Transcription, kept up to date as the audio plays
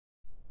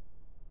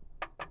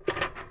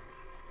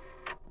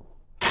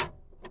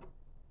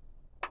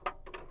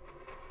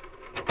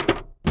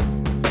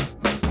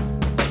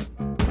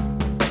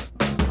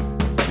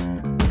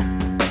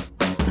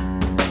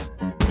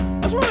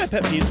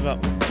pet peeves about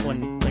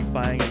when like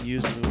buying a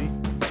used movie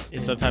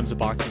Is sometimes the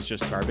box is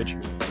just garbage.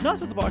 not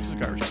that the box is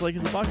garbage. It's like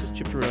if the box is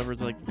chipped or whatever,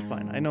 it's like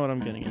fine, I know what I'm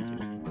getting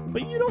into.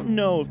 But you don't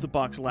know if the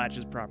box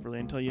latches properly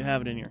until you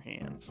have it in your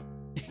hands.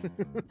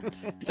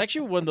 It's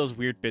actually one of those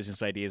weird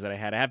business ideas that I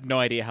had. I have no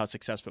idea how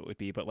successful it would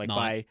be, but like Not.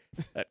 buy,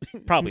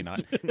 probably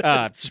not.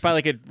 Just buy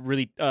like a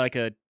really like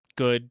a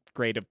good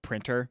grade of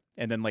printer,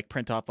 and then like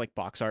print off like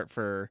box art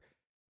for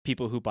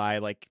people who buy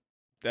like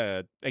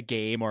a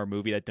game or a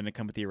movie that didn't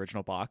come with the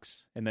original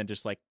box, and then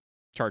just like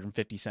charge them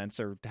 50 cents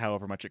or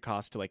however much it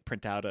costs to like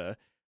print out a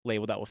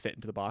label that will fit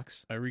into the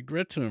box. I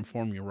regret to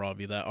inform you,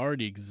 Robbie, that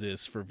already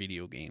exists for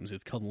video games.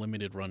 It's called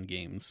limited run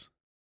games.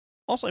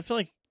 Also, I feel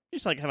like you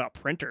just like have a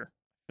printer.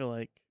 I feel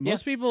like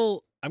Most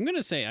people, I'm going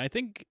to say, I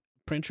think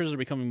printers are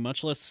becoming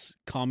much less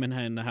common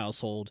in the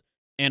household,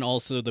 and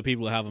also the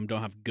people who have them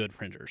don't have good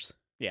printers.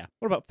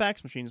 What about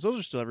fax machines? Those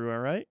are still everywhere,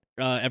 right?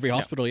 Every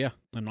hospital, yeah.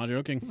 I'm not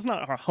joking. It's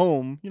not our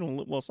home. You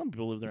know, well, some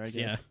people live there, I guess.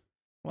 Yeah.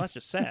 Well, that's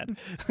just sad.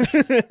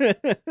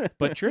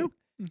 But true.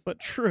 But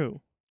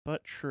true.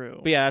 But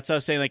true. But yeah, that's what I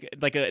was saying.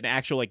 Like an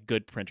actual like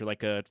good printer,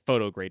 like a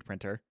photo grade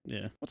printer,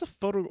 Yeah. What's a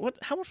photo?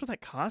 How much would that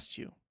cost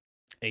you?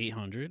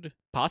 800.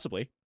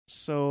 possibly.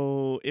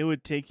 So it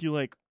would take you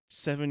like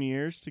 7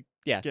 years to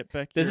Yeah. get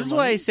back. This your is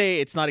why I money? say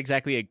it's not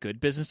exactly a good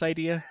business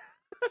idea.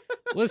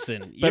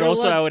 Listen, But you're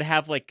also, allowed- I would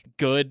have like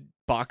good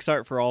box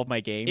art for all of my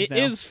games. it now.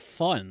 is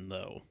fun,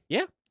 though.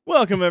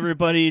 Welcome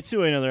everybody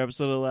to another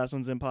episode of the Last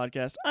Ones In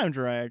podcast. I'm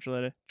Jiraiya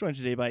Archuleta, joined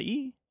today by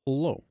E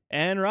Hello.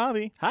 and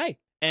Robbie, Hi.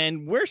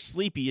 and we're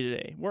sleepy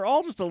today. We're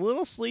all just a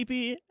little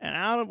sleepy and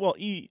out of. Well,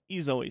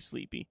 E's always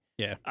sleepy.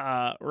 Yeah.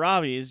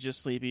 Robbie is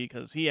just sleepy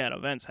because he had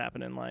events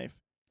happen in life,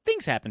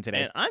 Things happen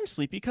today. and I'm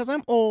sleepy because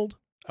I'm old.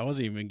 I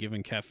wasn't even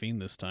given caffeine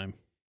this time.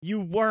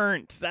 You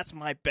weren't. That's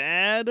my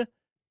bad.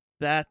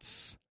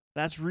 That's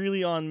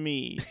really on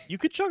me. You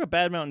could chug a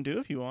bad Mountain Dew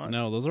if you want.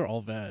 No, those are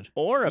all bad.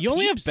 Or a You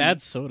only have Pepsi.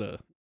 bad soda.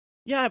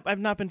 Yeah, I've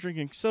not been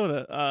drinking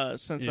soda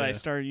since I Yeah.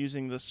 started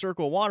using the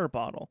Circle water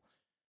bottle.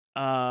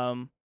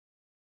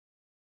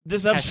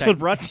 This episode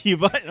brought to you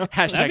by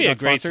Hashtag That'd be a not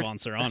great sponsored.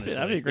 sponsor, honestly.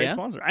 That'd be a great Yeah?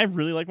 sponsor. I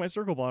really like my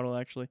Circle bottle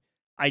actually.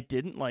 I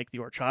didn't like the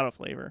horchata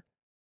flavor.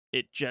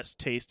 It just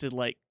tasted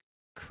like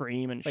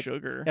cream and Like-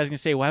 sugar. I was gonna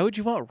say, why would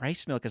you want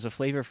rice milk as a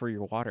flavor for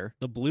your water?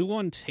 The blue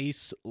one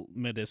tastes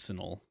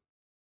medicinal.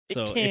 It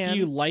So can. if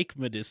you like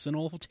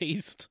medicinal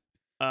taste,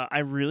 I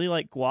really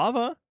like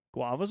guava.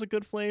 Guava's a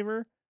good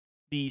flavor.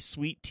 The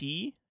sweet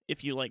tea,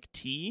 if you like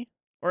tea,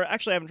 or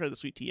actually I haven't tried the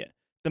sweet tea yet.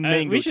 The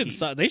mango we should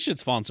tea. they should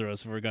sponsor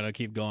us if we're gonna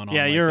keep going on.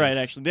 Yeah, like you're right. this.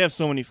 Actually, they have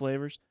so many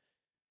flavors.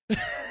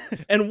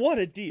 And what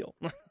a deal!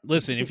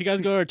 Listen, if you guys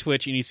go to our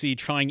Twitch and you see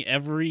trying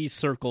every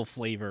circle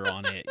flavor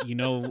on it, you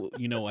know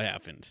what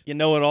happened. You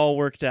know, it all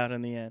worked out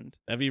in the end.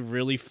 That'd be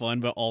really fun,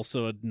 but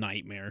also a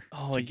nightmare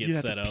Oh, to get you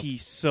have set to up. pee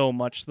so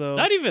much though.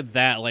 Not even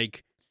that.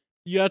 Like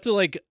you have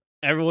to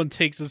everyone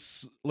takes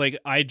this. Like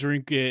I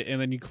drink it and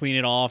then you clean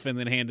it off and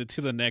then hand it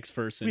to the next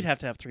person. We'd have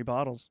to have 3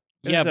 bottles.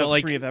 We'd Yeah, have to but, have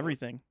like- 3 of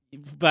everything.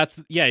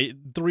 That's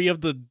 3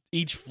 of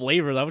each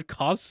flavor. That would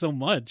cost so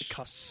much. It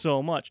costs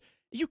so much.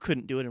 You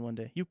couldn't do it in one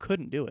day. You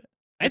couldn't do it.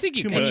 I think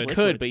you too could. much You liquid.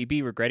 could, but you'd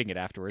be regretting it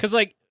afterwards. Because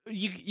like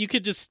you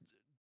could just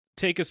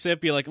take a sip,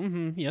 be like,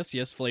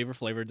 yes,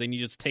 flavor. Then you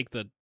just take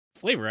the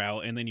flavor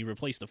out and then you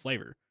replace the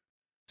flavor.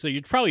 So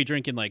you're probably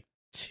drinking like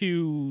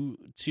two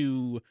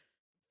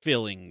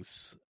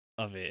fillings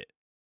of it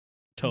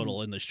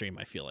total in the stream.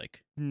 I feel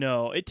like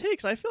No, I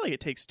feel like it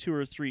takes 2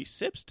 or 3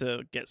 sips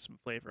to get some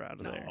flavor out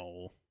of there.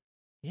 no,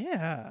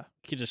 Yeah.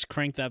 you could just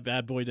crank that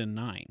bad boy to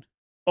 9.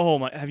 Oh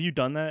my! Have you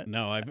done that?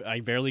 No, I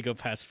barely go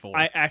past 4.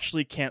 I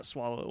actually can't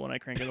swallow it when I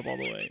crank it up all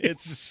the way.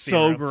 It's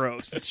so Syrup.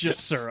 gross. It's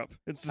just syrup.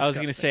 It's I was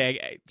gonna disgusting.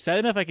 say, sad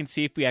enough, I can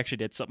see if we actually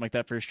did something like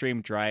that for a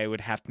stream. Dry would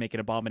have to make an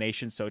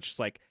abomination, so it's just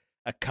like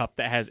a cup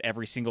that has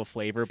every single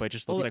flavor, but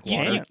just looks Well, like you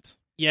water. Can't.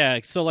 yeah,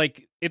 so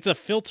like it's a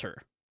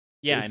filter.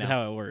 Yeah, I is know.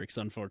 how it works.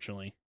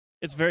 Unfortunately.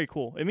 It's very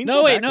cool. It means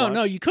No, wait, backwash.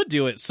 no, you could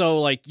do it. So,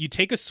 like, you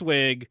take a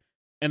swig,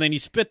 and then you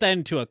spit that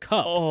into a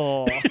cup.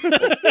 Oh,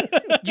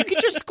 You could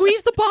just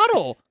squeeze the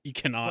bottle. You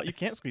cannot. you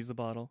can't squeeze the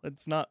bottle.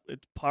 It's not.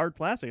 It's hard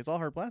plastic. It's all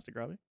hard plastic,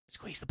 Robbie.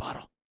 Squeeze the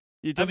bottle.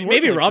 It I doesn't mean, work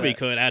maybe like Robbie that.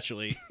 could,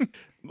 actually.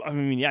 I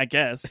mean, yeah, I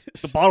guess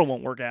the bottle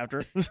won't work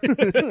after.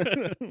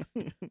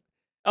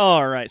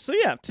 All right, so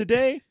yeah,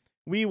 today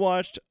we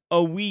watched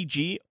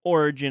Ouija: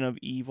 Origin of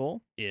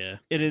Evil. Yeah.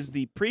 It is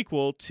the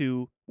prequel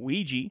to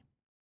Ouija.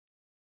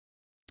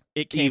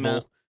 It came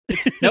Evil. out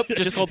Nope,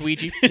 just called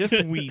Ouija.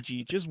 just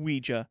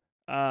Ouija.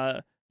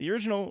 The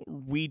original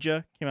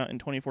Ouija came out in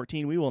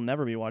 2014. We will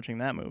never be watching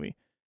that movie.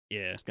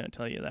 Yeah. Just gonna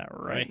tell you that I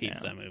right hate now.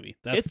 that movie.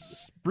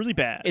 It's really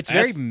bad. It's I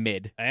very asked-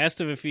 mid. I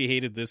asked him if he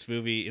hated this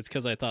movie. It's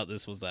because I thought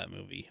this was that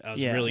movie. I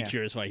was Yeah, really yeah.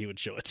 curious why he would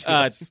show it to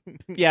Uh, us.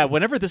 Yeah,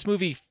 whenever this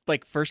movie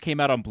like first came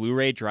out on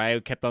Blu-ray, Dry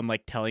kept on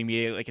like telling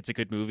me like it's a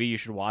good movie, you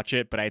should watch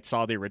it. But I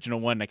saw the original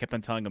one, and I kept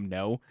on telling him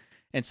no,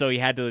 and so he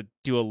had to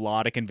do a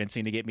lot of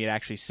convincing to get me to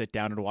actually sit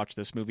down and watch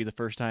this movie the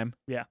first time.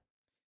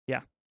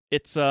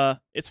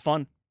 it's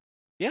fun.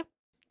 Yeah.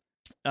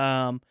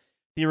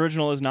 The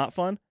original is not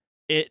fun.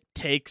 it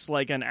takes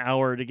like an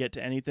hour to get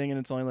to anything, and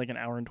it's only like an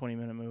hour and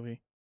 20-minute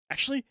movie.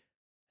 Actually, I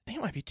think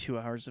it might be 2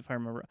 hours if I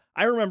remember.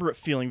 I remember it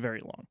feeling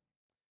very long.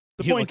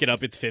 You look it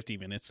up, it's 50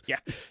 minutes. Yeah.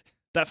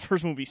 That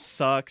first movie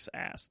sucks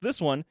ass. This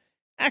one,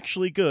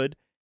 actually good.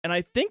 And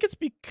I think it's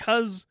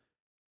because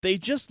they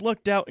just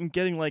looked out and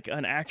getting like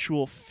an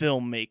actual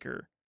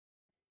filmmaker.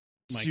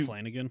 Mike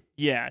Flanagan?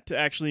 Yeah, to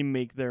actually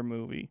make their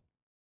movie.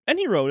 And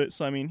he wrote it,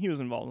 so I mean, he was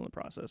involved in the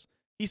process.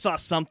 He saw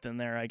something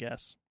there, I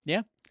guess.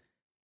 Yeah.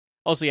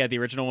 Also, yeah, the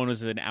original one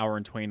was an hour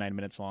and 29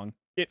 minutes long.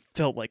 It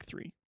felt like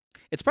 3.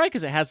 It's probably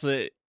because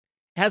it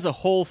has a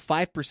whole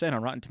 5%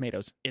 on Rotten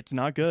Tomatoes It's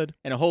not good.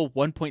 and a whole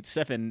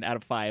 1.7 out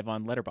of 5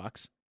 on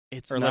Letterboxd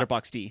It's or not,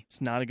 Letterboxd. It's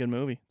not a good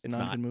movie. It's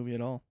not not. a good movie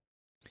at all.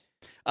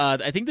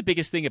 I think the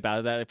biggest thing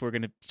about that, if we're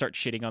going to start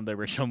shitting on the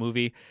original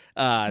movie,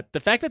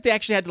 the fact that they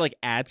actually had to like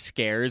add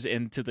scares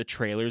into the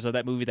trailers of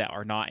that movie that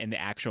are not in the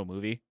actual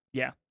movie.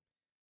 Yeah.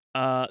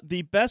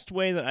 The best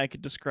way that I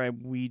could describe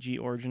Ouija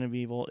Origin of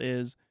Evil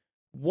is,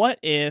 what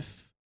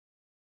if...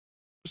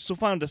 So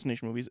Final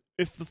Destination movies.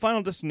 If the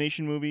Final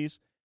Destination movies,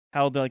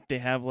 how they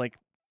have like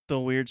the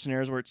weird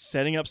scenarios where it's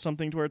setting up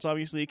something to where it's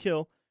obviously a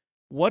kill.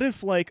 What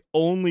if like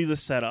only the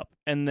setup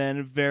and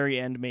then very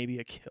end maybe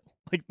a kill?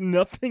 Like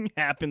nothing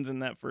happens in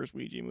that first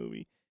Ouija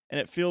movie, and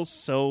it feels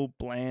so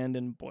bland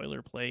and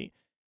boilerplate.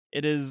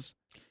 It is.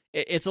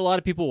 It's a lot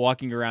of people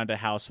walking around a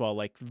house while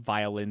like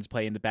violins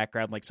play in the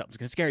background, like something's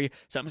gonna scare you.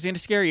 Something's gonna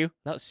scare you.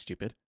 That was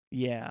stupid.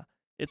 Yeah,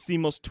 it's the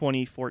most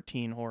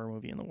 2014 horror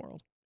movie in the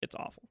world. It's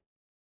awful.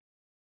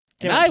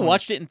 And I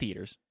watched it in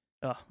theaters.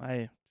 Oh,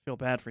 I feel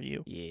bad for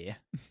you. Yeah.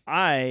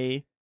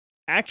 I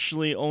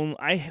actually own.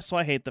 I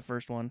hate the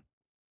first one,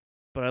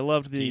 but I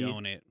loved the. Do you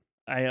own it?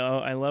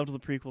 I loved the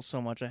prequel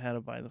so much I had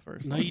to buy the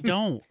first No, one. you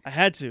don't. I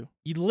had to.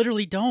 You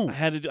literally don't.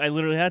 I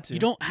literally had to.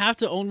 You don't have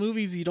to own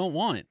movies you don't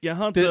want.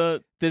 Yeah,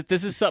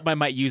 This is something I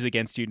might use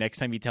against you next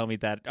time you tell me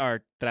that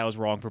I was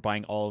wrong for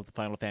buying all of the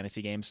Final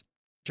Fantasy games.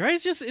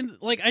 Dry's just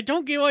I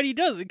don't get what he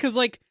does, because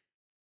like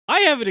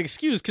I have an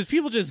excuse because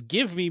people just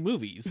give me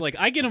movies. Like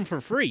I get them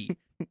for free.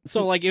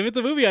 So like if it's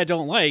a movie I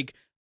don't like,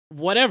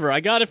 whatever,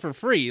 I got it for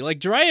free. Like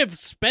Dry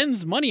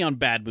spends money on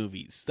bad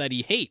movies that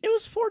he hates. It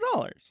was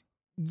 $4.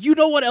 You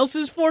know what else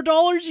is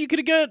 $4? You could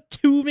have got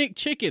 2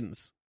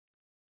 McChickens.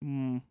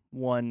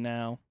 One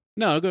now.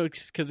 No,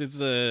 because it's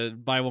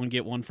buy one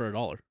get one for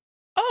 $1.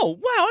 Oh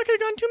wow! I could have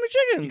gotten 2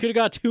 McChickens. You could have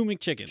got 2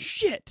 McChickens.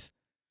 Shit.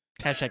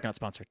 Hashtag not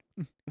sponsored.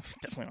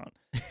 Definitely not.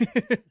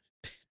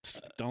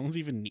 Does McDonald's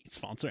even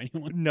sponsor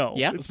anyone? No.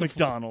 Yeah. It's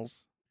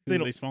McDonald's. Who do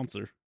don't- they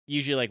sponsor?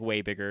 Usually like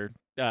way bigger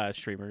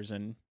streamers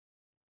and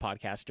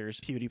podcasters.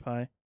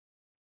 PewDiePie.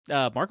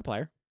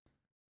 Markiplier.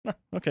 Ah,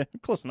 okay,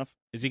 close enough.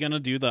 Is he gonna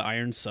do the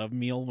Iron Sub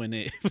meal when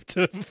it have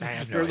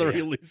for no the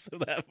idea. release of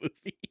that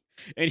movie?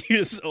 And you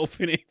just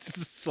open it, it's a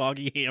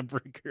soggy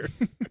hamburger.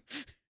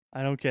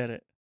 I don't get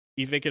it.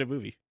 He's making a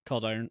movie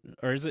called Iron,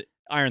 or is it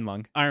Iron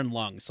Lung. Iron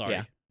Lung? Sorry,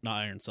 Yeah. not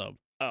Iron Sub.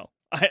 Oh,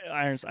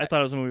 I thought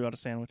it was a movie about a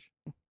sandwich.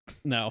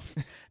 No,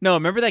 No,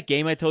 remember that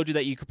game I told you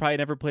that you could probably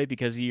never play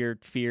because of your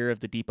fear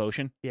of the deep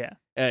ocean? Yeah.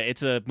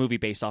 It's a movie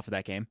based off of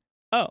that game.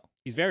 Oh,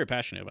 he's very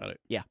passionate about it.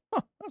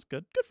 huh, that's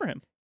good. Good for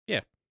him.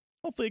 Yeah.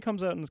 Hopefully it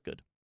comes out and it's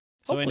good.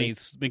 So, Hopefully.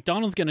 anyways,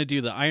 McDonald's gonna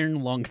do the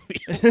Iron Lung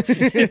meal.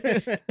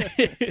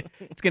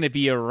 It's gonna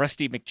be a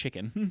rusty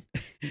McChicken.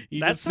 You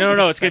That just- sounds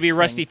No, like a it's gonna be sex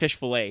rusty thing. fish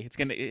fillet.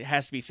 It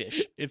has to be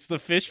fish. it's the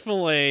fish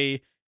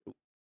fillet,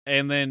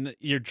 and then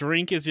your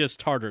drink is just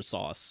tartar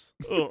sauce,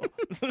 Ugh.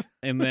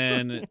 and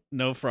then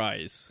no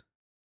fries.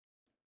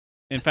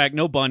 In fact,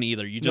 no bun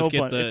either. You just No get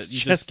bun. the It's you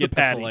just just the get the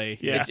patty. fillet.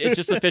 Yeah. It's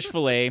just a fish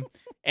fillet,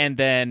 and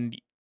then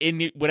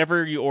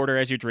whatever you order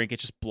as your drink,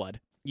 it's just blood.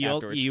 You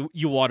Afterwards. you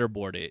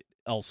waterboard it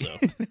also.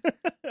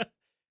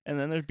 And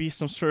then there'd be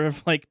some sort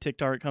of like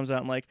TikTok that comes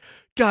out and like,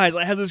 guys,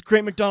 I have this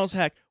great McDonald's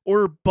hack.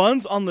 Order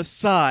buns on the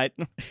side.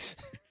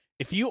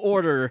 If you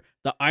order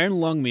the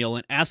Iron Lung meal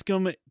and ask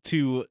them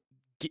to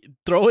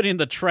throw it in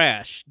the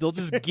trash, they'll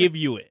just give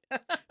you it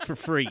for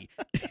free.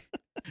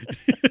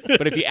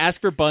 But if you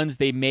ask for buns,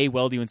 they may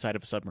weld you inside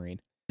of a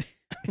submarine.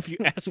 If you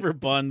ask for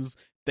buns,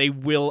 they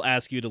will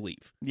ask you to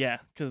leave. Yeah,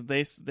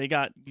 because they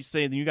got, you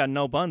say you got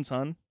no buns,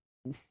 hun.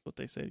 That's what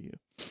they say to you.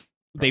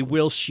 They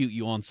will shoot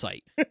you on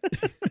sight.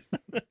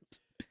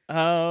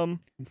 So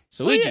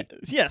Ouija.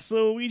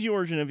 So Ouija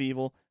Origin of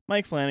Evil.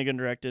 Mike Flanagan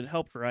directed,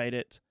 helped write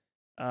it.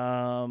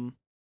 For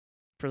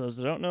those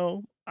that don't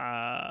know,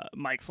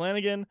 Mike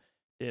Flanagan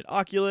did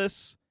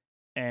Oculus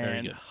Very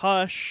and good.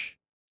 Hush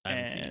I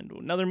haven't seen it. and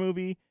another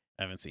movie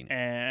I haven't seen it.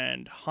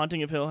 and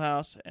Haunting of Hill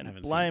House and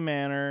Haven't Bly seen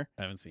Manor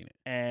I haven't seen it.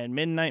 and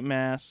Midnight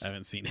Mass I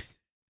haven't seen it.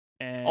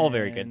 and All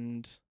very good.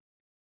 And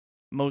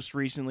most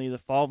recently, The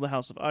Fall of the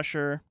House of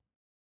Usher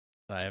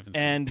I haven't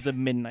seen and The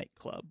Midnight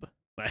Club. it.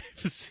 I haven't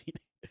seen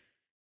it.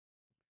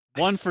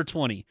 1 for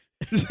 20.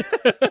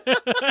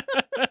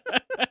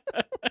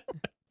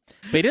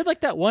 But he did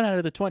like that 1 out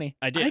of the 20.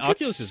 I did. I could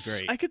Oculus is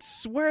great. I could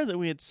swear that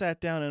we had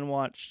sat down and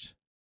watched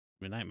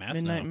Midnight Mass?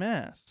 Midnight no.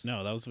 Mass.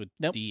 No, that was with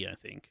Nope. D, I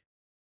think.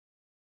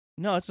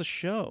 No, it's a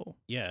show.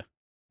 Yeah.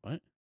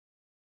 What?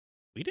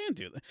 We didn't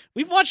do that.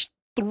 We've watched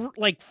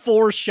like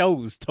 4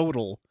 shows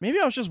total. Maybe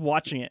I was just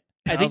watching it.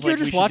 I And think was you were like,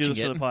 just we should do watching this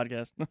it.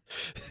 for the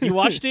podcast. You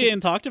watched it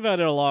and talked about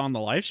it a lot on the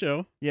live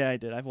show. Yeah, I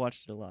did. I've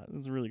watched it a lot.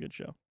 It's a really good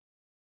show.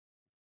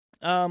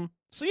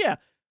 So yeah,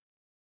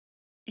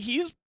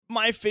 he's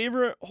my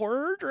favorite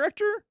horror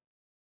director.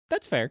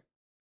 That's fair.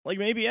 Like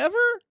maybe ever.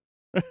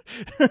 I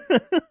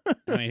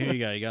mean, who you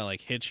got? You got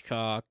like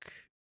Hitchcock.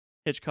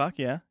 Hitchcock,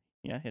 yeah,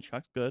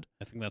 Hitchcock's good.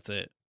 I think that's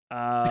it.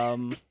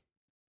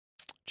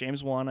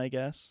 James Wan, I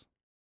guess.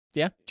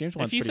 Yeah, James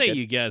Wan's If you pretty say good.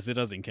 you guess, it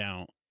doesn't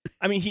count.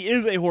 I mean, he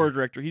is a horror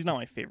director. He's not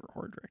my favorite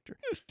horror director.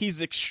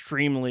 He's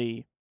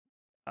extremely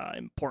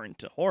important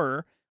to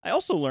horror. I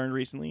also learned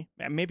recently,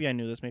 maybe I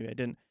knew this, maybe I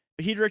didn't,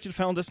 but he directed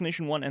Final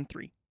Destination 1 and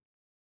 3.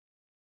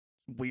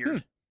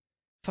 Weird.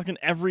 Fucking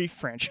every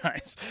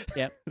franchise.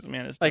 Yeah. This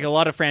man is Like a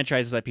lot of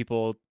franchises that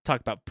people talk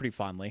about pretty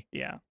fondly.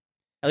 Yeah.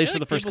 At least I for feel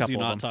the like first people couple do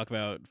of not them. talk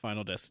about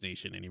Final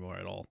Destination anymore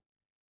at all.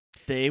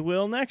 They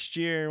will next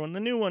year when the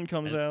new one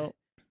comes out.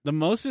 The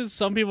most is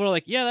some people are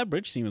like, yeah, that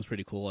bridge scene was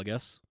pretty cool, I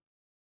guess.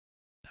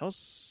 That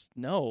was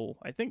no.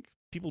 I think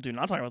people do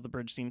not talk about the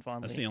bridge scene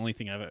fondly. That's the only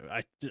thing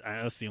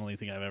that's the only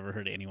thing I've ever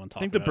heard anyone talk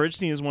I think about. the bridge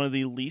scene is one of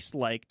the least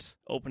liked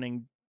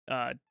opening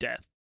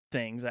death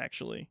things,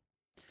 actually.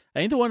 I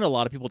think the one a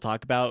lot of people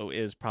talk about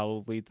is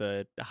probably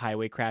the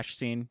highway crash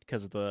scene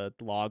because of the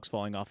logs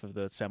falling off of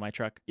the semi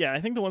truck. Yeah, I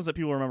think the ones that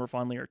people remember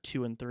fondly are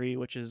 2 and 3,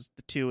 which is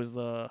the 2 is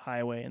the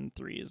highway and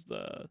 3 is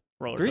the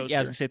roller Three, coaster. yeah, I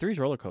was gonna say 3's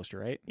roller coaster,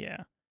 right? Yeah.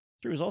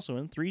 3 was also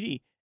in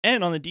 3D.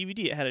 And on the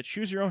DVD, it had a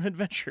choose your own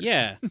adventure.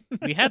 Yeah,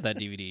 we had that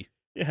DVD.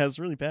 Yeah, it was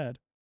really bad.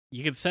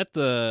 You could set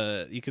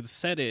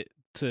it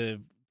to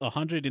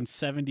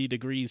 170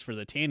 degrees for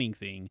the tanning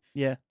thing,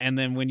 Yeah. and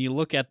then when you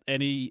look at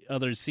any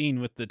other scene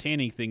with the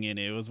tanning thing in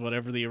it, it was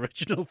whatever the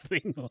original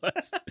thing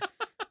was.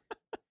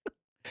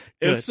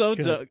 It was so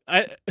good.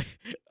 dumb.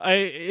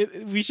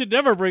 We should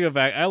never bring it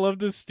back. I love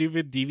this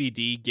stupid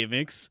DVD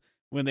gimmicks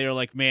when they were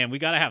like, "Man, we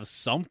gotta have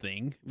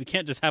something. We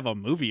can't just have a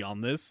movie on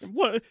this.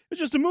 What? It's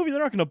just a movie. They're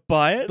not going to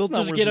buy it. They'll It's not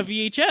just worth get a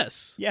it.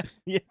 VHS." Yeah.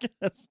 Yeah.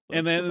 That's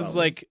And then the it's problem.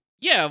 like,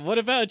 "Yeah, what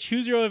about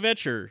Choose Your Own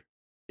Adventure?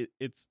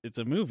 It's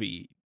a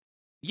movie."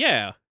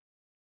 Yeah,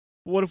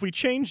 what if we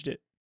changed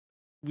it?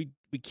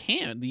 we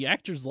can't. The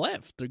actors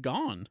left. They're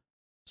gone.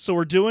 So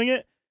we're doing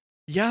it?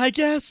 Yeah, I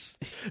guess.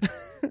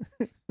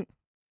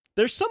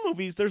 There's some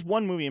movies, there's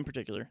one movie in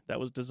particular that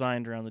was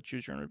designed around the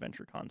choose your own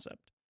adventure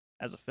concept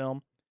as a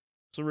film.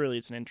 So really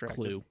it's an interactive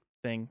Clue.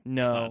 thing. It's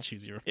No. not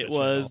Choose Your Own It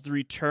Adventure at was all. The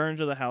Return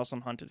to the House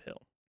on Haunted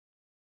Hill.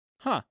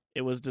 Huh.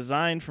 It was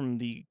designed from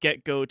the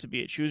get-go to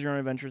be a choose your own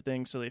adventure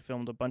thing, so they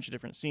filmed a bunch of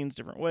different scenes,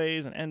 different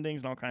ways, and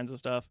endings and all kinds of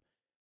stuff.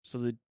 So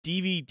the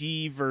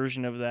DVD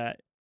version of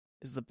that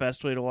is the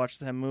best way to watch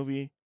that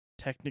movie,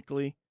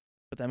 technically,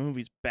 but that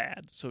movie's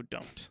bad, so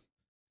don't.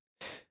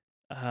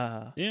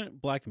 Yeah,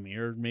 Black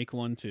Mirror make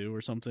one too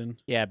or something.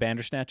 Yeah,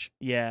 Bandersnatch.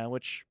 Yeah,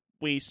 which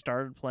we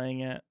started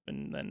playing it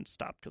and then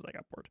stopped because I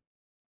got bored.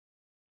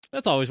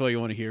 That's always what you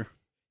want to hear.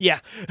 Yeah,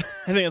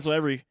 I think that's what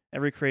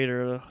every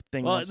creator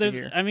thing Well, wants to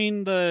hear. I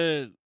mean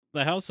the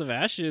House of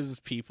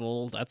Ashes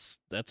people. That's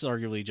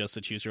arguably just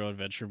a Choose Your Own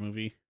Adventure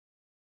movie.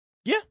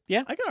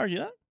 I can argue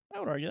that. I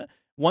would argue that.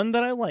 One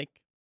that I like.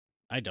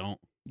 I don't.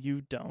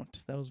 You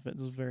don't. That was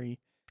very.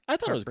 I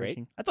thought it was great.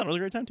 heartbreaking. I thought it was a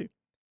great time too.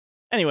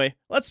 Anyway,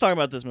 let's talk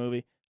about this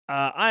movie.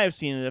 I have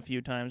seen it a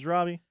few times.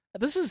 Robbie?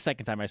 This is the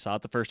second time I saw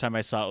it. The first time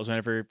I saw it was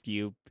whenever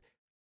you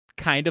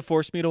kind of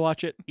forced me to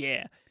watch it.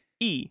 Yeah.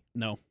 E.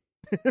 No.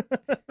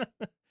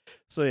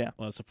 So yeah,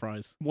 What a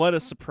surprise. what a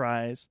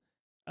surprise.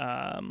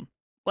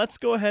 Let's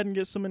go ahead and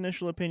get some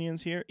initial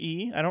opinions here.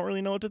 E. I don't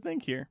really know what to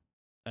think here.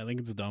 I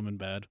think it's dumb and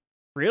bad.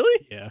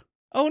 Really? Yeah.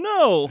 Oh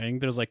no! I think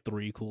there's like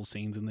 3 cool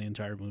scenes in the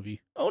entire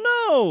movie. Oh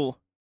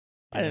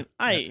no! Yeah,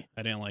 I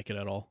I didn't like it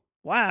at all.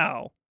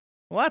 wow.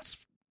 Well, that's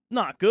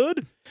not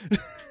good.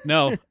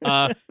 No,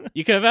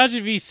 you can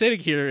imagine me sitting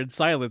here in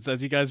silence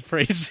as you guys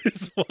praise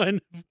this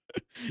one.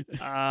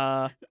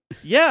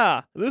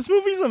 Yeah, this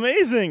movie's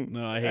amazing.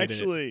 No, I hate it.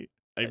 Actually,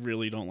 I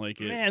really don't like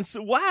it. man,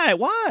 so why?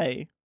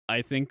 Why?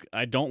 I think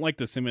I don't like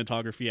the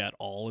cinematography at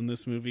all in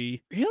this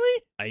movie.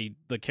 Really?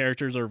 The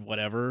characters are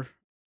whatever.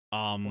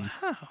 Wow.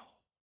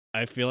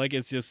 I feel like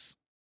it's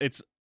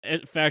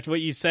in fact what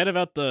you said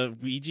about the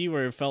Ouija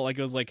where it felt like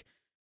it was like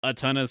a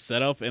ton of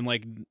setup and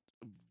like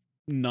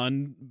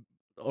none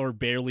or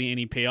barely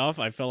any payoff.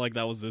 I felt like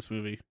that was this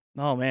movie.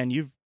 Oh man,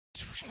 you've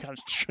got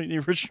to show the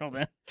original,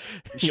 man.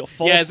 You'll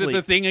fall Yeah, is it asleep.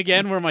 the thing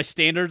again where my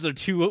standards are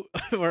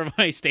where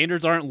my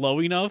standards aren't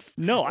low enough?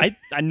 No, I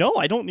know.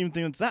 I don't even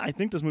think it's that. I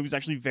think this movie's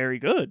actually very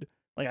good.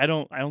 Like I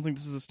don't think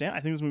this is a stand.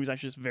 I think this movie's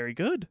actually just very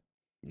good.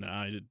 No,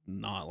 I did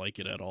not like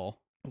it at all.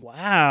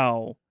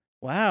 Wow.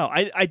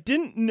 I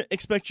didn't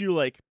expect you to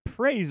like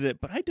praise it,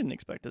 but I didn't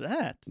expect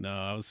that. No,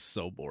 I was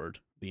so bored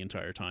the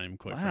entire time,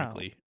 quite Wow.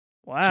 frankly.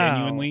 Wow.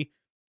 Genuinely,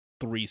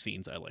 3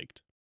 scenes I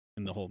liked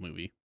in the whole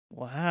movie.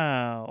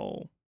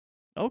 Wow.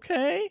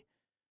 Okay.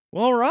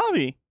 Well,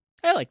 Robbie,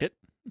 I liked it.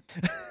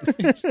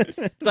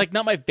 It's like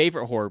not my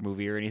favorite horror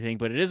movie or anything,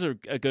 but it is a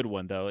good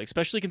one though,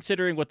 especially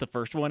considering what the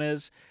first one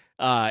is.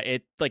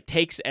 It like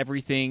takes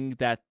everything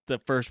that the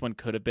first one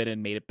could have been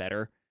and made it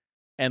better.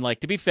 And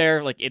like to be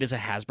fair, like it is a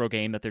Hasbro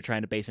game that they're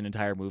trying to base an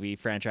entire movie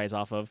franchise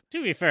off of.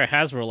 To be fair,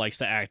 Hasbro likes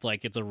to act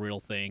like it's a real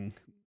thing.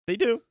 They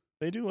do.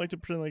 They do like to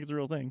pretend like it's a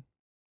real thing.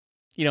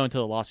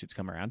 Until the lawsuits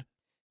come around.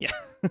 Yeah.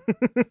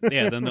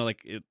 Yeah, then they're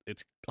like,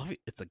 it's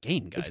a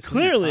game, guys. It's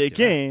What are you clearly a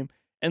talking about? game,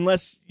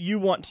 unless you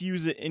want to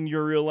use it in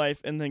your real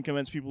life and then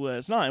convince people that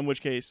it's not, in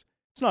which case,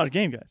 it's not a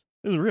game, guys.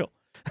 It was real.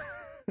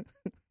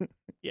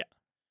 Yeah.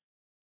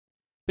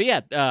 But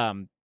yeah,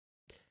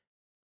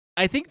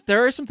 I think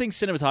there are some things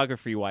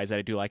cinematography-wise that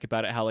I do like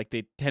about it, how like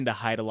they tend to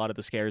hide a lot of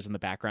the scares in the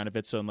background of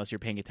it, so unless you're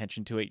paying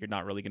attention to it, you're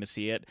not really going to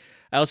see it.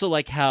 I also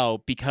like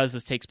how, because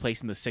this takes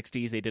place in the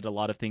 60s, they did a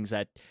lot of things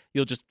that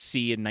you'll just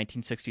see in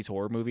 1960s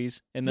horror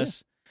movies in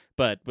this,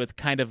 but with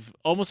kind of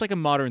almost like a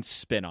modern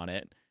spin on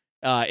it.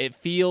 It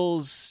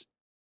feels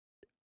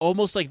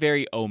almost like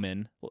very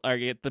Omen, or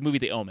the movie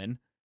The Omen,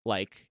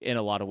 like in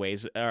a lot of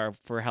ways,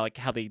 for how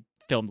they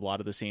filmed a lot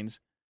of the scenes,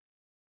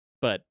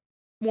 but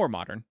more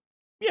modern.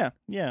 Yeah.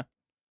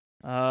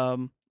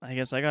 I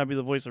guess I gotta be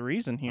the voice of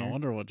reason here. I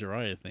wonder what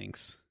Jiraiya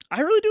thinks. I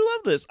really do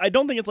love this. I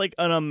don't think it's like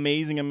an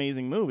amazing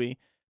movie,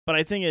 but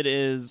I think it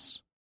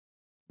is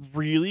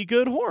really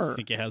good horror. I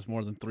think it has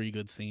more than 3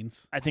 good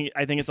scenes. I think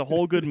it's a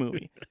whole good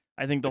movie.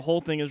 I think the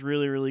whole thing is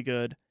really, really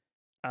good.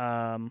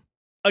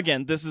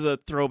 Again, this is a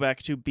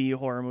throwback to B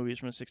horror movies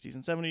from the 60s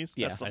and 70s.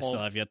 Yeah, That's the I whole...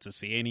 still have yet to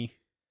see any.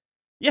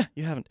 Yeah,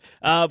 you haven't.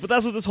 But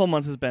that's what this whole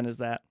month has been, is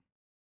that.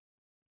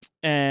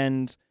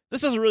 And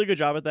this does a really good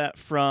job at that,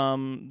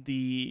 from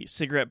the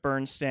cigarette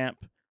burn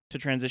stamp to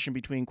transition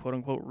between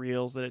quote-unquote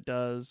reels that it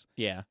does.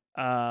 Yeah.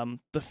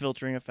 The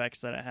filtering effects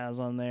that it has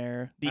on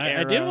there.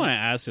 I did want to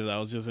ask if that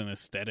was just an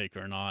aesthetic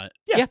or not.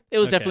 Yeah, it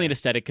was Okay. definitely an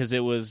aesthetic, because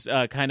it was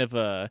kind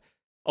of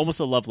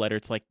almost a love letter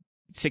to like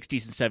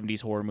 60s and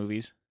 70s horror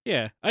movies.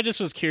 Yeah, I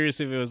just was curious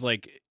if it was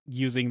like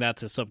using that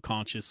to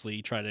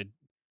subconsciously try to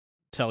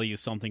tell you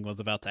something was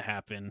about to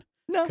happen.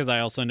 No. Because I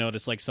also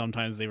noticed like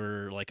sometimes they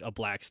were like a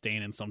black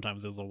stain and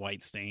sometimes it was a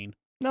white stain.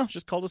 No, it's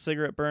just called a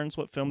cigarette burn. It's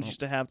what films Oh. used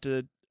to have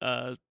to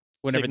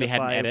Whenever they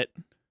had an signify- edit.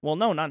 Well,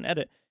 no, not an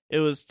edit. It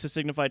was to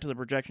signify to the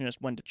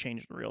projectionist when to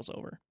change the reels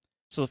over.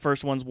 So the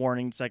first one's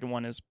warning, the second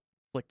one is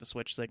flick the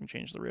switch so they can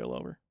change the reel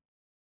over.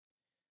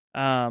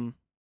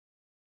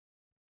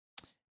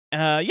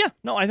 Yeah,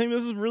 no, I think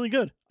this is really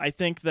good. I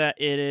think that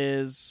it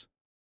is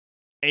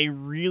a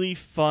really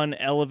fun,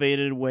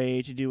 elevated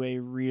way to do a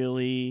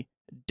really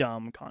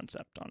dumb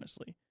concept,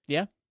 honestly.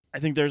 Yeah. I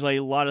think there's a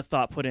lot of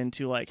thought put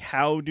into, like,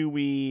 how do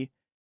we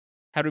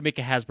make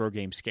a Hasbro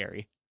game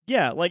scary?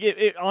 Yeah, like,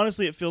 it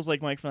honestly, it feels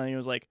like Mike Flanagan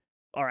was like,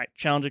 all right,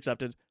 challenge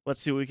accepted. Let's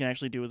see what we can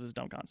actually do with this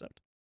dumb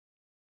concept.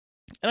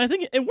 And I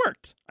think it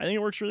worked. I think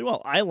it works really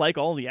well. I like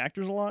all the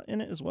actors a lot in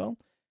it as well.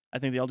 I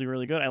think they all do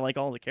really good. I like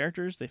all the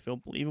characters. They feel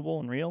believable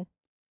and real.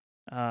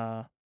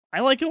 I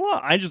like it a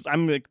lot.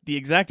 I'm like the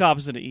exact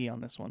opposite of E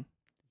on this one.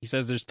 He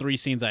says there's 3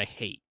 scenes I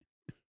hate.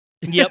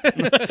 Yep.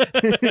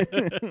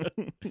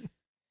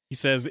 He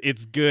says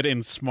it's good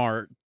and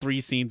smart. 3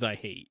 scenes I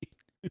hate.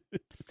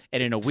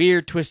 And in a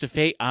weird twist of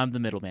fate, I'm the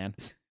middleman.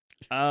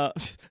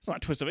 It's not a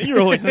twist of it.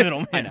 You're always the middle,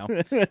 man. I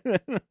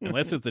know.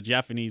 Unless it's a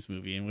Japanese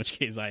movie, in which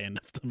case I end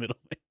up the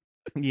middleman.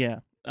 Yeah.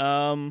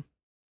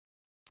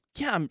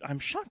 Yeah, I'm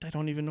shocked. I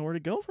don't even know where to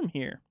go from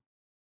here.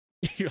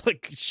 You're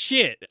like,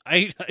 shit.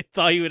 I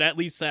thought you would at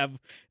least have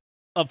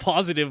a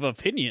positive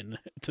opinion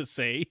to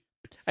say.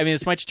 I mean,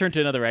 this might just turn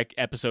to another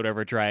episode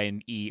over try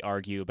and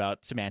argue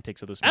about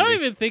semantics of this movie. I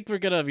don't even think we're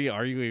gonna be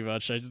arguing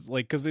much. I just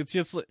like because it's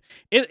just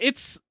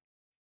it's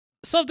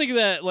something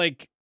that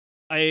like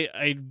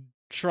I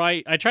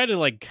try to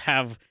like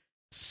have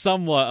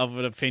somewhat of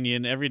an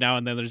opinion every now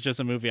and then. There's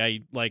just a movie I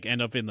like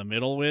end up in the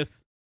middle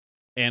with,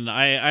 and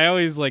I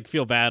always like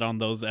feel bad on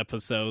those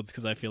episodes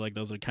because I feel like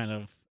those are kind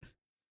of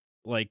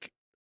like.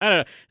 I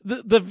don't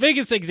know. The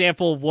biggest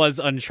example was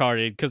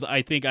Uncharted because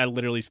I think I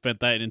literally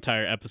spent that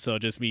entire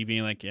episode just me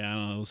being like, yeah, I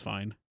don't know, it was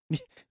fine.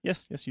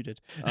 Yes, you did.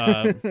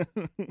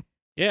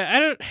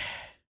 Yeah,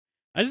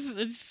 I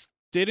just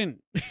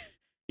didn't,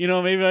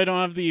 maybe I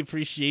don't have the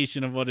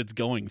appreciation of what it's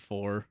going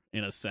for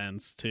in a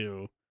sense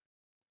too.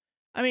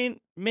 I mean,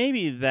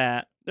 maybe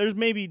that. There's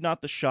maybe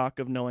not the shock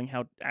of knowing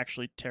how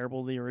actually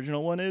terrible the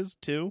original one is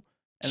too,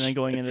 and then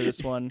going into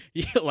this one.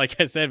 Yeah,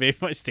 like I said, maybe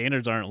my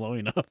standards aren't low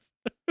enough.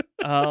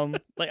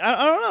 Like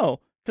I don't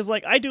know, because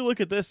like I do look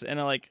at this and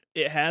like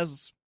it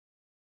has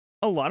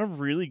a lot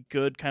of really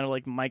good kind of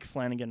like Mike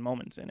Flanagan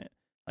moments in it.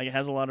 Like it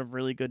has a lot of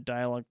really good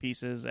dialogue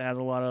pieces. It has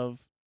a lot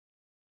of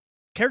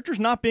characters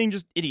not being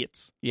just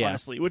idiots,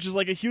 honestly, which is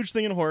like a huge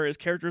thing in horror. Is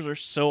characters are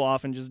so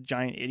often just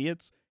giant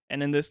idiots,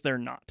 and in this they're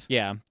not.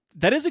 Yeah,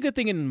 that is a good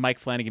thing in Mike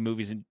Flanagan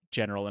movies in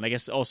general, and I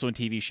guess also in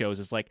TV shows.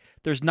 Is like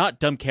there's not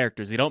dumb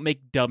characters. They don't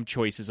make dumb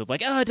choices of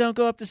like, don't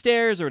go up the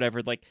stairs or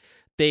whatever. Like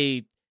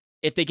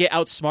if they get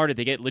outsmarted,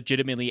 they get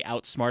legitimately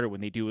outsmarted when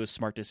they do a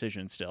smart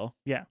decision still.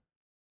 Yeah.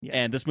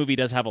 And this movie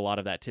does have a lot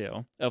of that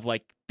too. Of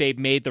like, they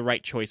made the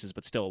right choices,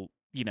 but still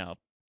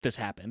this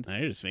happened. Now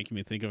you're just making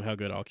me think of how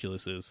good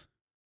Oculus is.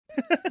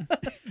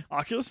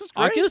 Oculus is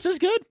great. Oculus is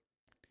good.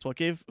 It's what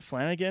gave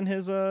Flanagan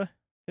his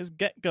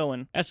get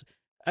going.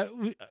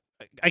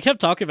 I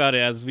kept talking about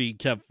it as we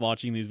kept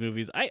watching these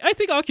movies. I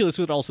think Oculus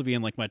would also be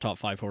in like my top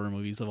 5 horror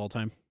movies of all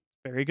time.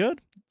 Very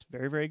good. It's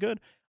very, very good.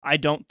 I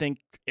don't think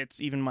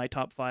it's even my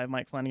top 5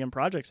 Mike Flanagan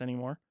projects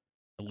anymore.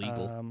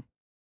 Illegal.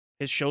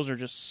 His shows are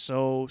just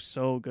so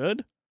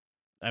good.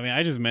 I mean,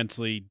 I just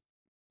mentally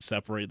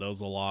separate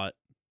those a lot.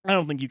 I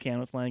don't think you can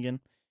with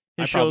Flanagan.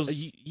 His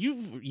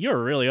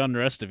You're really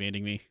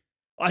underestimating me.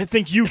 I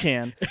think you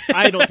can.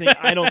 I don't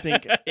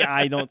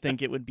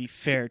think it would be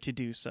fair to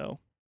do so.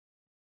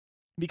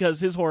 Because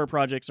his horror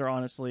projects are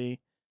honestly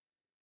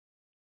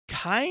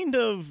kind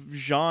of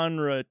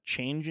genre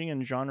changing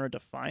and genre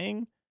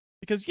defying.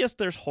 Because yes,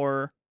 there's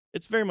horror.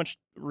 It's very much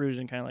rooted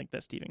in kind of like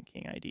that Stephen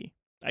King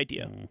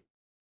idea.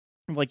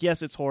 Like,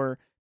 yes, it's horror,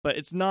 but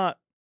it's not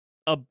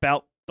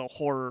about the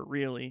horror,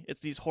 really.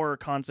 It's these horror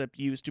concepts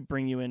used to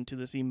bring you into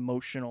this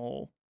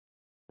emotional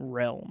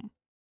realm.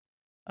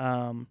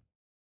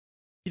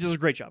 He does a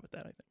great job at that,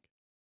 I think.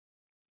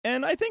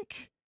 And I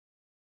think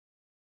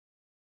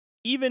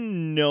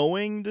even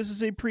knowing this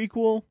is a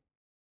prequel,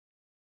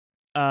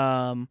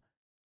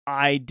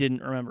 I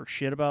didn't remember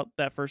shit about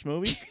that first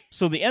movie.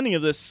 So the ending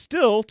of this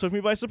still took me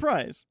by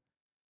surprise.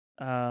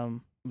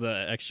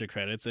 The extra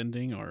credits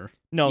ending, or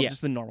no,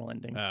 just the normal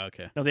ending. Oh,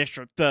 okay. No,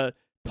 the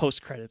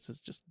post credits is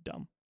just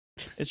dumb.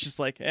 It's just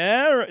like,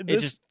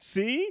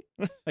 see,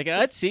 like,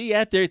 let's see,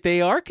 yeah,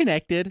 they are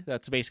connected.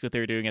 That's basically what they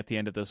were doing at the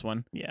end of this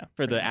one. Yeah,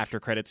 for the after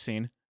credits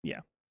scene. Yeah.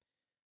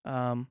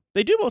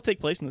 They do both take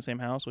place in the same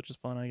house, which is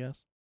fun, I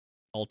guess.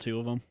 All 2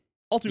 of them.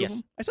 All 2 of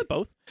them. I said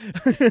both.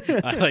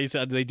 I thought you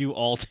said they do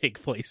all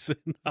take place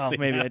in the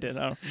same maybe house. I did.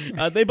 I don't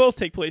know. They both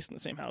take place in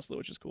the same house, though,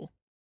 which is cool.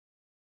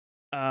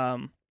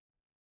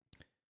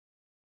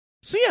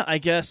 So yeah, I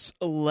guess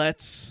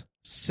let's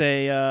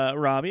say,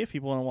 Robbie, if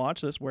people want to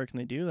watch this, where can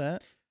they do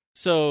that?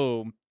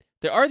 So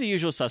there are the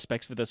usual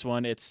suspects for this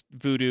one. It's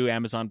Vudu,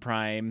 Amazon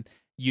Prime,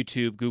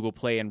 YouTube, Google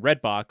Play, and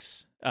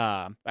Redbox.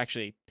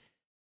 Actually,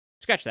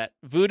 scratch that.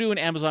 Vudu and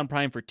Amazon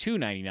Prime for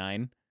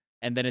 $2.99,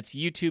 and then it's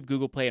YouTube,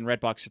 Google Play, and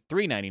Redbox for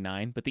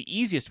 $3.99. But the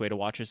easiest way to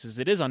watch this is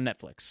it is on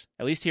Netflix,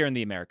 at least here in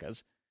the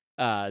Americas.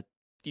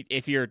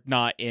 If you're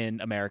not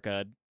in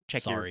America,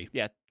 check your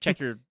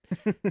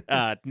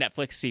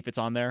Netflix, see if it's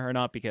on there or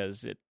not,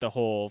 because the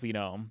whole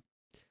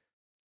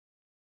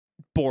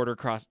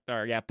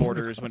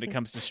borders when it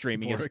comes to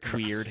streaming is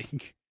weird.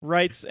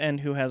 Rights and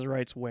who has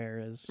rights where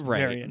is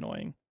very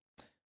annoying.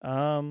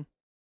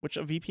 Which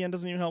a VPN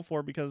doesn't even help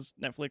for, because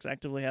Netflix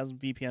actively has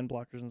VPN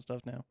blockers and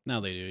stuff now. Now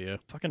they do, yeah.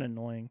 Fucking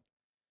annoying.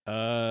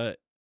 I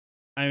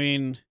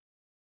mean,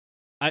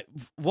 I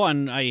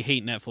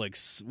hate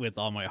Netflix with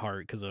all my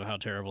heart because of how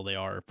terrible they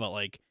are, but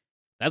like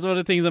that's one of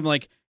the things I'm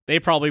like, they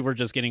probably were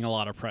just getting a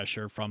lot of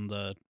pressure from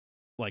the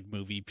like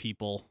movie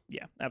people.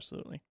 Yeah,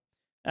 absolutely.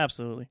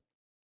 Absolutely.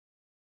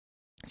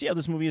 So yeah,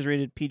 this movie is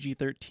rated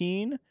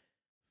PG-13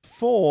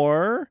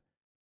 for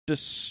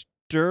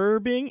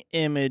disturbing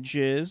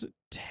images,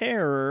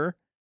 terror,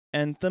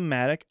 and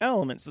thematic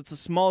elements. That's the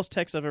smallest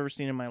text I've ever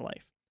seen in my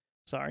life.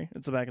 Sorry,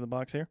 it's the back of the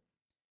box here.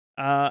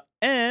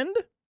 And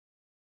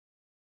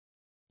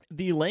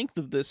the length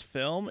of this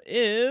film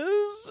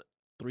is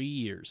 3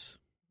 years.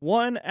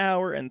 1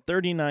 hour and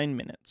 39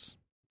 minutes.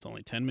 It's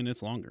only 10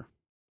 minutes longer.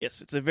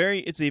 Yes, it's a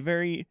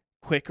very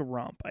quick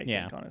romp, I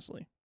think,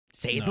 honestly.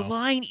 Say the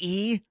line,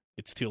 E.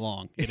 It's too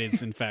long. It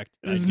is, in fact.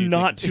 It is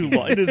not too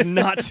long. It is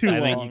not too long.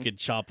 I think you could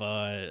chop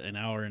an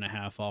hour and a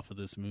half off of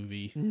this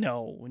movie.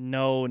 No. And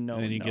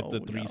then you get the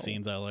 3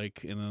 scenes I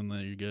like, and then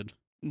you're good.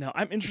 No,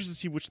 I'm interested to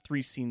see which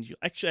 3 scenes you...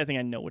 Actually, I think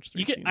I know which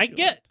 3 scenes you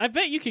like. I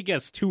bet you could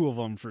guess 2 of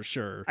them for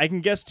sure. I can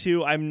guess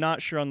 2. I'm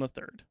not sure on the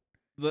third.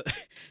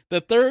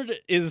 The third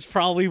is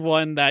probably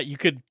one that you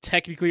could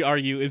technically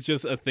argue is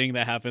just a thing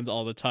that happens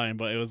all the time,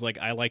 but it was like,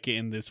 I like it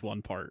in this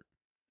one part.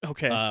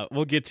 Okay.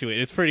 We'll get to it.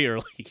 It's pretty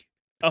early.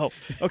 Oh,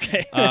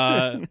 okay.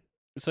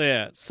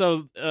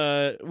 So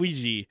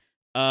Ouija,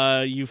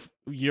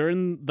 you're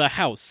in the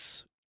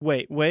house.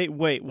 Wait.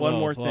 One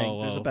more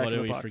thing. There's a back of the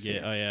box. What did we forget?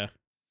 Here. Oh, yeah.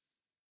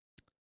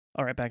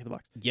 All right, back of the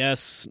box.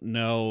 Yes,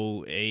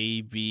 no,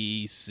 A,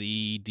 B,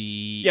 C,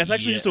 D. Yeah, it's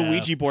actually just a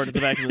Ouija board at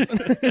the back of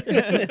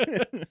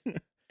the...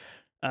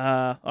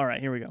 all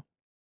right, here we go.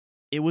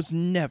 It was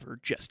never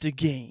just a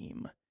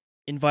game.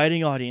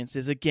 Inviting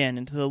audiences again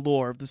into the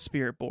lore of the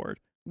spirit board,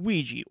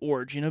 Ouija,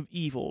 Origin of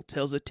Evil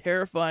tells a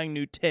terrifying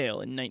new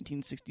tale in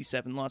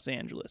 1967 Los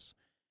Angeles.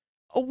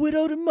 A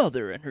widowed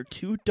mother and her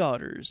 2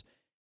 daughters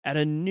add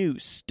a new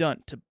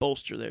stunt to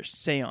bolster their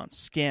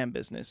seance scam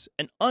business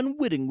and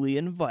unwittingly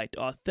invite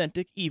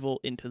authentic evil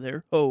into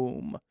their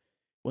home.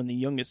 When the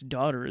youngest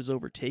daughter is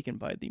overtaken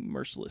by the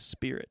merciless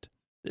spirit,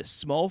 this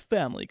small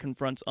family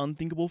confronts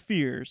unthinkable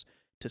fears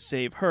to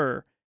save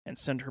her and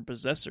send her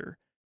possessor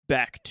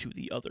back to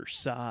the other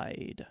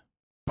side.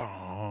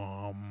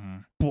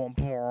 Boom. Boom,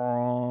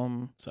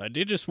 boom. So I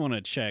did just want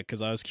to check,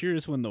 because I was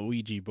curious when the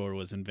Ouija board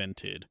was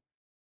invented.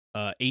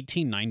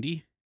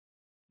 1890?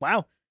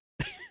 Wow.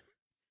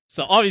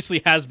 So obviously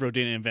Hasbro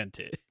didn't invent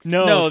it.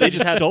 No, they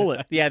just stole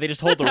it. Yeah, they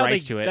just hold the how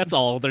rights to it. That's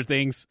all their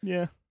things.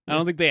 Yeah. I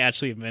don't think they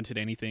actually invented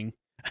anything.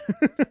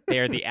 They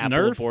are the Apple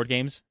Nerf? of board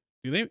games.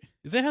 Do they?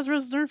 Is it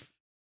Hasbro's Nerf?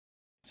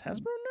 Is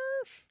Hasbro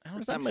Nerf? I don't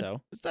Or think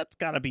so. That's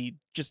got to be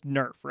just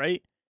Nerf,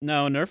 right?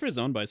 No, Nerf is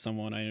owned by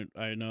someone.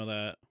 I know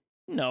that.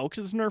 No,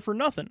 because it's Nerf for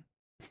nothing.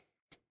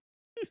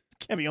 It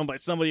can't be owned by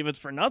somebody if it's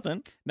for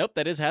nothing. Nope,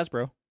 that is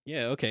Hasbro.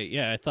 Yeah, okay.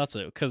 Yeah, I thought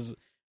so. Because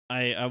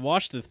I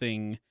watched the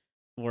thing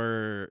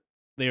where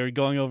they were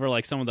going over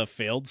like some of the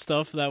failed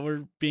stuff that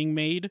were being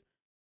made.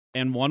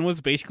 And one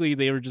was basically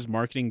they were just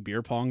marketing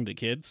beer pong to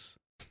kids.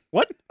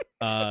 What?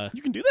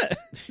 You can do that.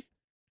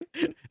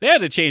 They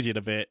had to change it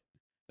a bit.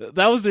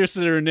 That was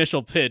their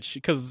initial pitch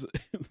because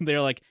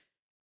they're like,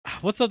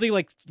 what's something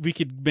like we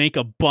could make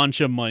a bunch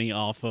of money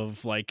off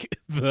of, like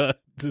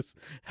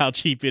how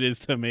cheap it is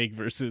to make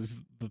versus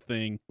the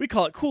thing. We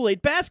call it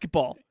Kool-Aid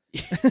basketball.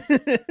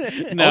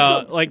 No,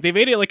 Also, like they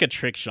made it like a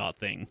trick shot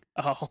thing.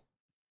 oh,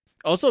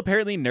 Also,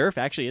 apparently, Nerf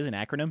actually is an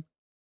acronym.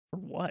 for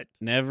what?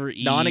 Never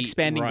eat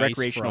Non-expanding rice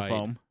recreational fried.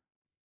 foam.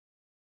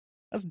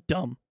 That's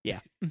dumb.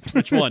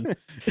 Which one?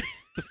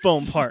 The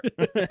foam part.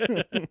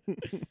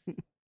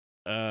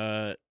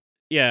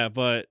 Yeah,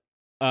 but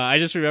I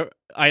just remember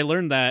I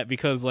learned that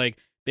because like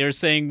they were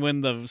saying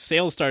when the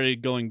sales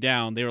started going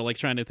down, they were like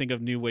trying to think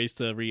of new ways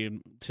to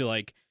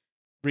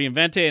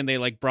reinvent it, and they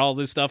like brought all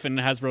this stuff, and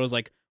Hasbro was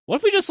like, "What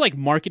if we just like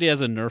market it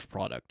as a Nerf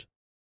product?"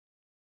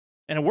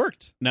 And it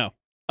worked. No,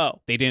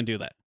 Oh. they didn't do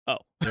that. Oh.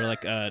 They're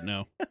like,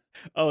 no,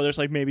 Oh, there's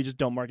like maybe just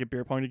don't market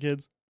beer pong to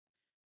kids.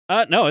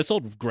 no, it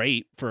sold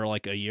great for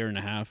like a year and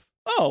a half.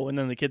 Oh, and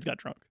then the kids got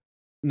drunk.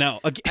 No,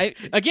 again,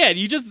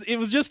 it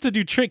was just to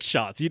do trick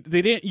shots. You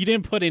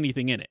didn't put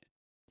anything in it.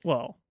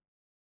 Well,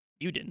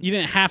 you didn't. You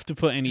didn't have to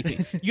put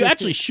anything. You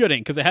actually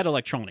shouldn't because it had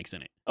electronics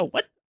in it. Oh,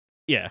 what?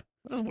 Yeah.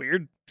 That's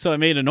weird. So it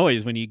made a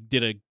noise when you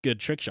did a good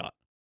trick shot.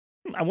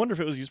 I wonder if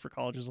it was used for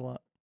colleges a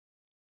lot.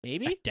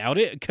 Maybe? I doubt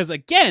it because,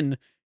 again,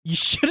 you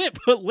shouldn't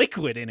put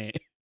liquid in it.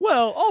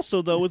 Well,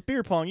 also though, with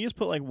beer pong, you just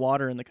put like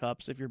water in the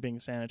cups if you're being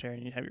sanitary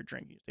and you have your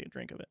drink. You just take a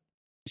drink of it.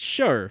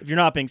 Sure. If you're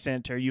not being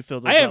sanitary, you fill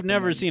those I up have and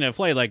never then- seen it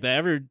play like that.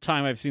 Every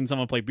time I've seen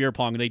someone play beer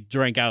pong, they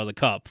drank out of the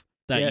cup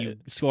that Yeah. you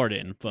scored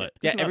in. But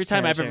Yeah, It's not every time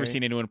I've ever sanitary.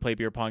 seen anyone play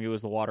beer pong, it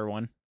was the water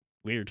one.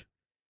 weird.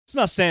 It's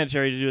not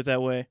sanitary to do it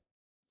that way.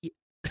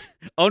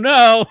 Oh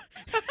no!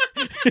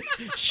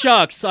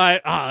 Shucks.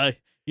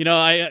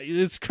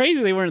 It's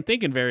crazy they weren't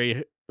thinking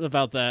very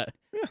about that.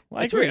 Yeah, well,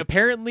 I That's agree. weird.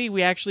 Apparently,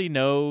 we actually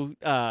know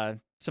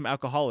some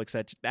alcoholics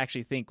that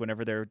actually think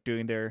whenever they're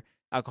doing their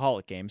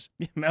alcoholic games.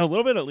 A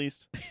little bit at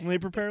least. And they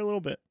prepare a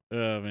little bit.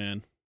 Oh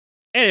man.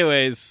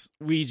 Anyways,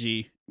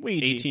 Ouija,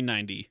 Ouija.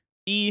 1890.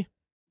 E,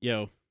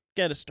 Yo.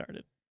 get us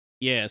started.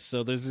 Yeah,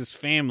 so there's this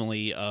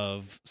family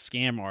of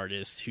scam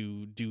artists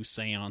who do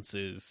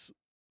seances,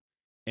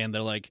 and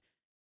they're like,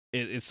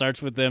 it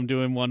starts with them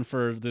doing one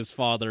for this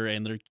father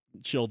and their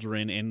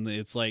children, and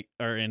it's like,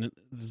 and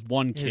this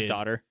one kid,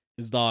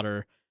 his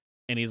daughter,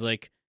 and he's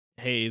like,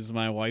 hey, is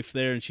my wife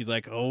there? And she's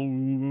like,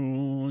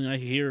 oh, I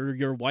hear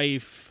your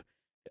wife.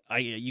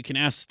 You can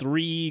ask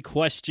 3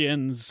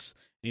 questions.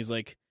 And he's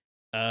like,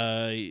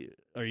 are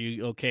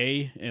you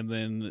okay? And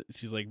then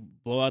she's like,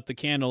 blow out the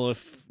candle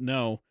if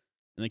no.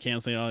 And the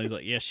candle's like, oh, he's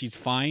like, yeah, she's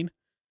fine.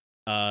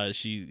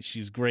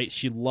 She's great.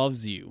 She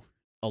loves you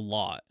a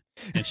lot,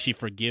 and she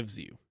forgives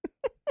you.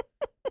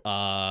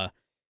 And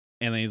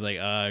then he's like,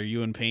 are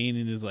you in pain?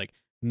 And he's like,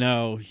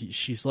 no,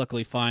 she's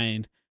luckily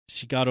fine.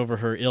 She got over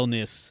her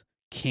illness,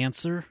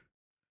 cancer.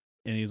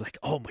 And he's like,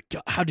 oh my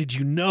God, how did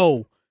you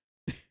know?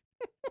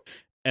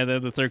 And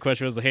then the third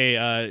question was, hey,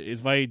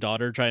 is my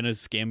daughter trying to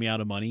scam me out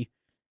of money?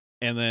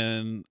 And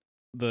then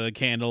the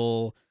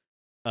candle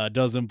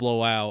doesn't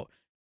blow out.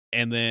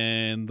 And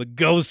then the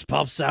ghost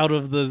pops out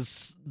of the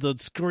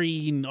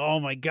screen. Oh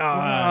my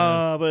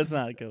God. But it's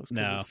not a ghost.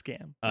 No. It's a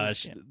scam.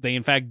 It's a scam. They,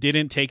 in fact,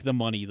 didn't take the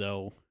money,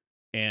 though.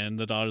 And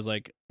the daughter's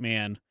like,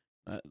 man,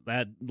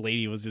 that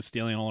lady was just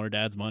stealing all her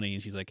dad's money.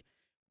 And she's like,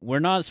 we're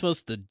not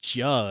supposed to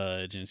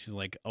judge. And she's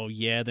like, oh,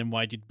 yeah, then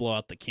why'd you blow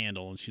out the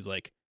candle? And she's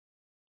like,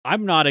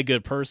 I'm not a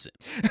good person.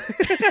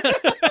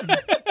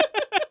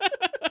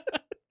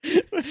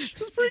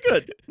 That's pretty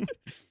good.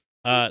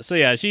 So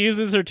yeah, she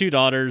uses her 2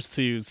 daughters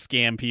to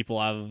scam people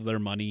out of their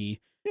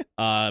money.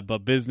 But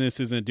business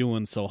isn't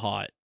doing so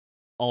hot.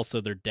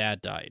 Also, their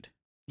dad died.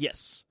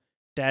 Yes.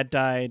 Dad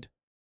died.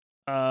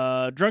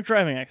 Drunk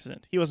driving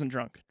accident. He wasn't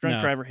drunk. Drunk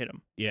No. driver hit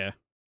him. Yeah.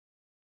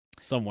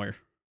 Somewhere.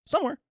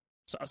 Somewhere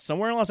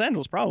in Los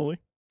Angeles, probably.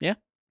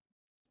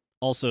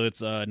 Also, it's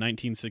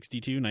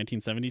 1962,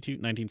 1972,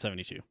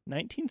 1972.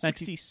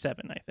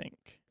 1967, I think.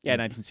 Yeah,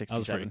 I was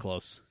pretty 1967.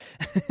 close.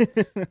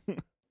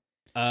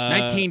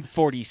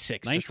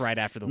 1946, just right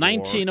after the war.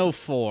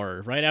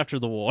 1904, right after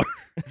the war.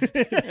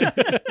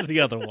 The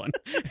other one.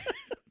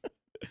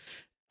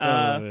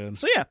 Man.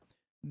 So yeah,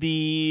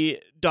 the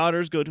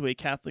daughters go to a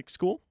Catholic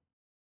school,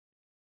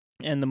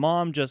 and the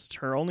mom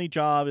her only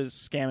job is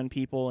scamming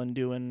people and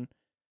doing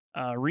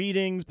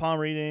readings, palm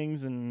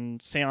readings,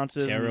 and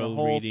seances, and the Tarot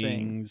whole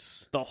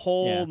readings. thing. The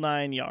whole Yeah.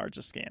 9 yards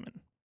of scamming.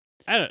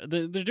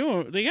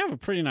 They have a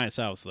pretty nice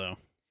house though.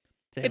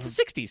 They It's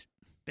have, the 60s.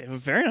 they have a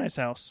very nice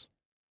house.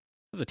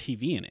 There's a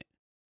TV in it.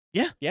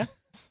 Yeah. Yeah.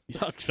 You know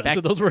how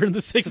expensive those were in the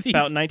It's 60s?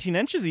 about 19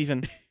 inches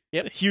even.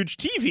 Yep. A huge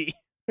TV.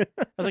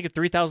 That was like a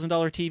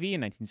 $3,000 TV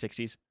in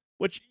 1960s.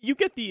 Which you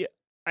get the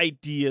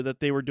idea that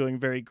they were doing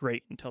very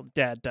great until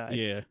Dad died.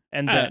 Yeah.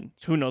 And then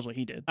who knows what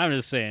he did. I'm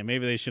just saying,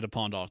 maybe they should have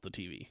pawned off the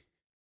TV.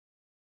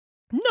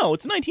 No,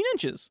 it's 19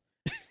 inches.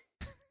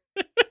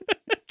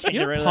 Can't You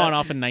get rid don't of pawn that.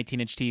 off a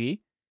 19-inch TV.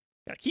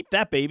 Gotta keep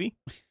that baby.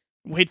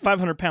 Weighed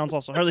 500 pounds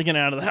also. Hardly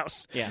getting out of the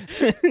house. Yeah.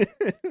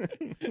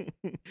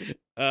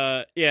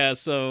 Yeah,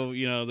 so,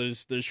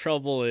 there's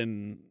trouble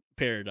in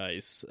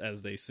paradise,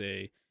 as they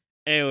say.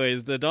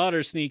 Anyways, the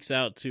daughter sneaks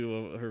out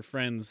to her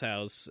friend's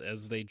house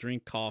as they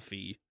drink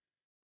coffee.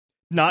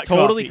 Not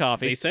Totally coffee.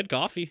 coffee. They said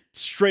coffee.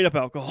 Straight up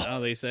alcohol. No,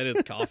 they said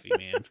it's coffee,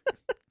 man.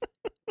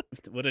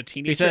 Would a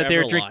teenager said they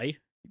ever were lie?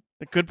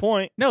 Good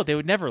point. No, they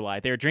would never lie.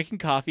 They were drinking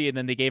coffee, and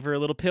then they gave her a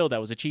little pill that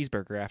was a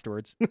cheeseburger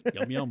afterwards.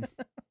 Yum,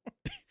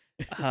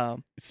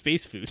 yum. It's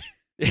space food.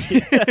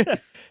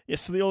 Yeah,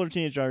 so the older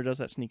teenage daughter does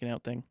that sneaking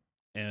out thing.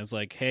 And it's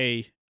like,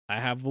 hey, I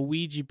have a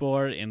Ouija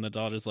board. And the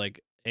daughter's like,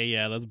 hey,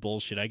 yeah, that's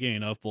bullshit. I get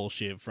enough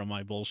bullshit from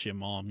my bullshit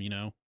mom,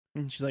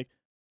 And she's like,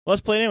 well,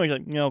 let's play it anyway. She's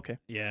like, yeah, okay.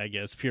 Yeah, I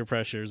guess peer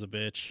pressure is a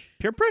bitch.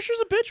 Peer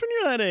pressure's a bitch when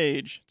you're that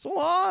age. It's a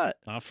lot.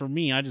 Not for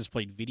me. I just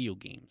played video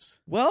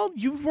games. Well,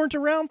 you weren't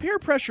around peer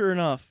pressure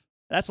enough.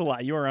 That's a lie.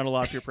 You were around a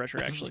lot of peer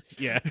pressure, actually.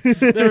 Yeah.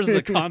 There's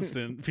a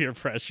constant peer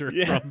pressure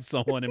Yeah. from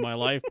someone in my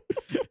life.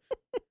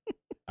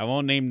 I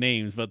won't name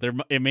names, but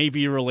it may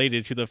be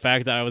related to the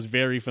fact that I was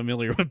very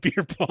familiar with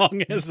beer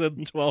pong as a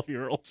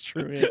 12-year-old.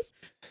 True is.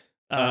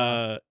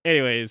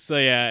 Anyways, so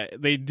yeah,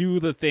 they do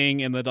the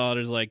thing, and the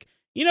daughter's like,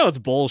 it's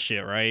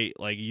bullshit, right?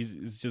 Like, it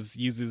just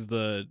uses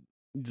the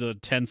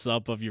tense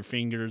up of your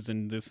fingers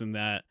and this and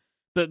that.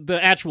 The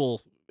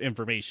actual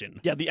information.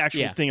 Yeah, the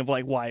actual Yeah. thing of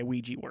like why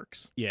Ouija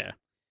works. Yeah.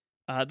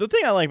 The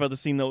thing I like about the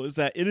scene though is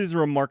that it is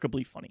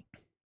remarkably funny.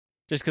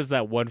 Just because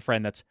that one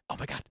friend that's, oh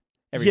my God,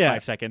 every Yeah.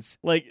 5 seconds.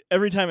 Like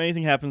every time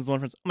anything happens, the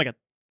one friend's, oh my god,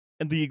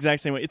 and the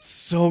exact same way. It's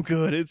so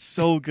good. It's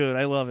so good.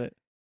 I love it.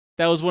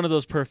 That was one of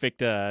those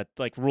perfect,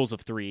 like, rules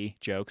of 3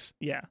 jokes.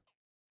 Yeah.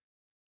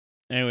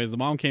 Anyways, the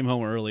mom came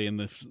home early, and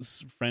the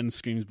friend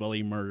screams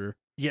bloody murder.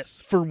 Yes,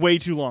 for way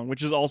too long,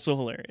 which is also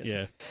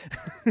hilarious.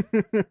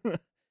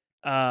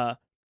 Yeah.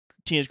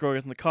 Teenage girl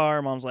gets in the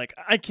car. Mom's like,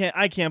 I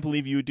can't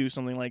believe you would do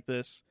something like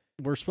this.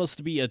 We're supposed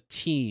to be a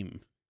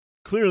team.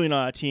 Clearly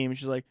not a team.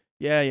 She's like,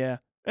 yeah.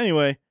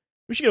 Anyway,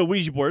 we should get a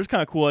Ouija board. It's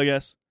kind of cool, I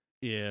guess.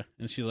 Yeah.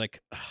 And she's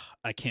like,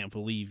 I can't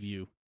believe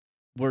you.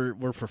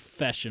 We're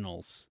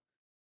professionals.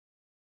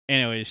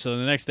 Anyway, so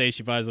the next day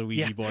she buys a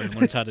Ouija board and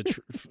learns how to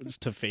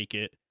to fake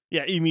it.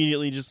 Yeah,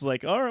 immediately just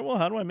like, all right, well,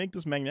 how do I make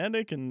this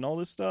magnetic and all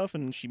this stuff?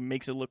 And she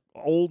makes it look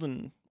old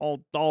and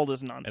all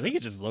this nonsense. I think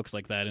it just looks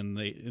like that in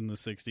the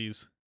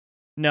 60s.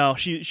 No,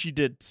 she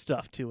did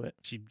stuff to it.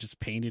 She just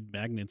painted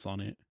magnets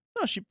on it.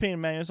 No, she painted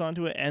magnets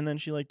onto it, and then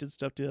she like did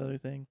stuff to the other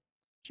thing.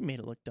 She made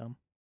it look dumb.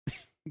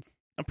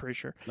 I'm pretty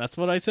sure. That's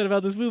what I said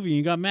about this movie.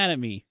 You got mad at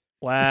me.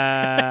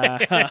 Wow.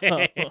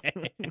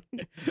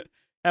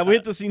 Have we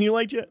hit the scene you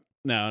liked yet?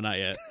 No, not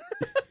yet.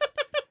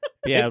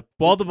 Yeah,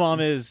 while the mom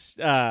is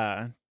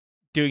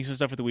doing some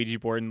stuff with the Ouija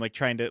board and like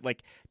trying to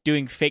like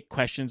doing fake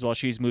questions while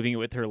she's moving it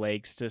with her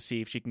legs to see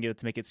if she can get it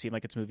to make it seem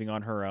like it's moving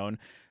on her own.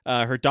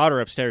 Her daughter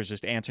upstairs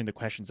just answering the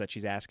questions that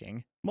she's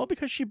asking. Well,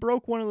 because she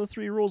broke one of the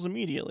 3 rules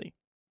immediately.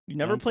 You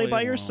never Don't play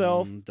by alone.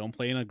 yourself. Don't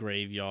play in a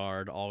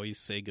graveyard. Always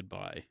say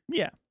goodbye.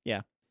 Yeah.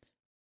 Yeah.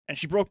 And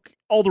she broke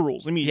all the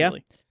rules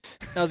immediately.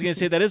 I was going to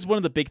say that is one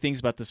of the big things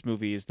about this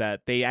movie is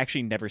that they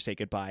actually never say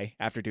goodbye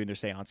after doing their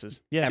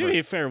seances. Yeah. To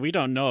be fair, we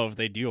don't know if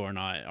they do or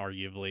not,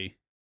 arguably.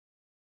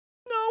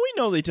 No, we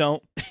know they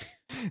don't.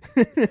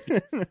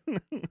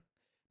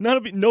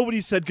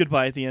 Nobody said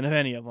goodbye at the end of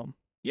any of them.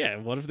 Yeah,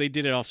 what if they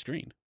did it off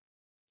screen?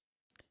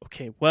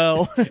 Okay,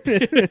 well.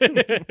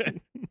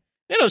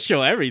 They don't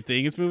show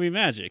everything. It's movie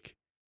magic.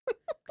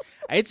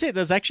 I'd say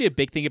that's actually a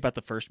big thing about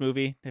the first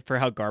movie for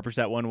how garbage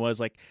that one was.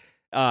 Like,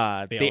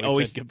 they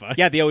always said goodbye.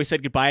 Yeah, they always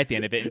said goodbye at the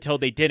end of it until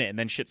they didn't, and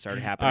then shit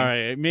started happening. All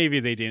right,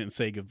 maybe they didn't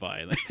say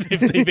goodbye if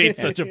they made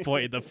such a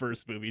point in the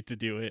first movie to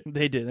do it.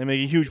 They did. They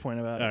make a huge point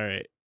about it. All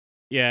right.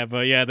 Yeah,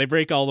 but yeah, they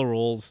break all the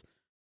rules.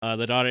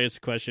 The daughter asks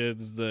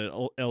questions.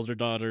 The elder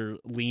daughter,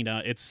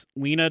 Lena. It's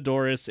Lena,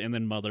 Doris, and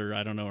then mother.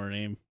 I don't know her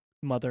name.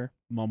 Mother.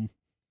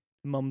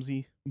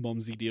 Mumsy.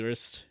 Mumsy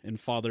dearest. And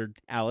father.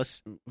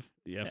 Alice.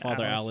 Yeah,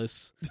 Father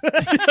Alice.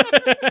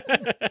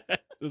 It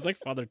was like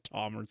Father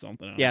Tom or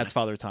something. I don't Yeah, know. it's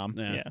Father Tom.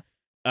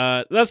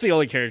 Yeah. That's the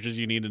only characters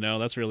you need to know.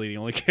 That's really the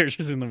only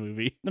characters in the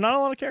movie. There are not a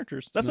lot of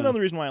characters. That's No.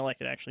 another reason why I like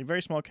it, actually.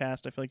 Very small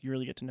cast. I feel like you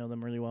really get to know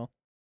them really well.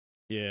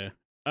 Yeah.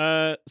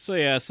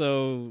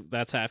 So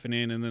that's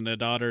happening, and then the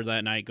daughter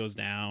that night goes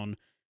down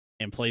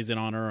and plays it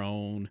on her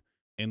own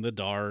in the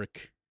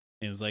dark,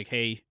 and is like,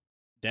 "Hey,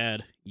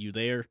 Dad, you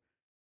there?"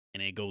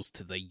 And it goes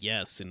to the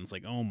yes, and it's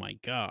like, "Oh my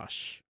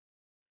gosh!"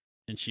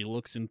 and she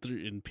looks in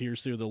through and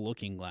peers through the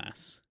looking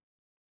glass.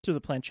 To the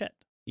planchette.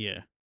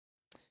 Yeah,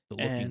 the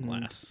looking And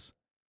glass.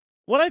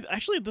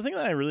 the thing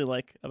that I really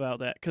like about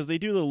that, because they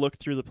do the look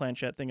through the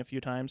planchette thing a few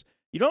times,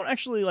 you don't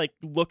actually like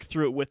look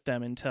through it with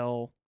them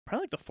until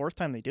probably like the fourth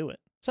time they do it,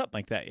 Something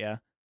like that, yeah.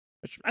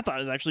 which I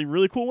thought is actually a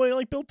really cool way to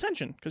like build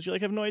tension, because you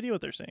like have no idea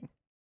what they're saying.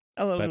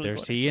 I thought it was But really they're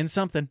cool. seeing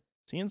something.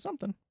 Seeing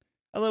something.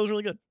 I thought it was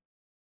really good.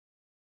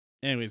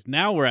 Anyways,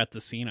 now we're at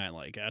the scene I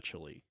like,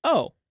 actually.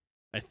 Oh,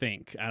 I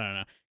think. I don't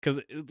know. Because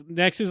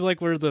next is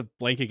like where the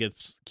blanket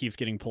keeps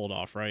getting pulled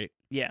off, right?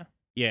 yeah.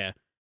 Yeah.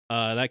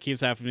 That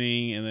keeps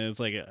happening, and then it's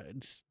like,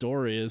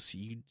 Doris,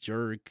 you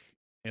jerk.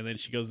 And then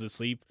she goes to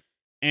sleep,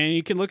 and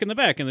you can look in the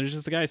back, and there's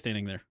just a guy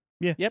standing there.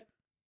 Yeah. Yep.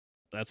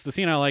 That's the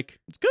scene I like.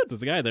 It's good.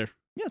 There's a guy there.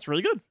 Yeah, it's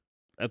really good.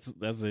 That's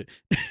it.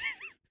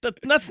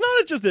 That's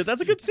not just it.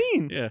 That's a good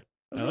scene. Yeah.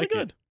 That's I really like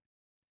good.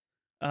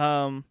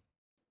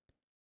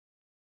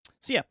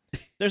 So yeah,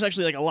 there's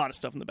actually like a lot of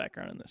stuff in the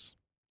background in this.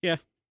 Yeah.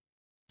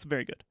 It's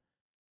very good.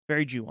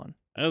 Very Ju-on.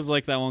 I just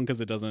like that one because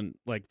it doesn't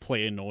like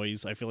play a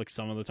noise. I feel like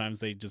some of the times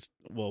they just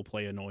will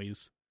play a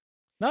noise.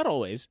 Not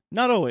always.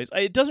 Not always.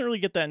 It doesn't really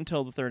get that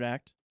until the third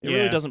act. It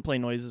really Yeah. doesn't play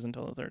noises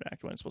until the third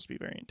act when it's supposed to be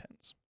very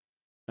intense.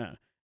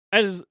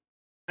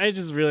 I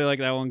just really like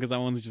that one because that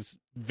one's just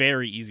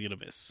very easy to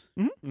miss.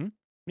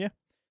 Yeah.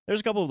 There's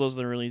a couple of those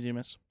that are really easy to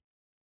miss.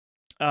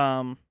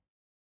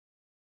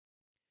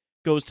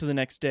 Goes to the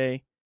next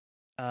day,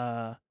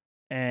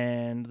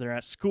 and they're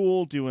at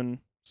school doing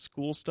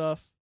school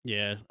stuff.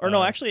 Yeah. Or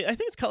no, actually, I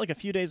think it's cut like a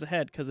few days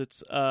ahead because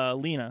it's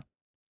Lena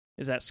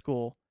is at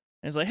school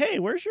and it's like, "Hey,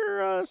 where's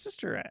your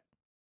sister at?"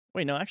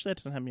 Wait, no, actually, that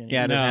doesn't happen yet.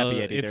 Yeah, it doesn't no,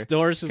 happen yet either. it's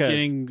Doris is 'Cause-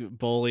 getting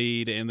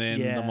bullied, and then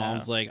Yeah. the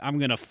mom's like, "I'm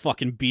gonna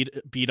fucking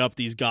beat up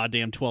these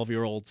goddamn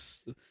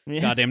 12-year-olds,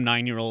 Yeah. goddamn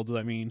 9-year-olds."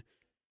 I mean,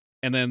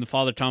 and then the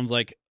Father Tom's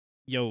like,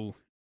 "Yo,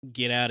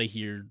 get out of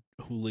here,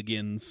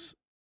 hooligans."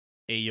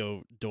 Hey,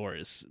 yo,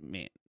 Doris,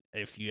 man,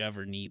 if you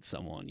ever need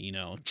someone, you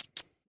know.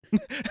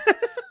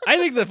 I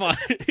think the father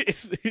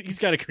he's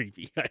kind of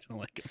creepy. I don't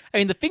like him. I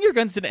mean, the finger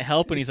guns didn't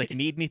help when he's like,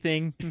 "Need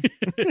anything?"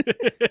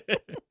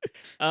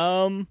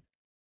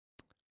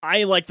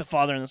 I like the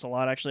father in this a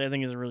lot. Actually, I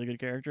think he's a really good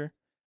character.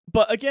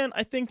 But again,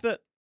 I think that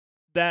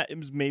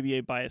is maybe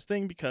a biased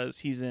thing because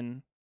he's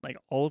in like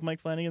all of Mike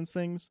Flanagan's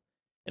things,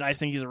 and I just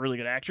think he's a really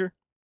good actor.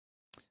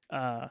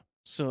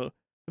 So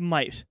it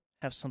might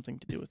have something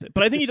to do with it.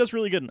 But I think he does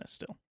really good in this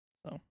still.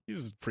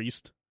 He's a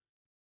priest.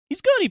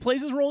 He's good. He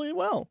plays his role really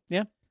well.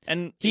 Yeah.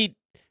 And He,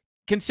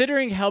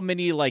 considering how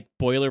many like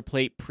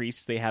boilerplate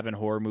priests they have in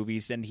horror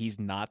movies, and he's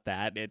not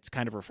that, it's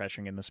kind of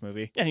refreshing in this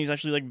movie. yeah, he's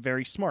actually like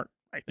very smart,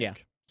 I think.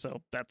 Yeah.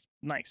 So that's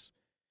nice.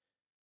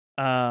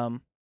 So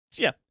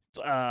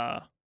yeah,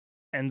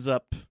 ends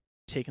up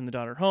taking the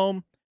daughter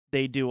home.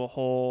 They do a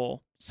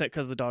whole set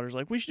because the daughter's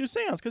like, "We should do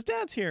seance because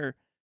Dad's here."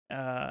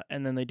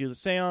 And then they do the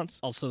seance.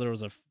 Also, there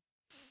was a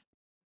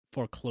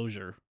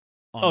foreclosure.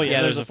 On Oh, that.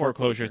 yeah, there's there's a a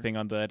foreclosure foreclosure. thing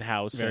on the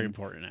house. Very and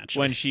important, actually.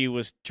 when she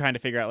was trying to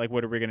figure out like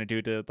what are we gonna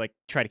do to like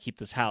try to keep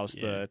this house,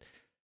 Yeah. the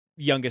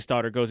youngest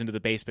daughter goes into the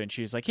basement.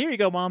 She's like, "Here you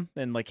go, Mom,"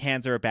 and like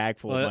hands her a bag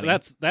full of money.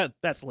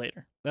 That's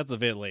later. that's a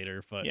bit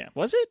later, but Yeah.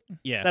 Was it?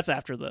 yeah. That's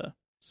after the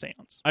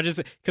seance. I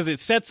just because it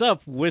sets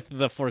up with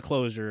the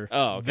foreclosure.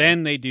 Oh, okay.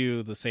 Then they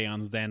do the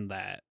seance. Then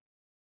that.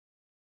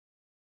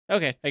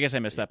 Okay, I guess I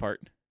missed that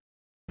part.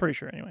 Pretty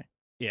sure, anyway.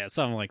 Yeah,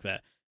 something like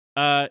that.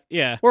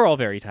 Yeah. We're all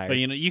very tired. But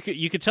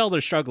you could tell they're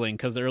struggling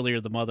because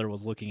earlier the mother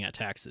was looking at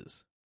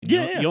taxes.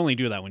 Yeah. You only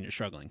do that when you're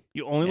struggling.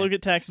 You only Yeah. look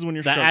at taxes when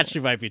you're That struggling.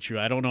 actually might be true.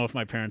 I don't know if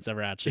my parents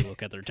ever actually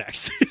look at their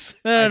taxes.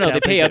 no, I they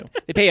doubt pay they up.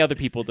 They pay other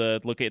people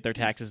to look at their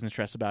taxes and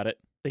stress about it.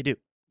 They do.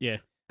 Yeah,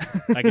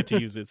 I get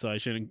to use it, so I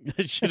shouldn't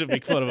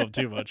make fun of them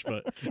too much.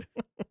 But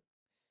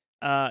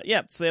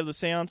Yeah, so they have the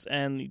seance,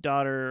 and the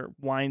daughter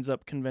winds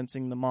up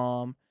convincing the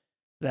mom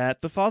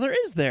that the father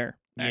is there,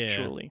 Yeah.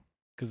 actually.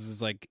 because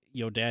it's like,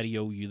 "Yo, Daddy,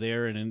 yo, you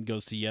there?" And then it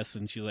goes to yes,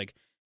 and she's like,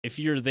 "If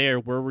you're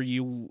there, where were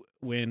you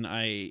when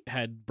I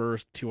had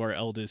birth to our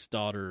eldest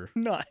daughter?"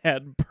 Not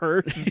had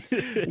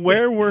birth.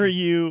 Where were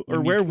you, or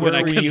where When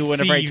I were you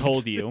Whenever I conceived.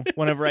 told you.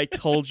 whenever I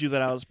told you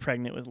that I was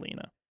pregnant with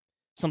Lena?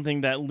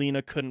 Something that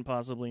Lena couldn't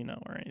possibly know,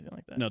 or anything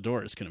like that. No,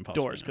 Doris couldn't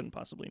possibly. Doris know. couldn't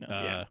possibly know.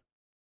 Yeah.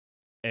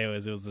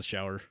 Anyways, it was the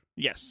shower.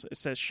 Yes, it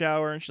says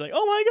shower, and she's like,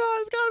 "Oh my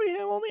god, it's gotta be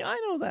him. Only I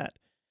know that."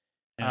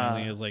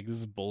 And he was like, "This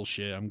is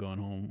bullshit. I'm going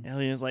home." And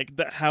Lena's like,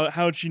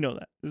 "How'd she know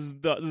that? This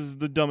is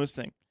the dumbest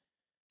thing."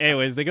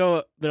 Anyways, they're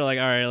like,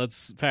 "All right,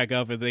 let's pack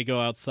up," and they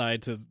go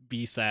outside to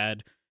be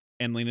sad.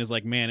 And Lena's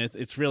like, "Man,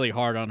 it's really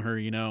hard on her,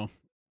 you know,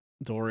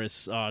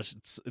 Doris.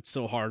 It's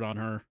so hard on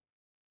her.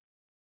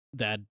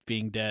 Dad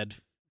being dead."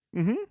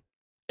 Mm-hmm.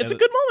 It's a And-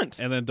 good moment.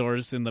 And then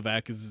Doris in the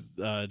back is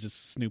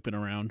just snooping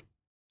around.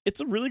 It's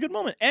a really good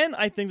moment, and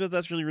I think that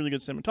that's really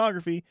good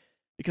cinematography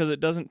because it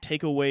doesn't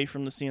take away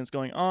from the scene that's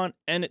going on,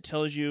 and it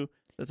tells you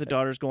that the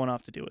daughter's going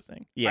off to do a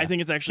thing. Yeah. I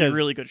think it's actually a 'Cause-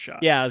 really good shot.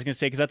 Yeah, I was gonna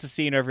say because that's a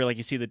scene over like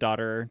you see the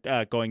daughter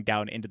going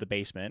down into the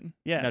basement.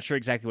 Yeah. Not sure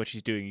exactly what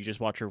she's doing. You just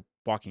watch her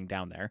walking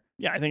down there.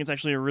 Yeah, I think it's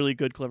actually a really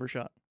good, clever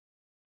shot.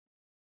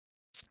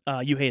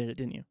 You hated it,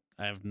 didn't you?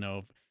 I have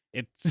no.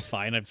 It's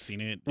fine. I've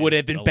seen it. Would in it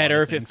have been a lot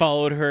better of if it things.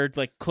 followed her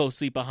like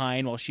closely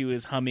behind while she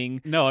was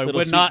humming? No, it little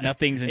would sweet not.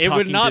 nothings and It would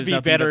talking not to be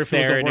nothing better that's if it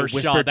was there a and it worse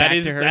whispered shot.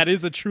 back to her. That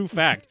is a true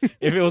fact.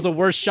 If it was a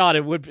worse shot,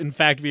 it would in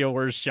fact be a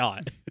worse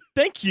shot.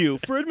 Thank you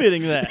for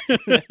admitting that.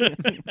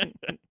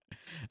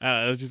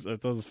 That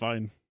was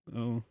fine.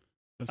 Oh,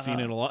 I've seen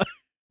it a lot.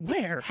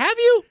 Where? Have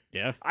you?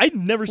 Yeah, I've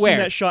never seen Where?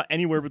 that shot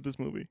anywhere but this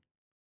movie.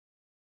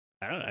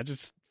 I don't know. I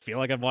just feel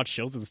like I've watched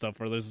shows and stuff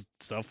where there's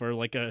stuff where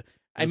like I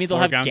mean, they'll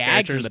have foreground gags in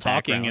characters the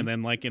talking, background. and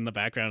then like in the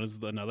background is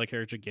another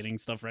character getting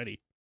stuff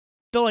ready.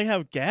 They'll like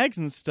have gags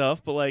and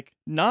stuff, but like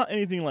not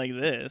anything like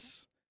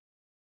this.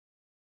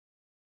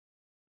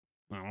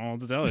 I don't know what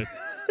to tell you.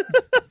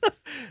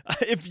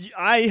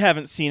 I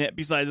haven't seen it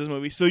besides this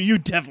movie, so you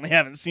definitely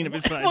haven't seen it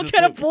besides What this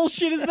kind of movie.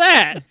 bullshit is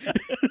that?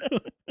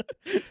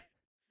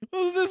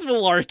 What is this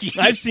malarkey?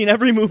 I've seen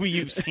every movie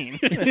you've seen.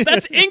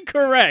 That's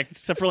incorrect.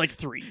 Except for like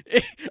 3.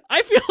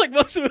 I feel like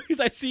most of the movies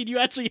I've seen, you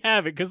actually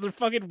haven't because they're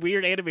fucking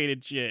weird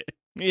animated shit.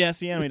 Yeah,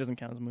 see, anime doesn't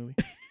count as a movie.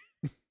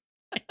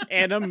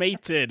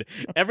 Animated.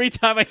 Every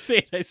time I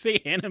say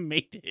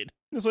animated.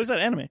 That's what I said,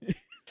 anime.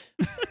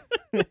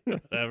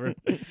 Whatever.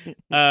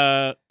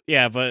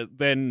 Yeah, but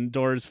then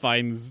Doris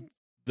finds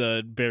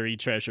the buried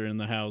treasure in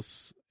the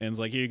house and is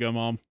like, "Here you go,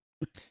 Mom."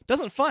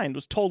 Doesn't find,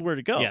 was told where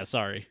to go. Yeah,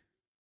 sorry.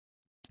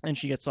 And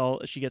she gets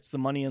the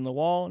money in the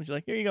wall, and she's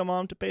like, "Here you go,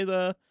 Mom, to pay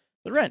the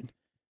rent."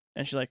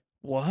 And she's like,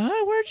 "What?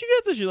 Where'd you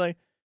get this?" She's like,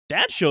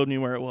 "Dad showed me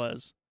where it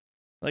was."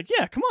 Like,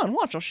 "Yeah, come on,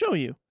 watch, I'll show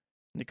you."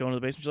 And they go into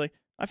the basement. She's like,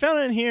 "I found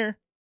it in here.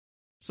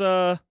 It's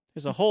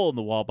There's a hole in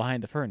the wall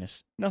behind the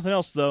furnace. nothing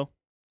else though."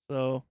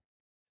 So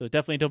So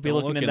definitely don't be Don't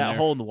looking look in in that there.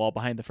 hole in the wall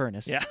behind the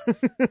furnace. yeah.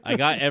 I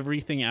got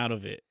everything out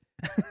of it.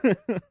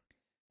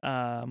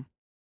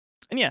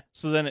 And yeah,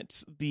 so then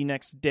it's the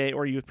next day,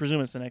 or you would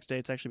presume it's the next day.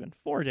 It's actually been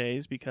 4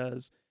 days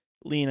because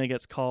Lena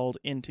gets called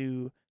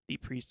into the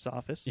priest's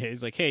office. Yeah,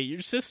 he's like, "Hey, your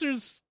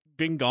sister's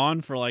been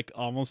gone for like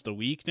almost a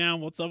week now.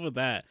 What's up with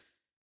that?"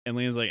 And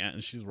Lena's like,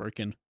 "She's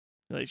working."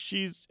 Like,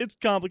 it's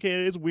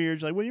complicated, it's weird.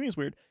 She's like, "What do you mean it's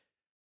weird?"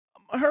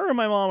 Her and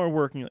my mom are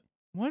working. Like,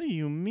 what do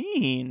you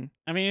mean?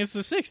 I mean, it's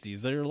the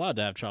 60s. They're allowed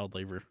to have child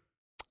labor.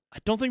 I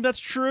don't think that's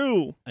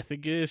true. I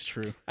think it is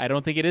true. I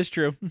don't think it is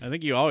true. I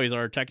think you always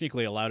are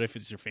technically allowed if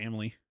it's your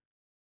family.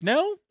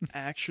 No?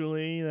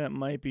 Actually, that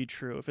might be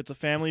true. If it's a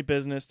family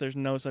business, there's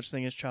no such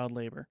thing as child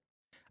labor.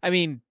 I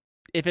mean,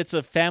 if it's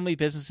a family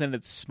business and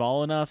it's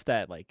small enough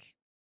that like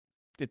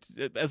it's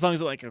as long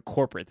as it's like a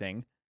corporate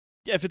thing,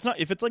 Yeah, if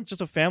it's like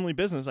just a family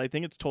business, I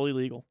think it's totally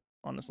legal,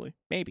 honestly.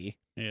 maybe.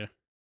 Yeah.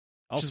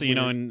 Which is Also, you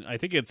know, weird. and I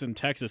think it's in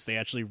Texas they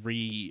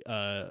actually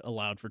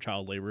allowed for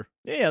child labor.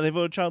 Yeah, they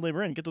voted child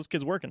labor in. Get those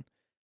kids working.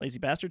 Lazy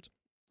bastards.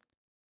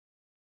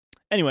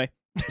 Anyway.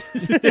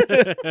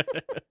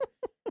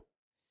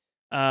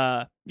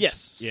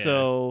 Yes. Yeah.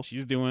 So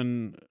She's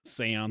doing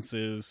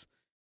seances,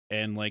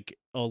 and like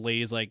old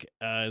lady's like,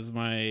 "Is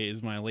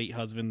my late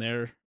husband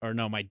there? Or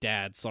no, my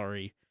dad.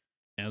 Sorry."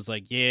 And I was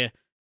like, "Yeah."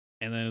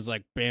 And then it's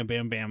like, "Bam,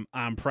 bam, bam.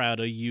 I'm proud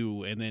of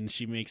you." And then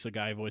she makes a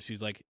guy voice.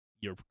 He's like,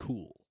 "You're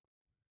cool."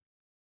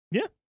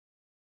 Yeah.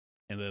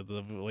 And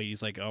the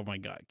lady's like, "Oh my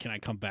god, can I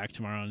come back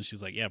tomorrow?" And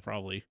she's like, "Yeah,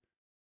 probably."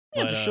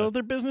 yeah, But, to show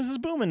their business is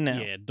booming now.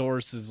 Yeah,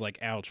 Doris is like,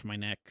 "Ouch, my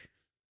neck."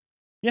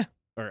 Yeah.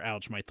 Or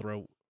 "Ouch, my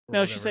throat." or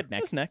No, she whatever. said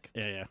neck. His neck.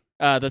 Yeah,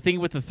 yeah. The thing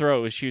with the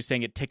throat is she was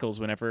saying it tickles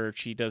whenever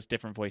she does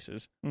different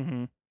voices.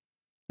 Mm-hmm.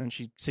 And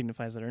she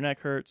signifies that her neck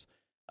hurts.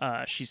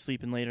 She's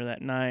sleeping later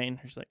that night. And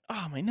she's like,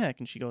 "Oh, my neck."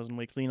 And she goes and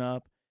wakes Lena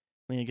up.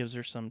 Lena gives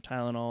her some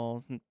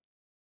Tylenol. And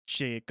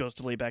she goes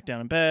to lay back down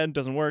in bed.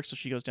 Doesn't work. So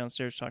she goes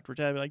downstairs to talk to her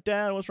dad. Be like,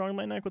 "Dad, what's wrong with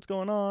my neck? What's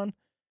going on?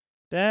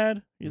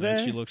 Dad, you And there?"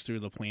 then she looks through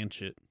the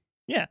planchette.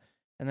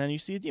 And then you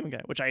see a demon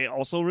guy, which I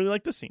also really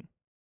like this scene.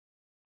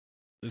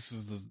 This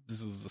is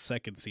the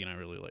second scene I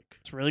really like.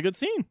 It's a really good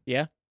scene.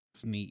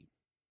 It's neat.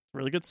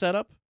 Really good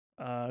setup.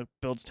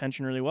 Builds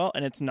tension really well.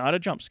 And it's not a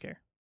jump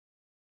scare.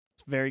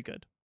 It's very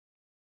good.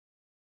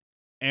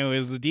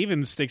 Anyways, the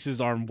demon sticks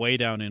his arm way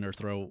down in her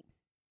throat.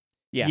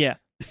 Yeah.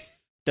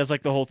 Does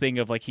like the whole thing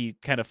of like he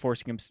kind of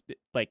forcing him,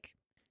 like,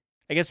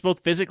 I guess both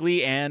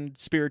physically and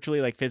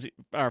spiritually, like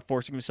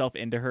forcing himself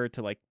into her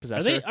to like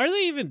possess her. Are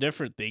they even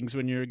different things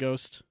when you're a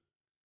ghost?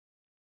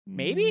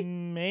 Maybe?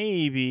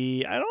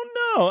 Maybe. I don't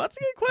know. That's a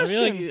good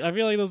question. I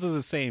feel like those are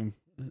the same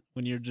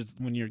when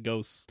you're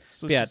ghosts.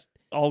 So Yeah. it's just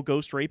all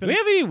ghost Do raping. we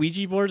have any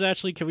Ouija boards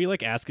actually? Can we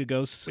like ask a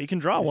ghost? You can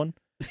draw one.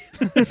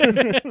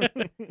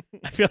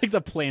 I feel like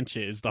the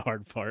planchette is the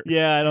hard part.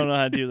 Yeah, I don't know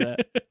how to do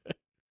that.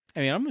 I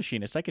mean, I'm a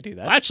machinist. I could do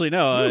that. Actually,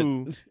 no.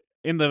 Ooh.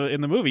 In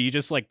the movie, you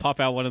just like pop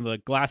out one of the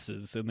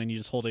glasses and then you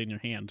just hold it in your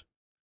hand.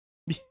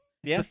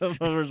 Yeah. That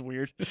was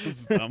weird. This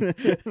is dumb.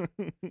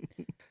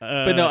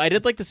 But no, I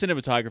did like the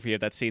cinematography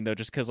of that scene though,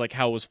 just because like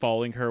how it was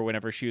following her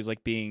whenever she was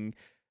like being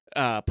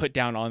put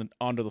down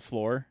onto the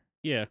floor.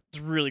 yeah, It's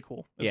really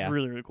cool. It's Yeah.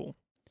 really, really cool.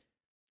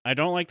 I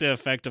don't like the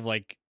effect of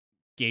like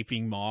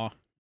gaping maw.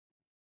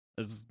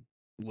 This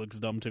looks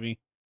dumb to me.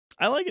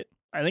 I like it.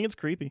 I think it's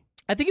creepy.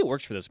 I think it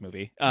works for this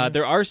movie. Yeah.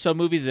 There are some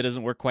movies that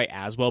doesn't work quite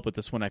as well, but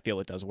this one I feel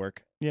it does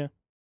work. Yeah,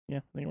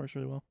 I think it works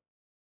really well.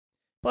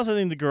 Plus, I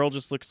think the girl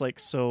just looks like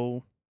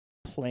so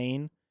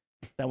plain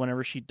that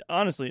whenever she,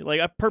 honestly,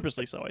 like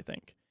purposely so, I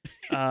think.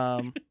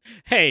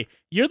 Hey,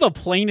 you're the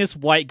plainest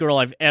white girl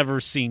I've ever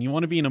seen. You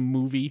want to be in a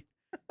movie?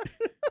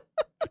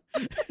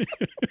 I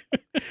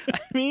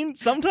mean,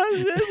 sometimes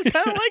it is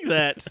kind of like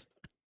that.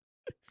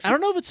 I don't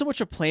know if it's so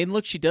much a plain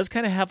look. She does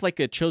kind of have like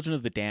a Children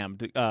of the Damned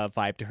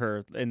vibe to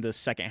her in the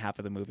second half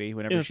of the movie.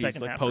 Whenever she's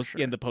like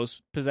in the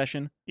post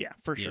possession, yeah,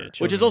 for sure.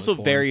 Which is also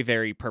very,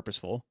 very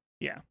purposeful.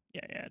 Yeah,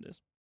 it is.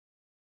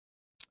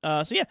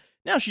 So yeah,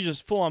 now she's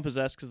just full on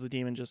possessed because the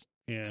demon just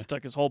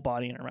stuck his whole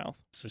body in her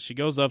mouth. So she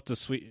goes up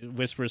to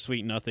whisper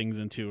sweet nothings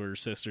into her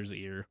sister's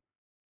ear.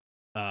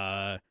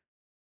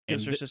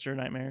 Gives her sister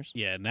nightmares.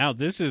 Yeah, now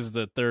this is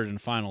the third and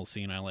final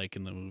scene I like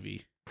in the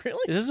movie.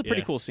 Really? This is a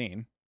pretty cool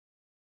scene.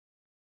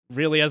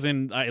 Really, as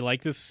in I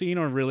like this scene,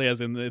 or really as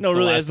in it's no, the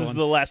really, last as this one? is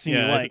the last scene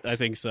you liked. I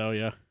think so.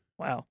 Yeah.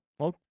 Wow.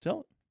 Well,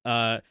 tell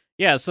it.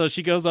 Yeah. So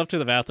she goes up to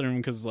the bathroom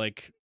because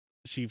like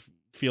she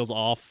feels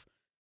off,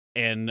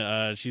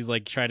 and she's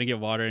like trying to get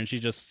water, and she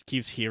just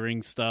keeps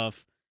hearing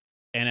stuff.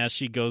 And as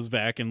she goes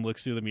back and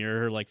looks through the mirror,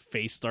 her like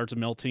face starts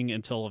melting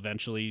until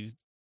eventually,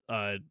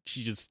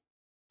 she just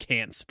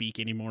can't speak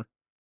anymore.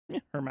 Yeah,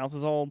 her mouth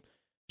is all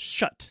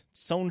shut,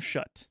 sewn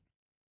shut.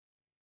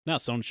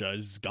 Not sewn shut;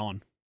 it's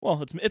gone.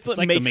 Well, it's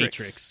like the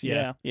Matrix. Matrix.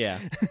 Yeah.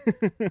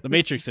 The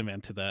Matrix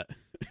invented that.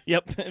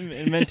 Yep,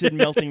 invented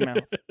melting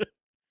mouth.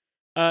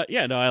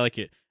 Yeah, no, I like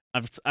it.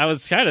 I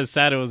was kind of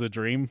sad it was a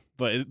dream,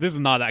 but this is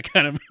not that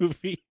kind of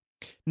movie.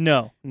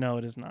 No,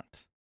 it is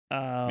not.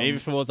 Maybe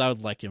if it was, I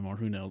would like it more.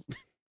 Who knows?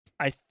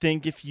 I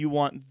think if you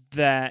want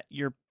that,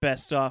 you're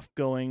best off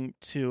going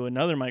to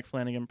another Mike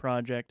Flanagan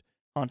project,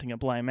 Haunting of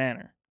Bly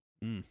Manor.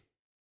 I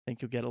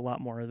think you'll get a lot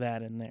more of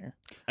that in there.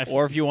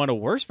 Or if you want a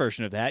worse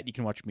version of that, you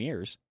can watch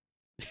Mirrors.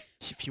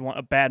 If you want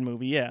a bad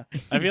movie, yeah.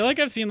 I feel like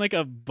I've seen like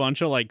a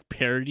bunch of like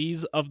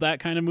parodies of that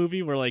kind of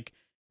movie where like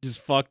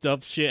just fucked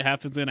up shit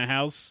happens in a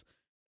house,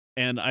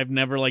 and I've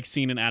never like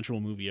seen an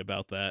actual movie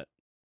about that.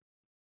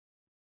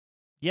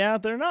 Yeah,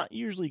 they're not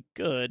usually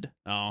good.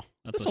 Oh,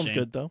 that's this a one's shame.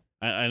 good though.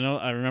 I know.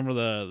 I remember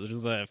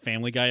there's a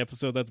Family Guy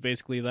episode that's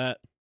basically that.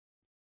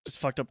 Just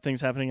fucked up things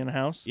happening in the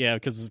house. Yeah,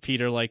 because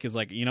Peter like is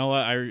like, you know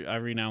what? I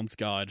renounce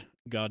God.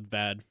 God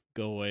bad.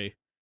 Go away.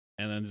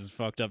 And then just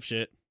fucked up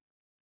shit.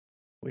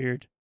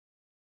 Weird.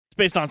 It's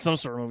based on some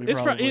sort of movie.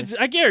 Probably.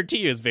 I guarantee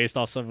you, it's based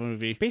off some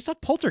movie. It's based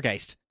off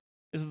Poltergeist.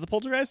 Is it the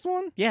Poltergeist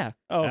one? Yeah.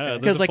 Oh, okay.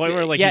 There's a point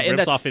where like he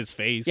rips off his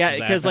face. Yeah,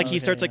 because like he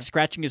starts like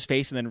scratching his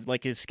face, and then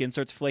like his skin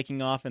starts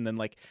flaking off, and then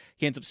like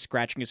he ends up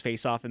scratching his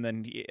face off, and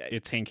then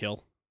it's Hank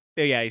Hill.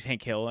 Yeah, he's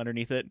Hank Hill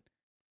underneath it.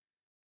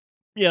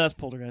 Yeah, that's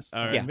Poltergeist.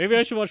 All right, yeah. Maybe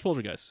I should watch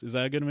Poltergeist. Is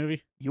that a good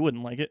movie? You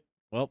wouldn't like it.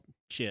 Well,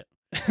 shit.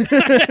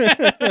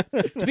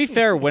 To be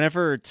fair,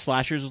 whenever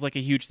slashers was like a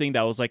huge thing,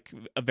 that was like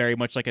a very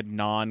much like a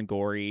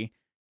non-gory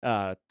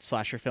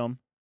slasher film.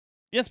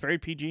 Yeah, it's very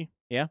PG.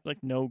 Yeah, like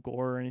no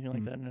gore or anything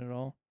like that in it at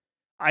all.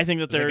 I think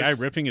that there's a guy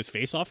ripping his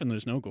face off and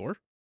there's no gore.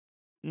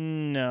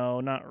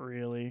 No, not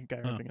really. Guy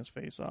ripping his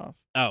face off.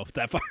 Oh,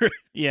 that part.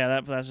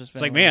 Yeah, that's just.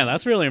 It's like, man,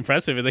 that's really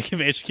impressive. If they can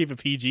manage to keep a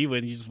PG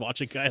when you just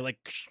watch a guy like.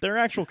 There are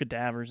actual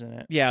cadavers in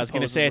it. Yeah, I was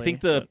gonna say. I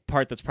think the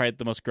part that's probably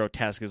the most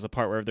grotesque is the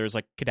part where there's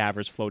like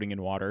cadavers floating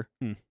in water.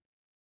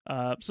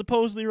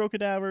 Supposedly real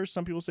cadavers.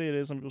 Some people say it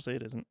is. Some people say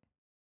it isn't.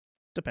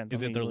 Depends.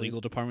 Is it their legal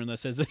department that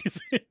says it is?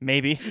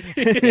 Maybe.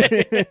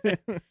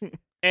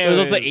 It was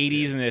also the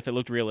 80s, and if it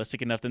looked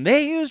realistic enough, then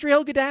they used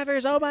real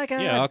cadavers. Oh my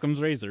god! Yeah,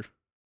 Occam's razor.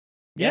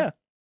 Yeah.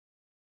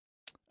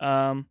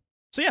 So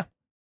yeah.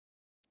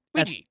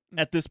 Ouija.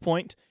 At this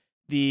point,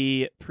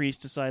 the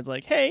priest decides,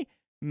 like, hey,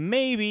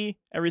 maybe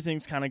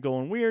everything's kind of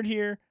going weird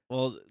here.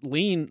 Well,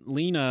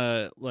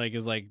 Lena like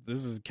is like,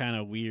 this is kind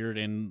of weird,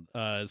 and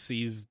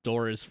sees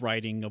Doris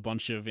writing a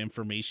bunch of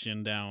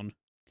information down.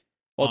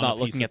 Well, not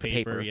looking at the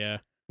paper. Yeah.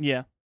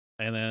 Yeah.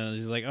 And then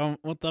she's like, oh,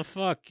 what the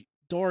fuck?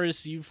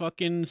 Doris, you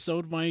fucking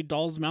sewed my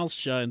doll's mouth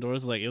shut. And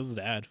Doris is like, it was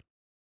Dad.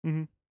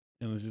 Mm-hmm.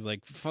 And she's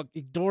like, fuck,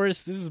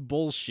 Doris, this is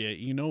bullshit.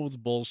 You know it's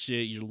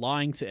bullshit. You're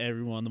lying to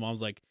everyone. The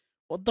mom's like,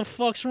 what the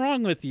fuck's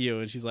wrong with you?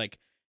 And she's like,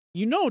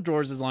 you know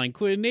Doris is lying.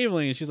 Quit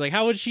enabling. And she's like,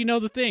 how would she know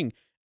the thing?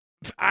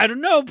 I don't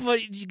know, but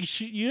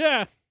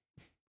yeah.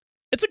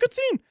 It's a good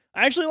scene.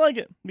 I actually like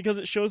it because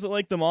it shows that,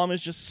 like, the mom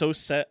is just so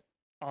set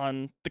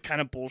on the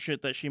kind of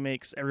bullshit that she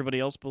makes everybody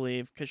else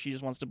believe because she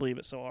just wants to believe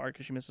it so hard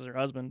because she misses her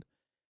husband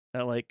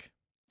that, like,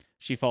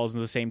 she falls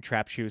into the same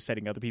trap she was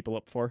setting other people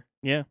up for.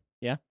 Yeah.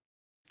 Yeah.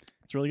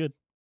 It's really good.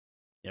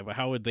 Yeah, but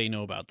how would they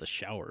know about the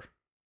shower?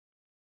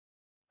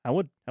 How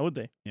would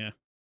they? Yeah.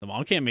 The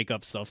mom can't make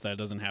up stuff that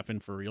doesn't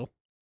happen for real.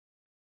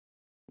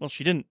 Well,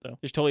 she didn't, though.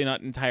 There's totally not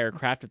an entire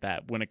craft of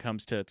that when it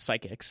comes to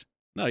psychics.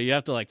 No, you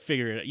have to, like,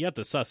 figure it out. You have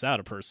to suss out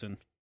a person.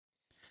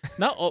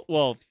 Not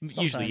well.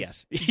 Sometimes. Usually,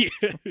 yes.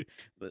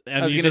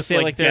 And I was you gonna just, say,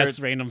 like like, guess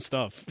random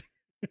stuff.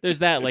 There's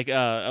that, like,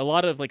 a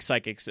lot of like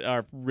psychics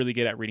are really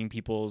good at reading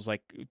people's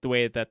like the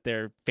way that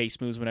their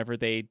face moves whenever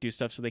they do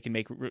stuff, so they can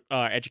make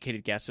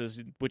educated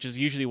guesses. Which is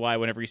usually why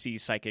whenever you see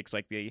psychics,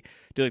 like they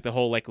do like the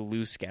whole like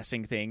loose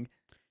guessing thing.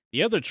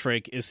 The other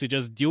trick is to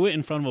just do it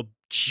in front of a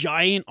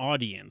giant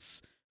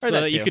audience Or so that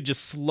that you too. could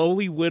just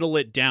slowly whittle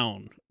it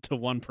down to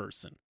one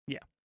person.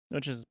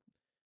 which is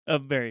a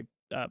very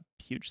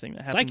huge thing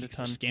that happened Psychics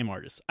a are ton. scam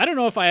artists. I don't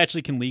know if I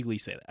actually can legally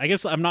say that. I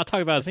guess I'm not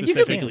talking about a I think you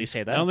specific. can legally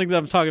say I that. don't think that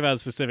I'm talking about a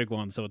specific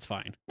one, so it's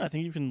fine. I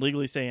think you can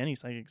legally say any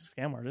psychic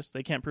scam artist.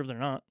 They can't prove they're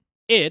not.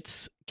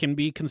 It can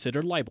be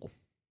considered libel.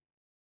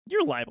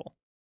 You're liable.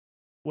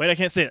 Wait, I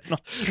can't say it. No.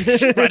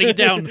 Writing it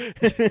down.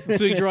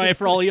 So you draw it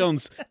for all he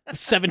owns.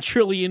 7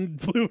 trillion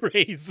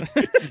Blu-rays.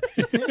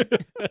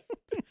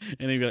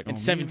 And he'd be like, And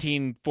oh,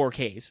 17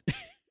 4Ks.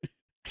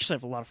 Actually, I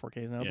have a lot of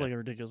 4Ks now. It's Yeah. like a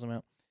ridiculous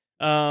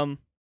amount.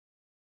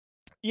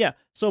 Yeah.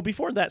 So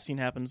before that scene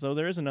happens, though,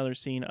 there is another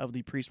scene of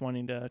the priest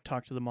wanting to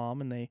talk to the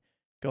mom, and they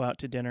go out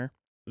to dinner.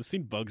 This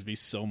scene bugs me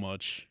so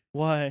much.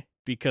 Why?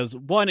 Because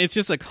 1, it's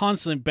just a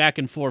constant back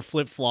and forth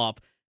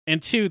flip-flop.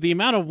 And 2, the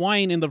amount of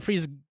wine in the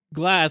priest's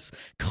glass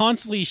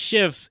constantly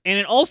shifts, and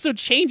it also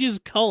changes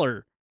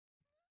color.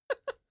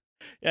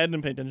 Yeah, I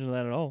didn't pay attention to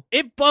that at all.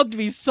 It bugged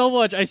me so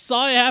much. I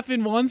saw it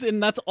happen once,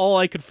 and that's all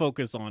I could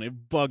focus on.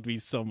 It bugged me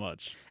so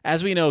much.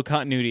 As we know,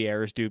 continuity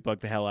errors do bug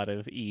the hell out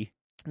of E.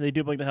 They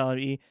do bug the hell out of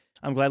E.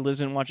 I'm glad Liz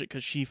didn't watch it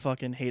because she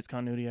fucking hates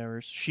continuity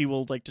errors. She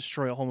will like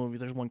destroy a whole movie if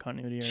there's one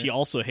continuity error. She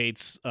also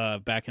hates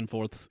back and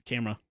forth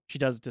camera. She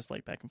does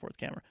dislike back and forth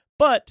camera.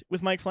 But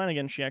with Mike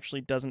Flanagan, she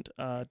actually doesn't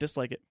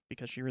dislike it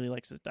because she really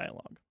likes his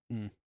dialogue.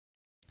 Mm.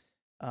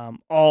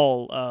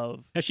 All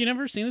of Has she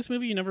never seen this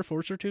movie? You never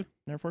forced her to?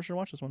 never forced her to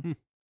watch this one.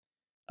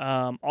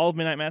 All of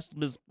Midnight Mass.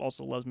 Liz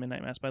also loves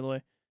Midnight Mass, by the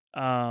way.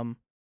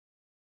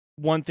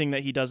 One thing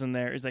that he does in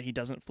there is that he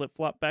doesn't flip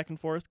flop back and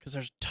forth because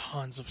there's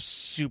tons of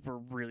super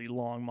really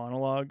long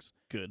monologues.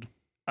 Good.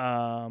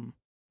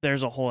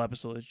 There's a whole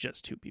episode that's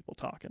just 2 people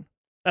talking.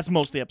 That's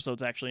most of the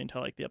episodes actually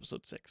until like the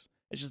episode 6.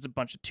 It's just a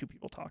bunch of 2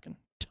 people talking.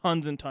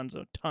 Tons and tons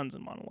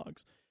of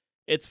monologues.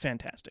 It's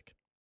fantastic.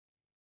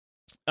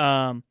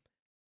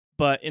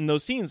 But in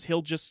those scenes,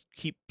 he'll just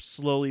keep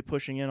slowly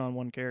pushing in on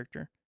one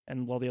character.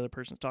 And while the other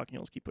person's talking,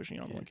 he'll just keep pushing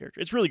in on one character.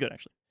 It's really good,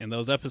 actually. And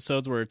those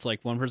episodes where it's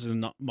like one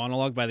person's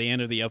monologue, by the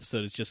end of the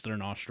episode, it's just their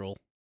nostril.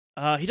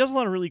 He does a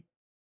lot of really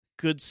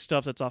good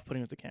stuff that's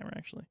off-putting with the camera,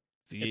 actually.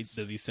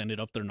 Does he send it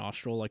up their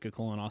nostril like a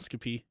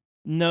colonoscopy?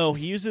 No,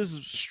 he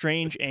uses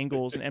strange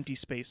angles and empty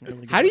space. And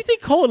really good. How do you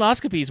think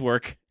colonoscopies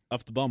work?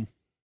 Up the bum.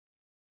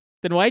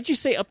 Then why'd you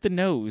say up the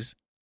nose?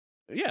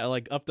 Yeah,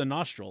 like up the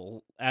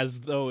nostril,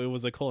 as though it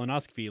was a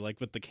colonoscopy, like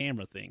with the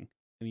camera thing.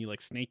 And you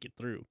like snake it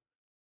through.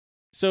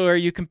 So are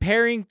you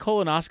comparing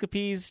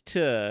colonoscopies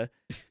to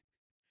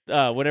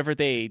whatever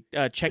they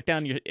check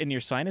down in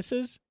your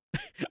sinuses?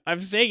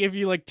 I'm saying if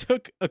you like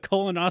took a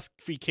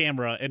colonoscopy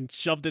camera and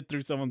shoved it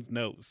through someone's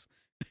nose.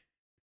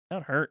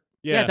 That'd hurt.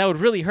 Yeah, that would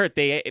really hurt.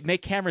 They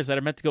make cameras that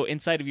are meant to go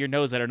inside of your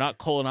nose that are not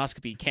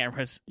colonoscopy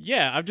cameras.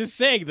 Yeah, I'm just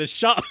saying the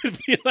shot would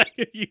be like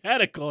if you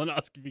had a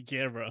colonoscopy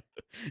camera.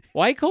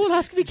 Why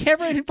colonoscopy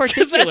camera in Because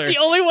particular? that's the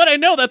only one I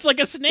know that's like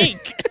a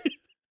snake.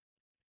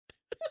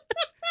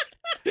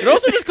 They're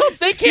also just called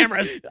snake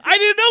cameras. I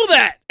didn't know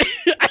that.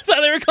 I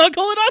thought they were called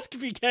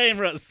colonoscopy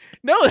cameras.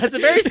 No, that's a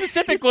very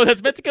specific one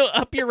that's meant to go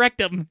up your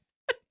rectum.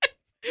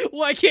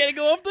 Why can't it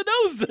go up the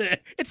nose then?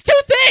 It's too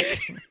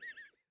thick.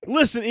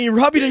 Listen, E,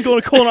 Robbie didn't go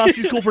to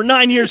colonoscopy school for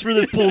 9 years for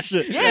this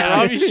bullshit. Yeah,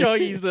 Robbie's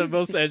showing he's the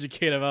most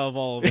educated out of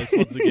all of us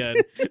once again.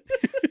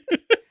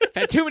 I've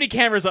had too many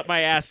cameras up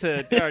my ass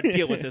to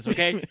deal with this,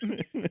 okay?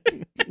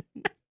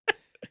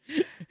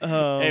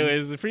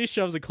 Anyways, the priest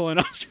shoves a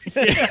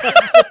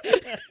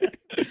colonoscopy.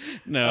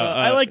 No,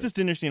 I like this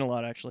dinner scene a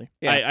lot, actually.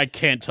 Yeah. I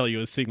can't tell you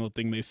a single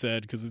thing they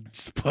said because it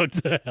just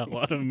bugged the hell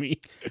out of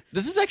me.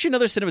 This is actually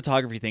another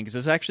cinematography thing because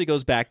this actually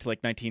goes back to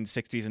like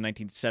 1960s and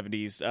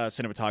 1970s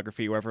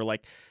cinematography, wherever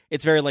like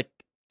it's very like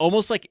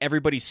almost like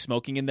everybody's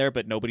smoking in there,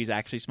 but nobody's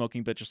actually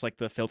smoking, but just like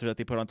the filter that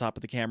they put on top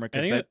of the camera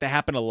because that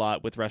happen a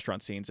lot with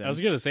restaurant scenes. I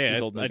was gonna say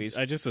these old movies.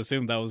 I just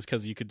assumed that was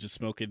because you could just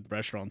smoke in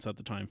restaurants at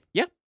the time.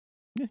 Yeah,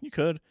 you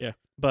could. Yeah.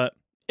 But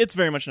it's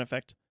very much an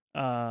effect.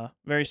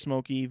 Very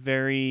smoky,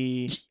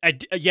 very... I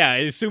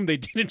assume they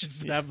didn't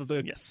just have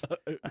the Yes.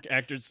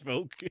 actors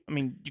smoke. I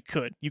mean, you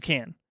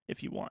can,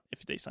 if you want,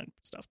 if they sign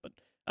stuff. But,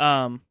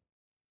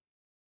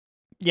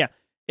 yeah,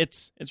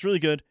 it's really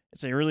good.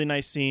 It's a really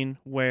nice scene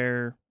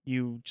where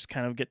you just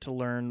kind of get to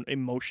learn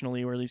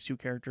emotionally where these 2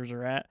 characters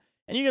are at.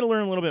 And you get to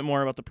learn a little bit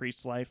more about the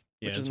priest's life,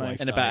 which is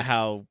nice. And about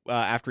how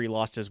after he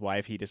lost his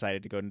wife, he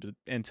decided to go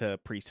into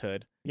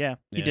priesthood. Yeah,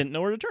 he didn't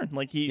know where to turn.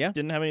 Like, he Yeah.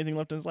 didn't have anything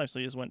left in his life, so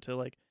he just went to,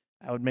 like,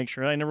 I would make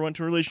sure I never went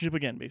to a relationship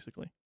again,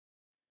 basically.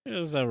 Yeah,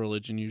 that's how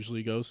religion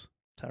usually goes.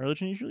 That's how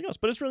religion usually goes.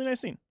 But it's a really nice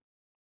scene.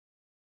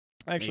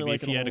 I actually Maybe like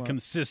if it he a had a whole lot.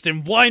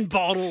 consistent wine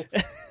bottle.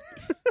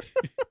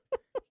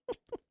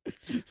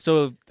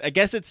 So I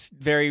guess it's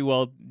very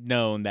well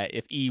known that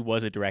if E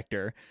was a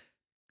director,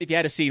 if you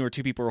had a scene where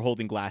 2 people were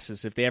holding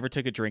glasses, if they ever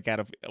took a drink out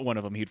of one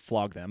of them, he'd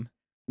flog them.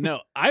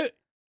 No, I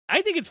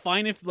think it's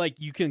fine if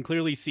like you can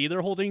clearly see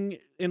they're holding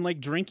and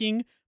like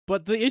drinking,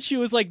 but the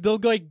issue is like they'll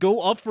like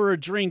go up for a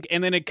drink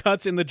and then it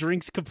cuts and the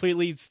drink's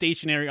completely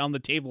stationary on the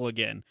table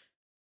again.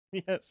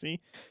 Yeah, see?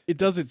 It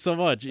does it so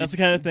much. That's the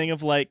kind of thing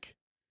of like,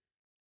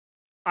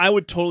 I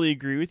would totally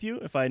agree with you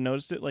if I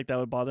noticed it, like that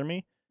would bother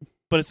me.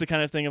 But it's the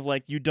kind of thing of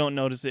like, you don't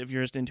notice it if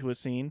you're just into a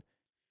scene,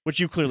 which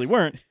you clearly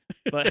weren't.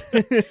 But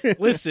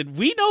Listen,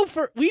 we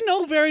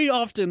know very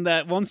often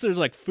that once there's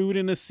like food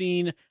in a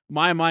scene,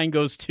 my mind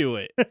goes to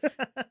it.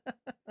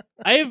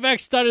 I in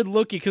fact started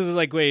looking because it's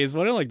like, wait, is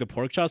one of like the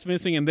pork chops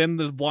missing? And then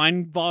the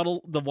wine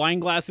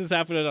glasses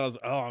happened, and I was,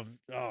 oh.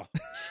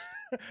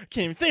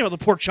 Can't even think about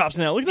the pork chops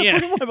now. Look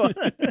at that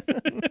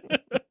fucking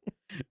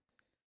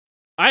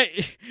wine.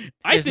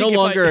 It's no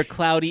longer a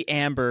cloudy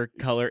amber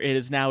color. It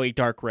is now a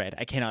dark red.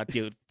 I cannot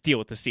deal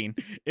with the scene.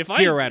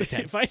 0 out of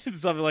 10. If I did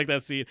something like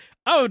that scene,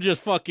 I would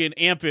just fucking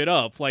amp it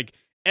up. Like,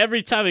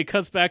 every time it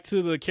cuts back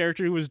to the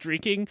character who was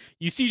drinking,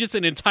 you see just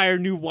an entire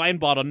new wine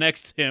bottle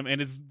next to him, and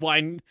his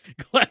wine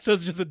glass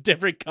is just a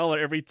different color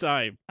every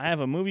time. I have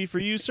a movie for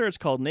you, sir. It's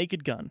called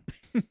Naked Gun.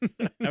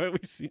 Have we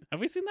seen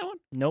that one?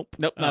 Nope.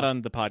 Not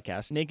on the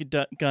podcast. Naked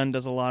Gun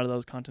does a lot of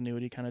those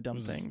continuity kind of dumb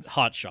It was things.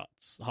 Hot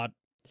Shots. Hot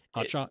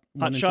Shot.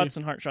 Hot Shots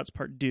and Heart Shots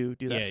Part do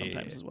that Yeah,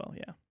 sometimes yeah. as well,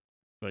 yeah.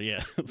 But yeah,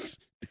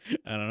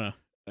 I don't know.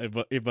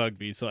 It bugged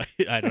me, so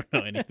I don't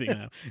know anything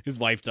now. His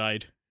wife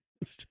died.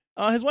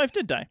 His wife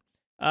did die.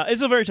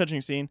 It's a very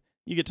touching scene.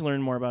 You get to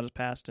learn more about his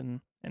past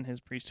and his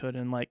priesthood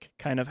and like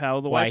kind of how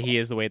the Why wife, he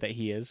is the way that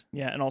he is.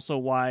 yeah, and also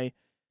why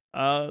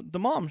the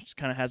mom just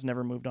kind of has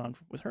never moved on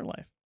with her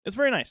life. It's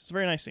very nice. It's a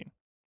very nice scene.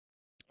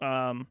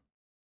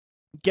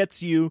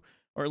 Gets you,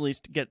 or at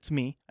least gets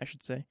me, I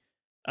should say,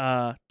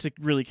 to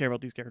really care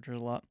about these characters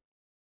a lot.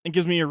 It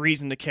gives me a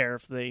reason to care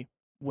if they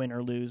win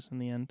or lose in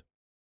the end.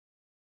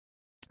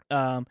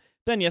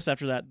 Then yes,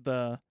 after that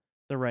the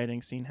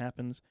writing scene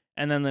happens,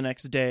 and then the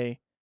next day,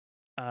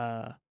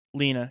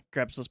 Lena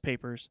grabs those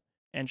papers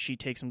and she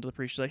takes them to the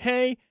priest. She's like,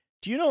 "Hey,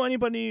 do you know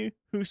anybody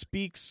who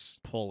speaks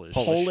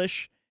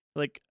Polish.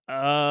 Like, It's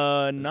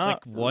not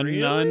like one really?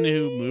 nun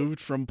who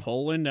moved from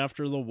Poland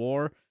after the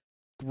war.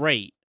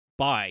 Great.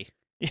 Bye.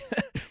 Yeah,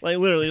 like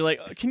literally, like,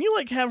 can you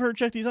like have her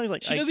check these out? He's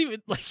like, She doesn't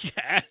even like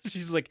ask.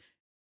 She's like,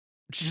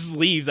 she just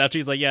leaves after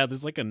he's like, yeah,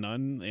 there's like a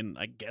nun, and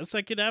I guess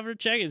I could have her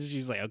check. And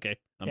she's like, okay,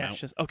 I'm out.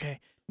 she's just okay,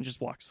 and just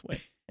walks away.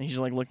 And he's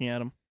just like looking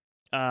at him.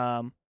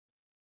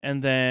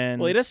 And then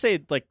Well, he does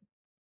say like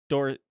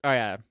Doris. Oh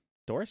yeah,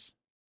 Doris.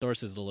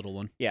 Doris is the little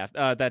one. Yeah,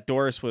 that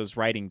Doris was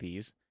writing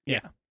these.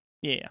 Yeah.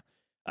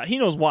 He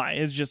knows why.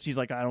 It's just he's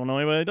like, I don't know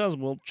anybody that does.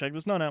 We'll check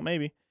this nun out,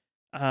 maybe.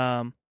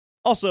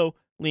 Also,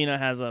 Lena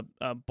has a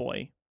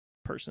boy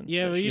person.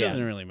 Yeah, that but he she-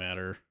 doesn't really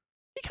matter.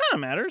 He kind of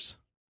matters.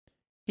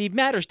 He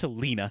matters to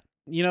Lena.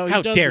 You know, How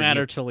he does dare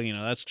matter you. to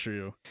Lena. That's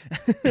true.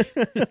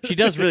 She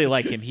does really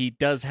like him. He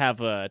does have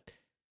a.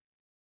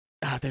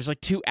 There's like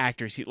two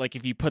actors. Like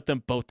if you put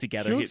them both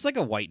together, He looks like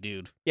a white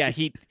dude.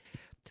 he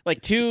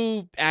like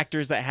two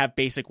actors that have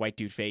basic white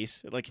dude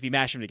face. Like if you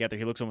mash them together,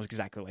 he looks almost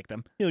exactly like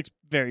them. He looks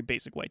very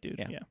basic white dude.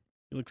 Yeah. Yeah.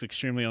 He looks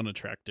extremely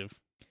unattractive.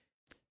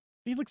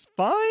 He looks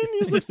fine. He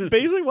just looks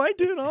basic white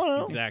dude. I don't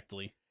know.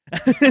 Exactly.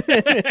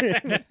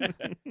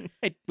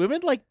 Hey,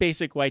 women like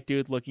basic white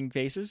dude looking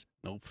faces.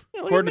 Nope.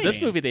 Yeah, look According at to this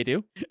me. movie, they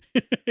do.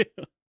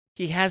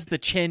 He has the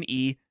chin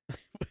E.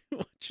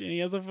 He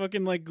has a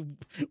fucking like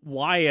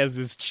Y as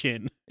his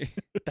chin.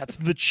 That's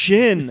the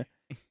chin.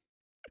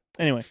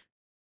 Anyway,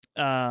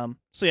 so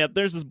yeah,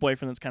 there's this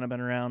boyfriend that's kind of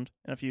been around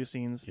in a few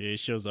scenes. Yeah, he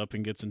shows up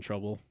and gets in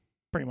trouble.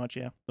 Pretty much,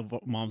 yeah. The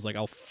mom's like,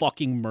 I'll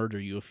fucking murder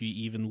you if you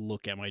even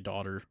look at my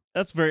daughter.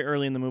 That's very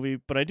early in the movie,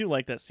 but I do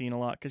like that scene a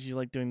lot because you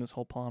like doing this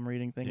whole palm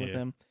reading thing with Yeah.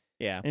 him.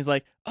 Yeah. And he's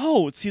like,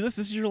 "Oh, see this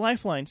is your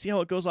lifeline. See how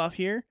it goes off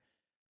here?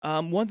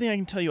 One thing I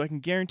can tell you, I can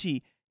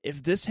guarantee,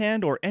 if this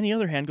hand or any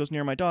other hand goes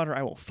near my daughter,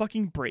 I will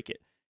fucking break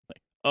it."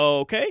 Like,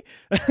 okay.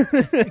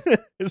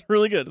 It's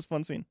really good. It's a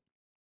fun scene.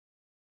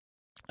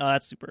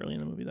 That's super early in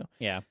the movie, though.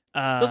 Yeah.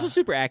 It's also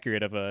super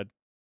accurate of a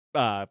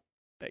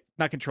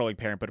not controlling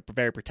parent, but a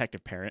very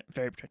protective parent.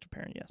 very protective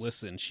parent, yes.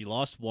 Listen, she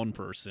lost one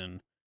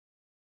person.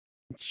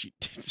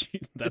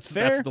 That's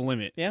fair. the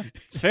limit. Yeah.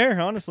 It's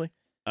fair, honestly.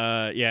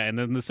 Yeah, and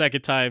then the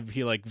second time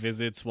he like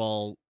visits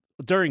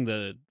during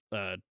the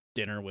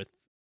dinner with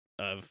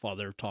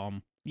Father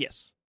Tom,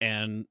 Yes.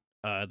 and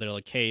they're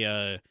like,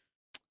 "Hey,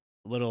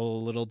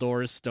 little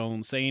Doris,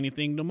 don't say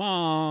anything to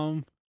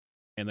Mom."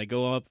 And they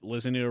go up,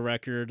 listen to a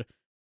record,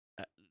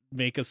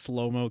 make a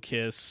slow-mo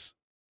kiss,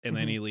 and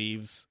then he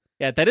leaves.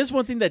 Yeah, that is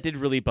one thing that did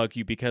really bug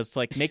you because,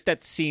 like, make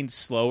that scene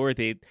slower.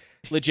 They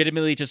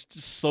legitimately just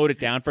slowed it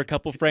down for a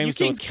couple frames, You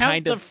so can it's count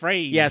kind the of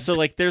frames. yeah. So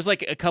like, there's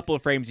like a couple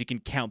of frames you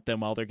can count them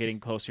while they're getting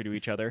closer to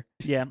each other.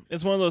 Yeah.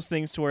 It's one of those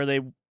things to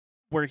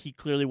where he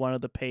clearly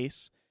wanted the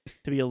pace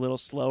to be a little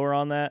slower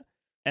on that.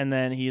 And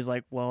then he's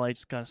like, well, I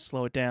just got to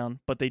slow it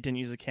down. But they didn't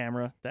use a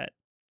camera that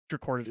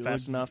recorded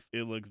fast enough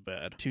It looks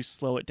bad. to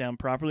slow it down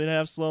properly to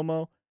have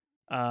slow-mo.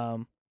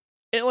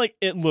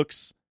 It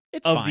looks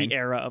It's of fine. the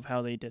era of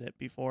how they did it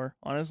before.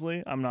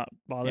 Honestly, I'm not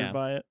bothered Yeah.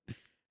 by it.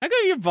 How come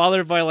you're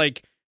bothered by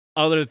like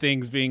other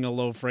things being a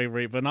low frame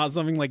rate, but not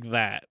something like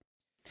that?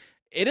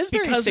 It is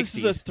very because 60s. this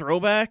is a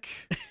throwback,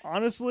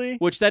 honestly.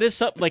 Which that is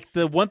something, like,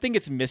 the one thing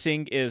it's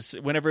missing is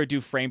whenever I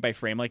do frame by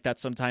frame like that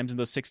sometimes in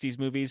those 60s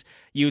movies,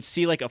 you would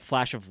see like a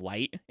flash of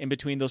light in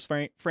between those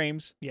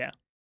frames. Yeah.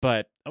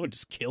 But That would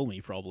just kill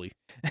me, probably.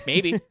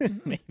 maybe.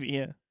 Maybe,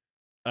 yeah.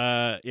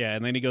 Yeah,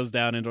 and then he goes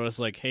down and Doris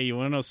like, hey, you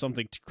want to know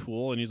something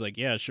cool? And he's like,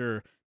 yeah,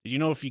 sure. Did you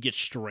know if you get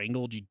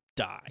strangled, you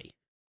die?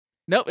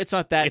 Nope, it's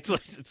not that.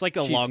 It's like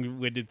a She's-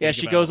 long-winded thing. Yeah,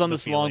 she about goes on the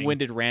this feeling.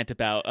 long-winded rant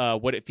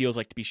about what it feels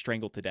like to be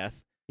strangled to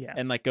death. Yeah.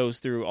 And like goes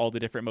through all the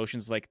different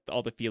emotions, like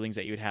all the feelings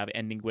that you would have,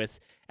 ending with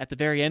at the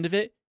very end of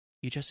it,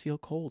 you just feel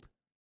cold.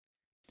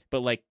 But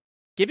like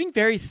giving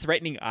very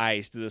threatening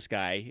eyes to this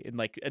guy, and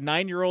like a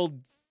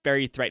 9-year-old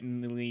very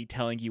threateningly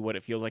telling you what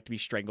it feels like to be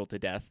strangled to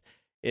death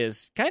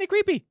is kind of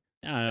creepy.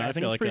 I don't know, I I think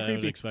feel it's like pretty I would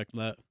creepy. expect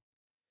that.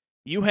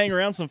 You hang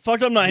around some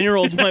fucked up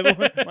 9-year-olds, my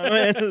boy. My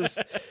man is.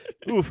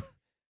 Oof.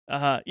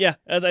 Yeah,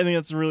 I think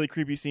that's a really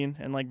creepy scene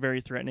and like very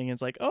threatening.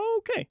 It's like, oh,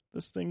 okay,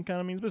 this thing kind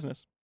of means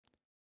business.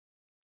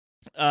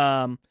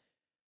 Some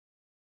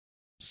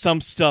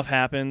stuff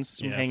happens.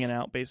 Some Yeah. hanging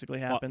out basically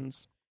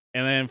happens.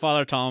 And then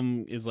Father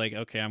Tom is like,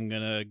 okay, I'm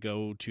going to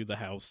go to the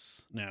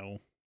house now.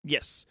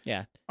 Yes.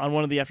 Yeah. On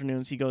one of the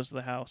afternoons, he goes to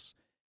the house,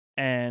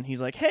 and he's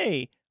like,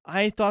 "Hey,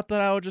 I thought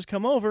that I would just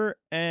come over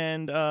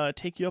and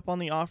take you up on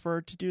the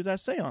offer to do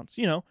that seance.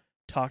 You know,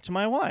 talk to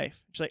my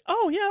wife." She's like,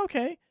 "Oh yeah,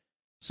 okay."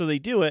 So they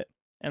do it,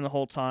 and the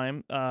whole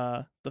time,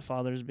 the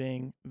father's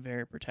being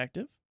very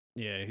protective.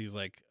 Yeah, he's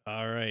like,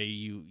 all right,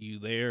 you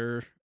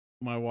there,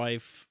 my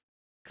wife,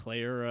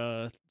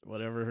 Clara,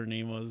 whatever her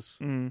name was.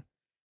 Mm.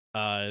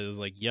 It was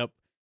like, yep.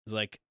 It's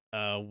like,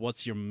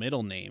 what's your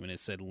middle name? And it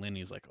said Lynn.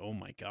 He's like, oh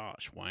my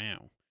gosh,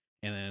 wow.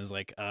 And then it's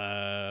like,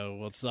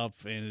 what's up?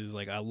 And he's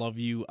like, I love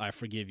you. I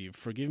forgive you.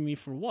 Forgive me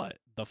for what?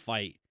 The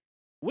fight.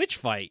 Which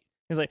fight?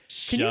 He's like,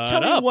 "Can you Shut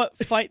tell me up." what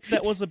fight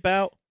that was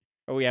about?"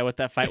 Oh yeah, what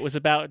that fight was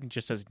about, and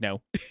just says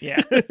no.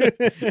 Yeah.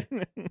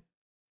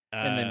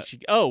 And then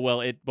oh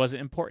well, it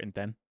wasn't important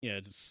then. yeah,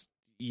 just,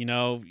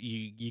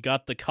 you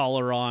got the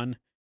collar on.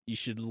 You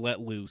should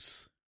let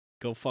loose.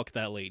 Go fuck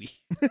that lady.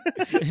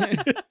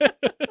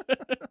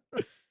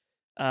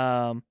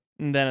 And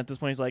then at this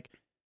point, he's like,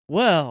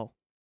 "Well,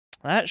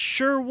 that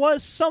sure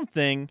was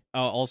something."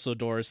 Also,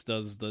 Doris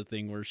does the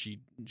thing where she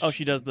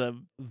does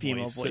the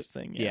female voice. voice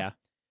thing. Yeah.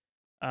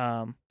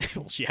 Yeah.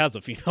 well, she has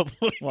a female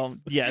voice. Well,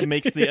 yeah, it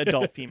makes the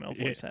adult female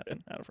voice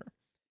happen out of her.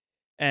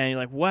 And you're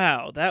like,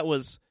 "Wow, that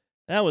was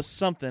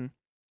something."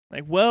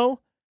 Like,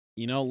 well,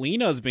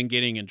 Lena's been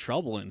getting in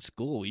trouble in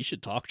school. You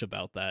should talk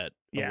about that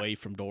Yeah. away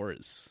from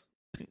Doris.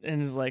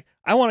 and he's like,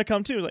 "I want to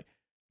come too." Like,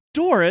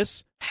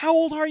 "Doris, how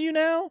old are you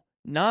now?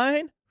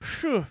 9?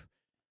 Phew.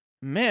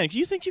 Man, do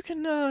you think you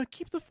can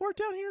keep the fort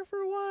down here for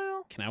a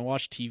while?" Can I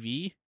watch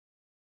TV?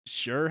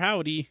 Sure,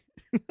 howdy.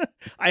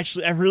 I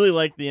really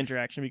like the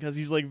interaction because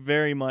he's like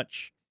very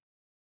much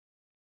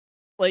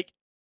like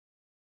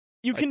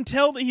you can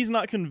tell that he's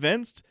not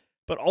convinced,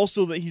 but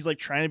also that he's like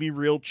trying to be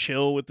real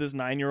chill with this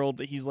 9-year-old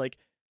that he's like,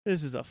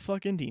 this is a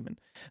fucking demon.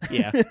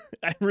 Yeah.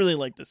 I really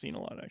like this scene a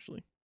lot,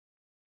 actually.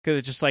 Because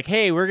it's just like,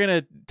 hey, we're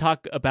going to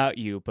talk about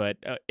you, but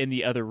in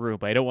the other room.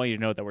 But I don't want you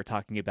to know that we're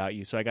talking about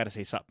you, so I got to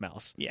say something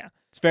else. Yeah.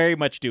 It's very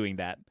much doing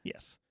that.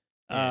 Yes.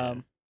 Yeah.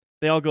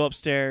 They all go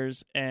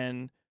upstairs,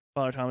 and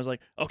Father Tom is like,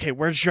 "Okay,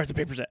 where's she write the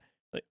papers at?"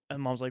 Like,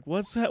 and Mom's like,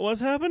 "What's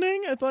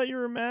happening? I thought you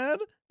were mad,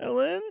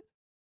 Ellen."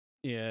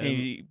 Yeah. And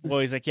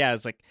he's like, yeah,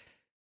 it's like,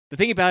 the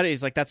thing about it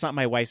is like, that's not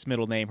my wife's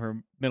middle name. Her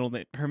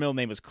middle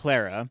name was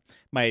Clara.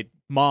 My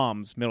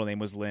mom's middle name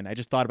was Lynn. I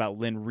just thought about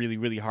Lynn really,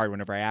 really hard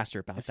whenever I asked her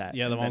about that.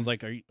 Yeah, the And mom's then-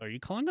 like, are you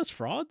calling us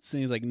frauds?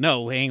 And he's like,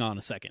 no, hang on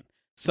a second.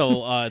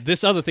 So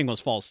this other thing was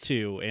false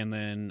too, and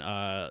then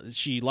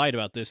she lied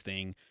about this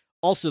thing.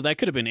 Also, that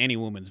could have been any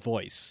woman's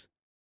voice,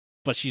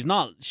 but she's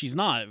not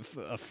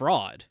a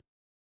fraud.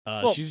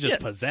 Well, She's just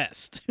yeah.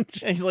 possessed.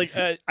 And he's like,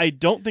 I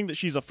don't think that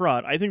she's a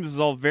fraud. I think this is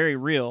all very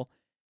real.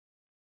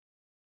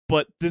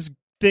 But this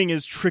thing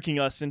is tricking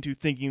us into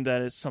thinking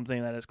that it's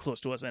something that is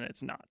close to us, and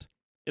it's not.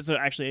 It's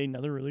actually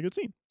another really good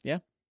scene. Yeah.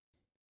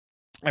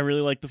 I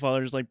really like the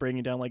father just like breaking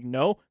it down like,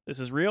 no, this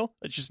is real.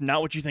 It's just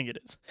not what you think it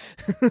is.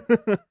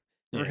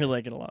 I really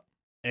like it a lot.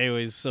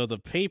 Anyways, so the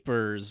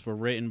papers were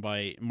written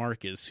by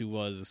Marcus, who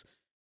was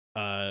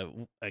a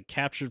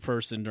captured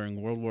person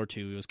during World War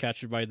II. He was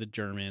captured by the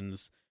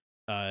Germans.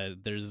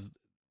 There's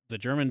the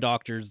German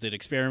doctors did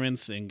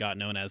experiments and got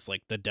known as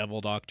like the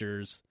devil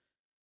doctors.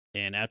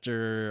 And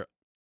after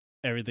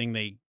everything,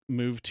 they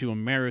moved to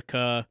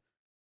America.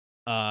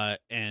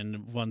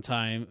 And one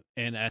time,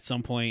 and at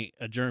some point,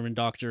 a German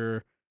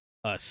doctor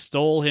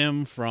stole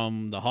him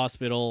from the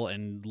hospital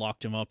and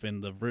locked him up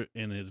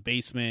in his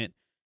basement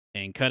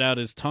and cut out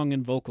his tongue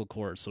and vocal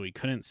cords so he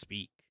couldn't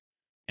speak.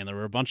 And there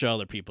were a bunch of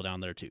other people down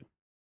there too.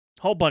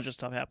 Whole bunch of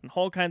stuff happened.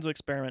 Whole kinds of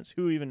experiments.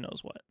 Who even knows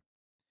what?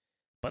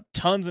 But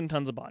tons and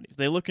tons of bodies.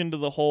 They look into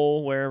the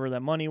hole wherever that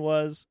money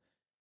was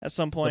at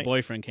some point. The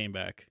boyfriend came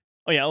back.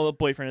 Oh, yeah. The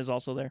boyfriend is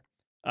also there.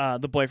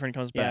 The boyfriend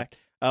comes Yeah. back.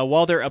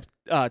 while they're up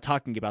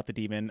talking about the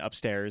demon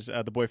upstairs,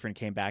 the boyfriend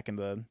came back and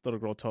the little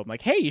girl told him,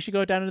 like, hey, you should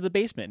go down into the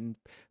basement and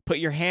put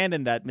your hand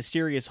in that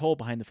mysterious hole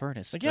behind the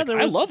furnace. Like, It's like,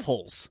 I love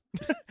holes.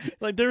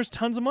 Like, there's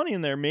tons of money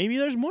in there. Maybe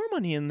there's more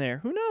money in there.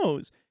 Who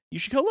knows? You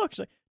should go look. She's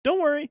like,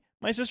 don't worry.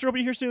 My sister will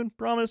be here soon.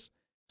 Promise.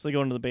 So they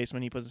go into the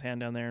basement. He puts his hand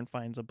down there and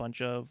finds a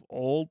bunch of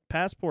old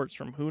passports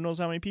from who knows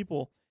how many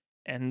people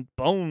and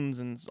bones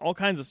and all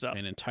kinds of stuff.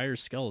 An entire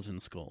skeleton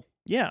skull.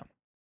 Yeah.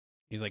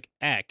 He's like,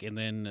 ack, and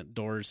then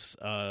Doris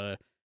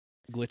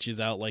glitches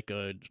out like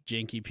a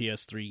janky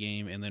PS3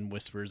 game and then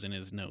whispers in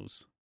his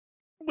nose.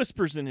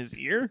 Whispers in his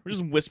ear.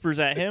 Just whispers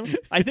at him.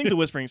 I think the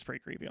whispering is pretty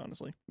creepy,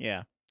 honestly.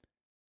 Yeah.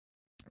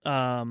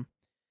 And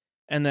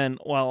then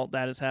while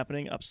that is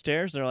happening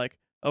upstairs, they're like,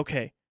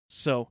 okay,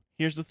 so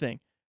here's the thing.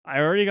 I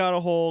already got a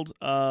hold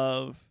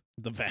of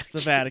The Vatican.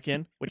 the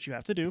Vatican, which you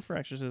have to do for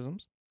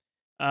exorcisms.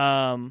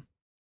 And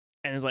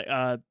it's like,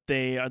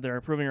 they're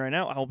approving it right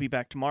now. I'll be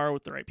back tomorrow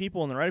with the right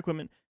people and the right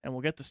equipment, and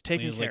we'll get this And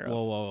taken he was care like, of.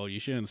 whoa, you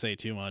shouldn't say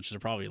too much. They're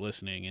probably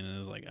listening. And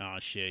it's like, oh,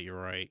 shit, you're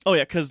right. Oh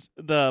yeah, because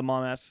the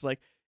mom asks, like,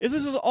 if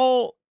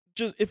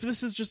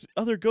this is just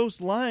other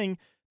ghosts lying,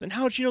 then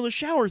how would she know the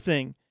shower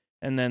thing?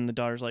 And then the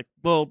daughter's like,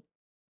 well,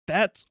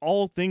 that's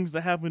all things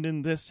that happened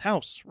in this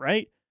house,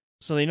 right?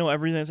 So they know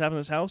everything that's happened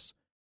in this house,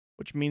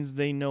 which means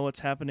they know what's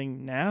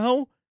happening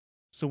now.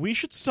 So we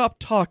should stop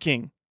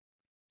talking.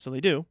 So they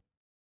do.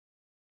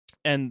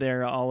 And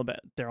they're all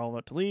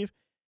about to leave,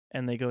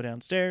 and they go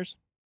downstairs,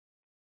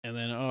 And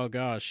then, oh,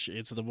 gosh,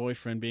 it's the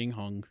boyfriend being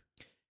hung.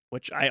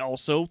 which I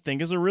also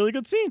think is a really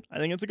good scene. I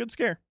think it's a good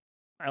scare.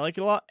 I like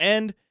it a lot,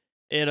 and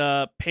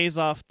it pays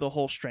off the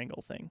whole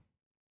strangle thing,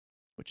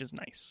 which is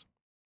nice.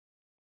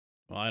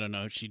 Well, I don't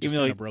know. She Even just though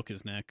kind he- of broke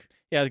his neck.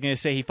 Yeah, I was going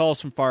to say he falls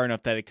from far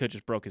enough that it could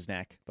just broke his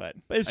neck, but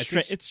But I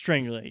think it's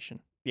strangulation.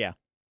 Yeah.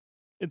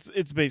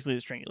 It's basically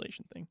a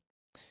strangulation thing.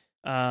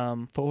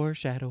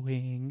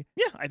 foreshadowing.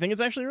 Yeah, I think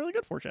it's actually really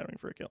good foreshadowing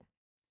for a kill,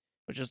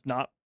 which is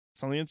not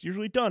something that's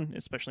usually done,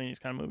 especially in these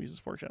kind of movies, is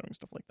foreshadowing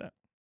stuff like that.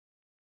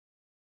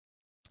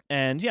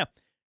 And yeah,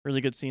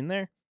 really good scene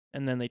there.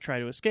 And then they try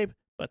to escape,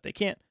 but they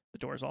can't. The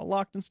door's all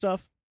locked and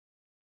stuff.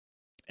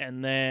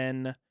 And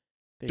then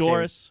They say,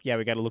 Doris. yeah,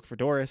 we got to look for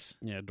Doris.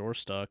 Yeah, door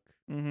stuck.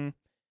 Mm-hmm.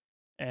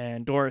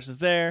 And Doris is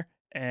there,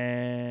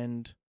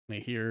 and They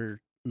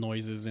hear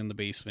noises in the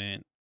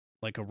basement,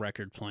 like a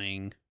record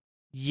playing.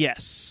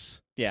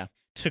 yes,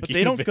 Took but you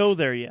they don't go bits-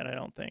 there yet. I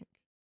don't think.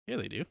 Yeah,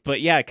 they do. But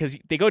yeah, because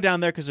they go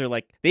down there because they're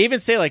like, they even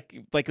say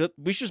like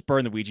we should just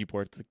burn the Ouija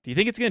board. Like, do you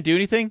think it's gonna do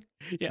anything?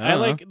 Yeah, I I don't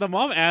like the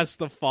mom asked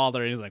the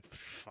father, and he's like,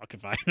 "Fuck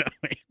if I know."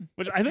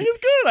 Which I think is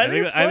good. I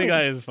think it's funny. I think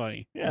that is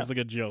funny. Yeah. It's like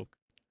a joke.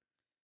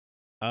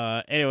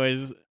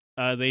 Anyways,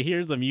 they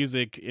hear the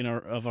music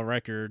of a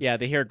record. Yeah,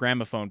 they hear a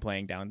gramophone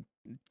playing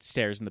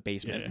downstairs in the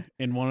basement. Yeah,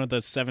 in one of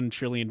the 7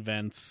 trillion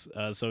vents.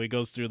 So he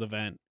goes through the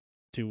vent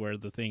to where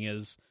the thing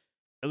is.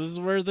 This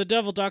is where the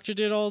devil doctor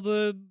did all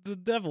the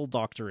devil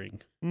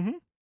doctoring. Mm-hmm.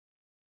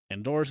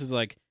 And Doris is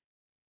like,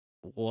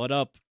 "What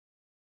up?"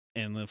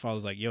 And the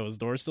father's like, "Yo, is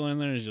Doris still in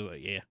there?" And she's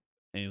like, "Yeah."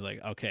 And he's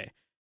like, "Okay."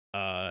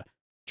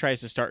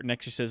 Tries to start an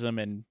exorcism,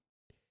 and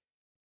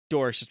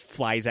Doris just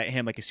flies at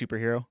him like a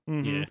superhero.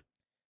 Mm-hmm. Yeah.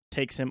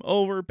 Takes him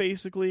over,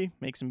 basically,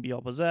 makes him be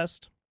all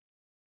possessed.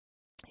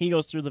 He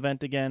goes through the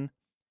vent again,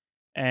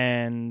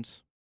 and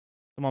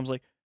the mom's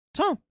like,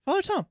 Tom,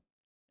 Father Tom.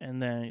 And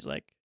then he's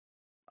like,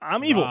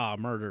 I'm evil.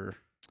 Murder.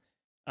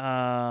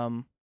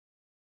 And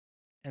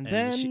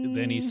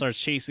Then he starts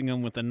chasing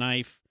him with a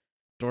knife.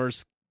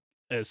 Doris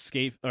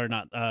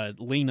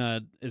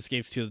Lena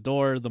escapes to the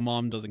door. The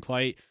mom doesn't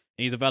quite.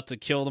 And he's about to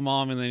kill the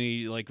mom, and then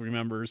he like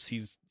remembers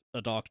he's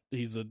a doctor.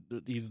 He's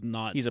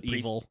not He's a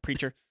priest, evil.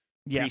 preacher.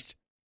 yeah, Priest.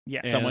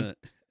 yeah. Someone.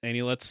 And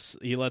he lets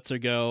her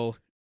go,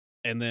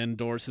 and then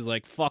Doris is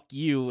like, "Fuck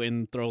you,"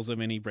 and throws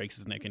him, and he breaks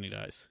his neck, and he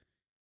dies.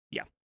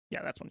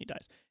 Yeah, that's when he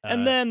dies.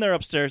 And then they're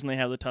upstairs, and they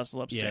have the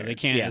tussle upstairs. yeah, they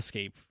can't Yeah.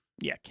 escape.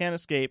 Yeah, can't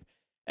escape.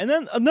 And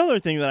then another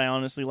thing that I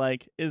honestly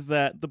like is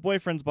that the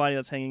boyfriend's body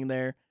that's hanging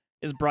there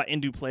is brought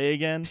into play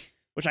again,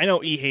 which I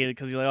know E hated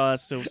because he's like, oh,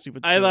 that's so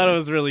stupid. I thought it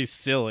was really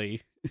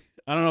silly.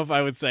 I don't know if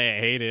I would say I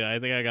hate it. I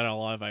think I got a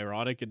lot of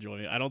ironic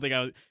enjoyment. I don't think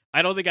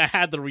I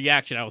had the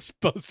reaction I was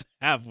supposed to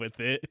have with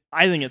it.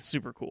 I think it's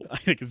super cool. I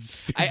think it's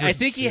super I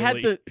think he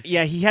had silly.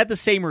 he had the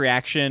same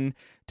reaction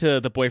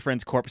to the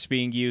boyfriend's corpse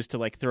being used to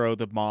like throw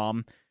the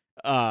mom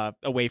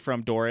away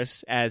from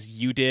Doris as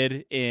you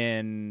did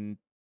in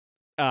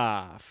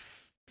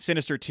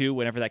Sinister 2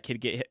 whenever that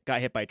kid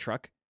got hit by a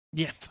truck.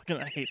 Yeah, fucking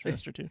I hate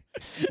Sinister too.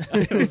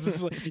 It was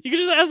just like- you could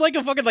just add like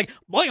a fucking like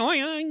boing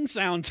boing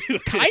sound to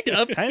it. Kind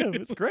of. Kind of,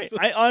 it's great.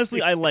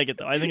 I like it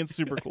though. I think it's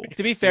super cool.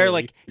 To be fair,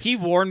 Silly. like he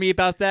warned me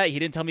about that. He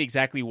didn't tell me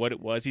exactly what it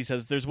was. He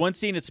says there's one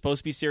scene it's supposed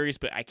to be serious,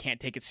 but I can't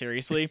take it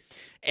seriously.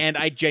 And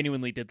I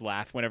genuinely did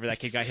laugh whenever that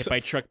kid got hit by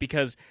a truck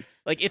because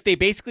Like if they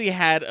basically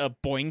had a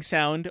boing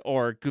sound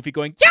or Goofy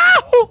going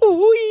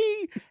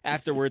Yahoo!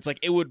 Afterwards, like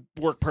it would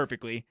work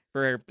perfectly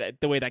for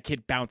the way that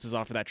kid bounces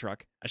off of that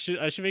truck. I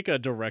should make a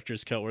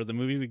director's cut where the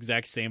movie's the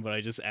exact same, but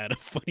I just add a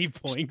funny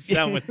boing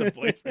sound when the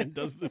boyfriend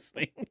does this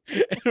thing.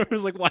 And I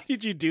was like, "Why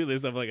did you do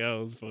this?" I'm like, "Oh,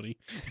 it was funny."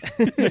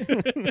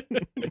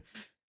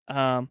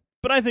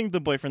 But I think the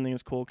boyfriend thing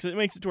is cool because it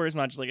makes it to where it's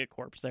not just like a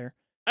corpse there.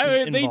 I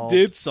He's mean, they involved.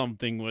 did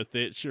something with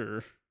it,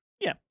 sure.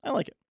 Yeah, I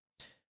like it.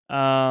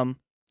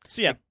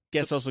 So yeah,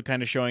 Guess also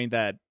kind of showing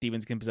that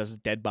demons can possess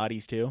dead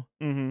bodies too.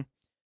 mm-hmm.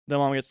 The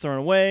mom gets thrown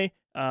away.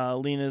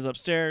 Lena's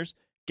upstairs,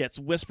 gets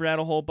whispered at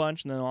a whole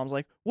bunch, and then the mom's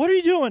like, "What are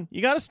you doing?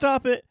 You got to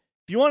stop it.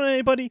 If you want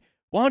anybody,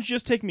 why don't you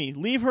just take me?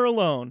 Leave her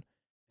alone."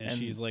 And And-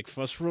 she's like,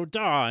 "Fuss Roda,"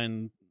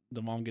 and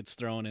the mom gets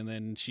thrown, and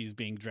then she's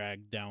being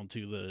dragged down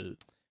to the.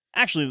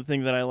 Actually, the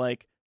thing that I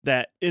like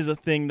that is a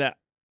thing that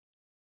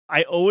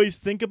I always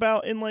think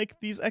about in like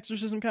these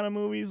exorcism kind of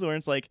movies, where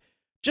it's like,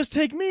 "Just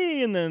take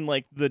me," and then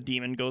like the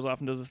demon goes off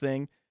and does the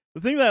thing.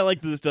 The thing that I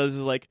like that this does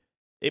is like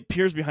it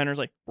peers behind her, is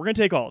like, "We're gonna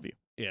take all of you."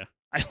 Yeah.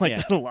 I like Yeah.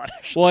 that a lot.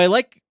 Actually. Well, I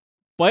like,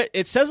 but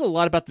it says a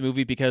lot about the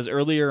movie because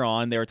earlier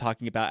on they were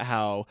talking about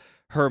how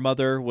her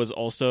mother was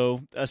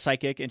also a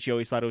psychic and she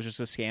always thought it was just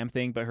a scam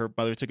thing, but her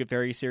mother took it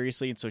very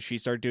seriously, and so she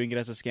started doing it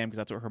as a scam because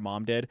that's what her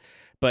mom did.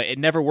 But it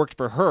never worked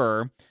for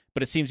her,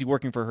 but it seems to be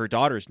working for her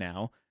daughters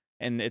now,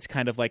 and it's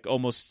kind of like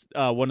almost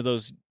one of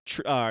those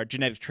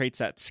genetic traits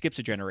that skips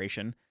a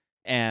generation.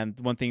 And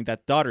one thing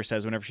that daughter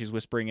says whenever she's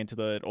whispering into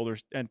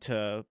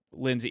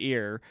Lynn's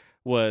ear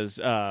was,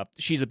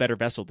 "She's a better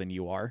vessel than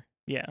you are."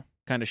 Yeah.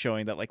 Kind of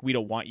showing that like we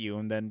don't want you,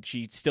 and then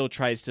she still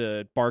tries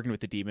to bargain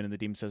with the demon, and the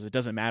demon says it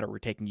doesn't matter, we're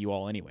taking you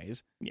all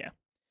anyways.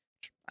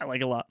 I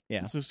like it a lot.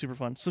 Yeah. It's super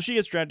fun. So she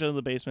gets dragged out of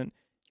the basement,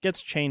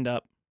 gets chained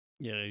up.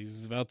 Yeah,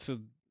 he's about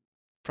to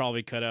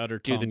probably cut out her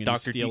Do tongue the and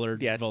Dr. steal her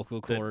yeah,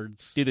 vocal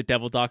cords. Do the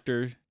devil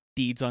doctor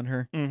deeds on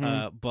her.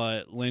 Mm-hmm.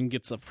 But Lynn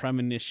gets a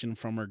premonition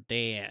from her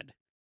dad,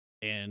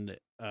 and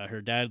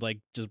her dad like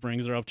just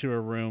brings her up to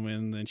her room,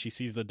 and then she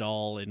sees the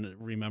doll and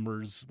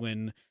remembers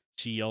when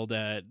she yelled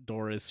at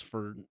Doris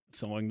for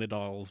sewing the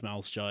doll's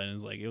mouth shut, and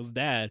is like, "It was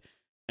Dad."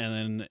 And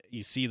then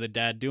you see the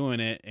dad doing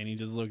it, and he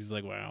just looks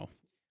like, "Wow."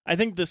 I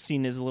think this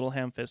scene is a little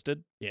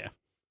ham-fisted. Yeah.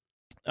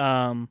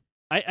 Um.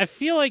 I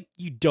feel like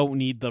you don't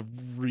need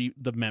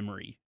the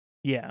memory.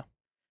 Yeah.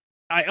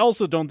 I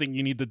also don't think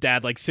you need the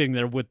dad like sitting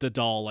there with the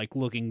doll like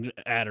looking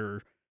at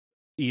her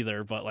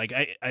either, but like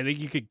I think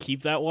you could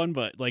keep that one,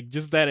 but like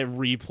just that it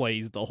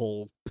replays the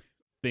whole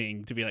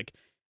thing to be like,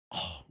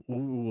 "Oh,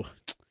 ooh,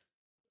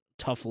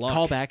 tough luck."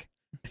 Callback.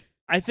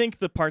 I think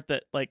the part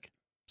that like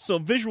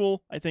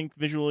I think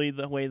visually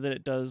the way that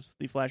it does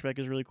the flashback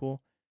is really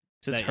cool.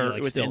 'Cause it's That you're, her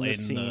like, within still the in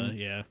scene.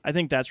 yeah. I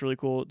think that's really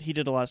cool. He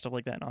did a lot of stuff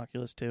like that in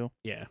Oculus too.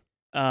 Yeah.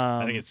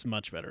 I I think it's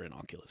much better in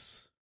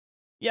Oculus.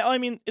 yeah. I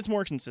mean, it's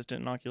more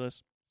consistent in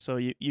Oculus, so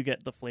you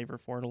get the flavor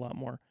for it a lot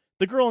more.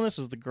 The girl in this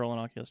is the girl in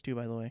Oculus too,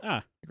 by the way.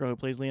 Ah, The girl who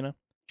plays Lena.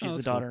 She's the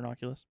that's daughter in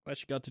Oculus. glad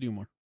she got to do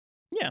more.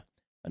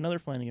 Another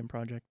Flanagan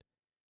project.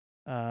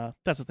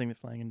 That's the thing that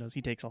Flanagan does.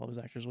 He takes all of his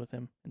actors with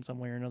him in some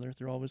way or another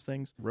through all of his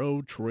things.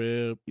 Road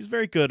trip. He's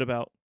very good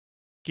about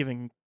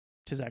giving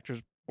his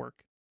actors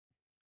work.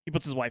 He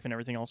puts his wife in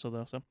everything also,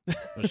 though. So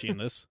Was she in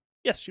this?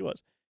 yes, she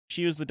was.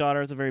 She was the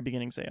daughter at the very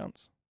beginning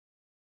seance.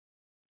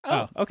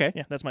 Oh, okay.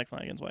 Yeah, that's Mike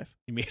Flanagan's wife.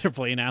 He made her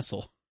play an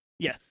asshole.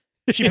 She I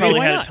mean, probably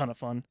why had not? a ton of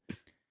fun.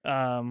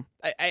 I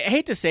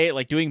hate to say it,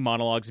 like doing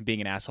monologues and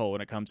being an asshole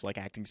when it comes to like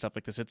acting stuff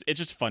like this. It's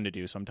just fun to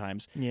do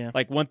sometimes. Yeah.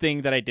 Like one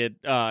thing that I did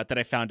that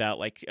I found out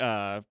like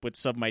with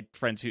some of my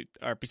friends who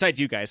are besides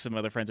you guys, some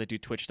other friends that do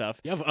Twitch stuff.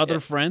 You have other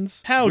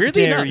friends? How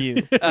Weirdly dare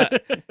enough.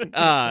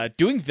 you?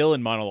 Doing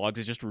villain monologues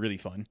is just really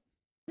fun.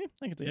 Yeah,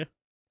 I can see Yeah. it.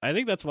 I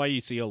think that's why you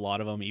see a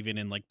lot of them, even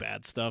in like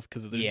bad stuff,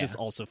 because they're Yeah. just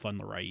also fun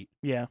to write.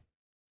 Yeah.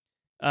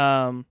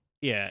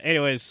 Yeah.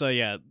 Anyways, so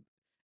yeah,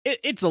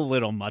 it's a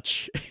little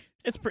much.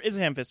 It's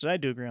ham-fisted. I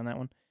do agree on that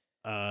one.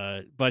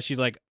 But she's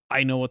like,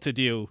 "I know what to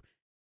do,"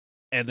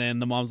 and then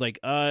the mom's like,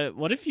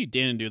 "What if you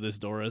didn't do this,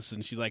 Doris?"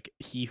 And she's like,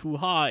 "He hoo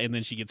ha," and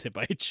then she gets hit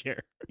by a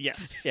chair.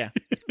 Yes. Yeah.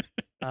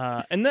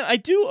 And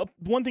then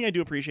one thing I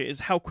do appreciate is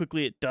how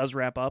quickly it does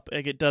wrap up.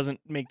 Like it doesn't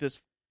make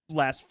this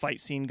last fight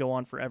scene go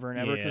on forever and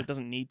ever because Yeah. it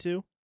doesn't need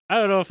to. I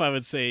don't know if I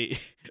would say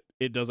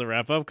it doesn't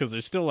wrap up because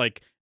there's still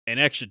like an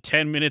extra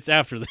 10 minutes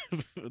after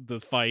the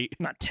fight.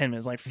 Not 10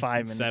 minutes, like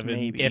 5 minutes 17.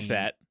 maybe. If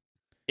that.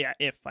 Yeah,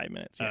 if 5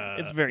 minutes. Yeah.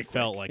 It's very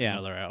felt quick. like Yeah.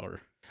 another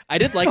hour. I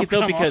did like it though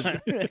Come because on.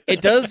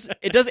 it does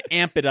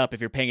amp it up if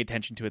you're paying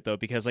attention to it though,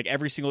 because like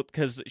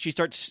because she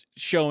starts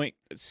sewing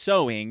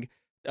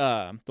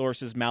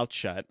Doris's mouth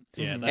shut,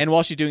 Yeah, Mhm. that, and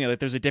while she's doing it, like,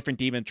 there's a different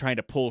demon trying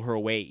to pull her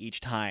away each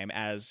time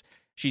as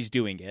she's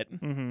doing it.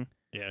 Mm-hmm.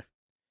 Yeah.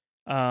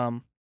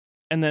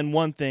 And then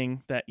one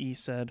thing that E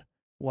said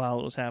while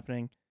it was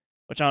happening,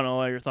 which I don't know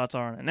what your thoughts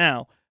are on it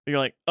now, but you're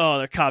like, oh,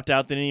 they're copped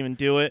out. They didn't even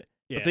do it.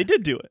 yeah. But they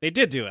did do it. They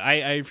did do it. I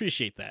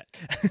appreciate that.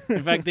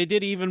 In fact, they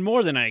did even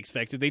more than I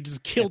expected. They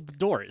just killed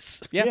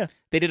Doris. Yeah. Yeah.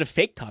 They did a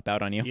fake cop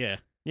out on you. Yeah.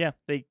 Yeah,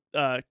 they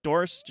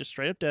Doris just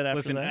straight up dead after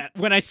Listen, that.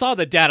 when I saw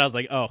the dad, I was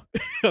like, oh,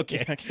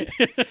 okay. Okay.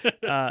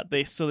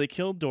 They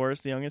killed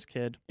Doris, the youngest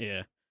kid.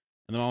 Yeah.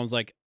 And the mom was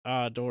like,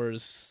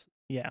 Doris.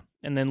 Yeah,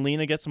 and then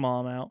Lena gets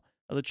mom out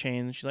of the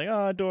chains, and she's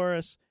like,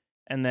 Doris.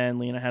 And then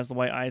Lena has the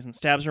white eyes and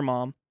stabs her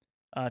mom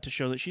to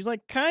show that she's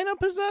like kind of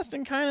possessed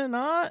and kind of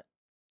not.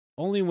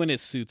 Only when it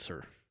suits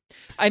her.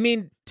 I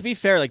mean, to be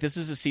fair, like this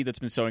is a seed that's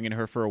been sowing in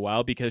her for a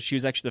while because she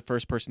was actually the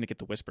first person to get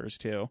the whispers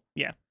too.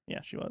 Yeah,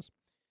 she was.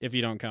 If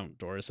you don't count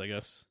Doris, I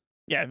guess.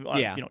 Yeah, if you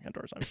don't count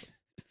Doris, obviously.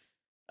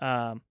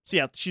 So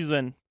yeah, she's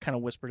been kind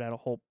of whispered at a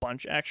whole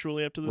bunch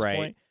actually up to this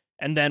point.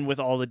 And then with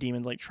all the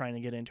demons like trying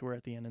to get into her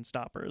at the end and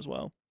stop her as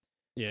well.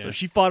 Yeah. So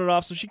she fought it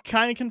off, so she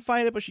kind of can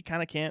fight it, but she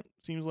kind of can't,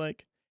 seems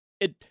like.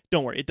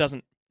 Don't worry, it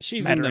doesn't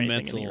She's matter in the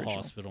anything mental original.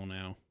 hospital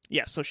now.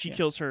 Yeah, so she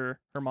kills her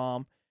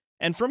mom.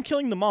 And from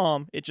killing the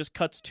mom, it just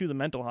cuts to the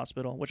mental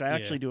hospital, which I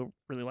actually do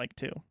really like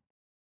too.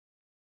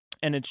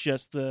 And it's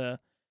just the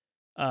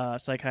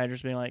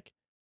psychiatrist being like,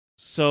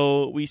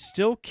 so we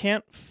still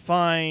can't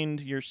find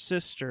your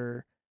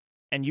sister,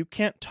 and you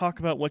can't talk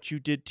about what you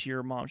did to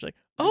your mom. She's like,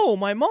 oh,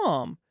 my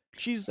mom.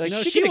 She's like,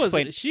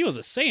 She was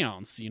a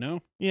seance, you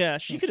know? Yeah,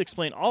 she could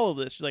explain all of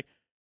this. She's like,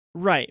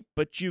 right,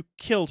 but you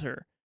killed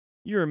her.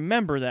 You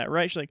remember that,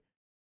 right? She's like,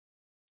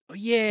 oh,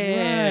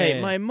 yeah.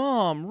 Right, my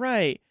mom,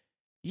 right.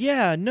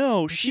 Yeah,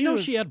 no, Did she know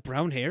she had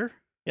brown hair?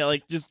 Yeah,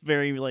 like, just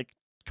very, like,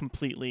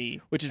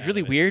 completely... Which is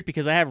really weird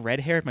because I have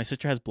red hair and my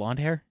sister has blonde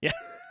hair. Yeah.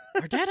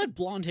 Our dad had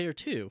blonde hair,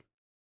 too.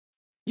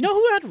 You know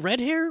who had red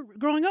hair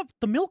growing up?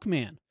 The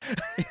milkman.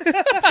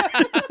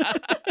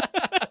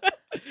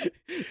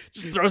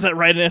 Just throws that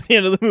right in at the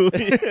end of the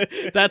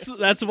movie.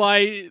 That's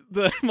why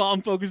the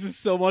mom focuses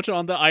so much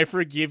on the "I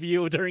forgive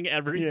you" during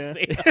every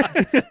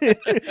seance.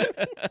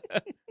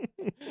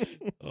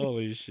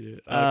 Holy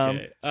shit!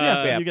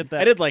 Okay, you get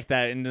that. I did like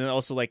that, and then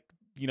also like,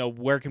 you know,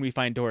 where can we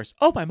find Doris?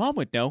 Oh, my mom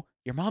would know.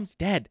 Your mom's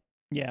dead.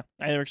 Yeah,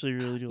 I actually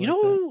really do.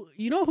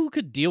 You know who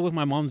could deal with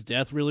my mom's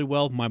death really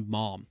well? My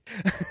mom.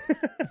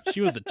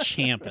 She was a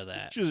champ at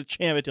that. She was a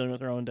champ at dealing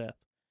with her own death.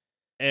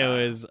 It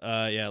was,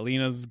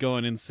 Lena's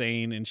going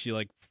insane, and she,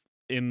 like,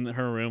 in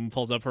her room,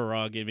 pulls up her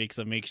rug and makes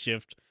a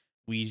makeshift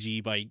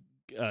Ouija by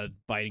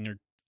biting her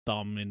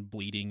thumb and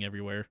bleeding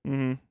everywhere.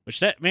 Mm-hmm.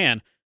 Which,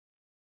 man,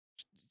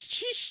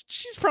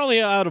 she's probably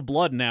out of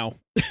blood now.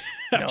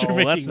 After no,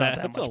 making that's not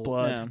that. that much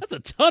blood. That's a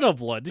ton of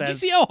blood. Did you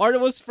see how hard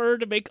it was for her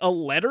to make a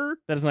letter?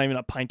 That is not even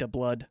a pint of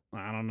blood.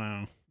 I don't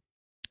know.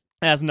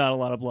 That's not a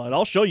lot of blood.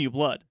 I'll show you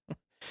blood.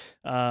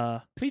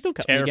 Please don't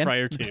cut me again.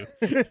 Terrifier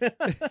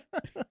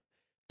 2.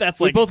 That's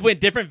we like both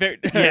went different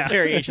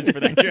variations for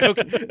that joke.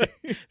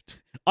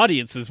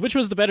 Audiences, which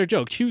was the better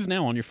joke? Choose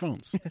now on your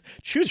phones.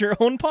 Choose your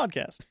own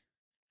podcast.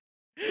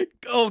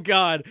 Oh,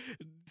 God.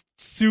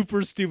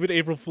 Super stupid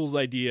April Fool's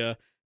idea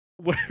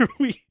where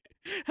we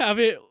have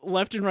it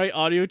left and right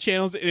audio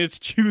channels and it's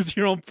choose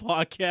your own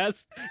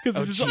podcast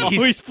because it's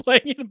always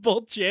playing in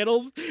both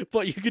channels,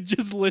 but you could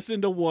just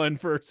listen to one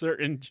for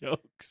certain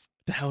jokes.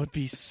 That would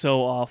be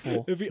so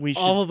awful. It'd be we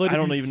should, awful, but I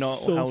don't even know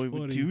so how we funny.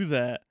 would do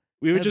that.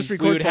 We would just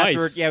record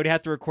twice. We'd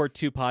have to record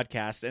 2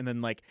 podcasts and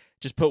then like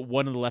just put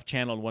one in the left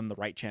channel and one in the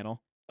right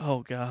channel.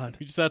 Oh God.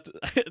 We just have to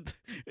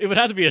it would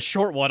have to be a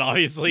short one,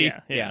 obviously.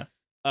 Yeah.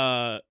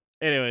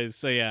 Anyways,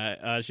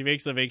 so she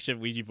makes a makeshift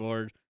Ouija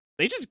board.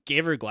 They just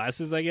gave her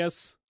glasses, I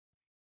guess.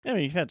 I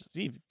mean, you have to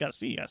see. You gotta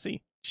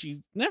see.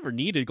 She never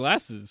needed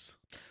glasses.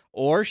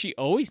 Or she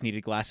always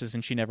needed glasses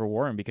and she never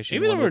wore them because she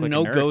Maybe there were like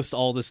no ghosts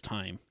all this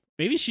time.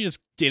 Maybe she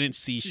just didn't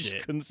see She shit.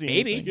 just couldn't see.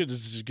 Maybe. anything.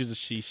 She could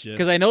just see shit.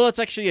 Because I know that's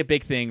actually a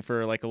big thing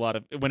for like a lot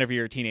of whenever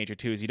you're a teenager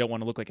too, is you don't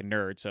want to look like a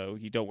nerd, so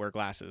you don't wear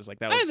glasses. Like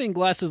that was. I think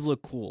glasses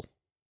look cool.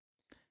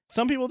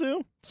 Some people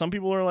do. Some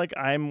people are like,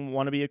 I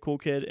want to be a cool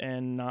kid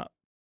and not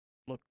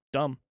look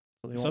dumb.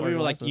 So they won't Some wear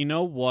people are like, glasses. you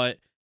know what?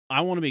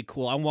 I want to be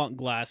cool. I want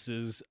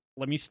glasses.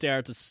 Let me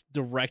stare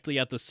directly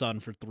at the sun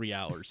for 3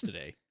 hours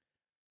today.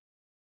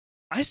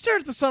 I stare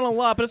at the sun a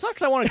lot, but it's not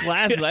because I wanted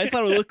glasses. I just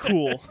thought it would look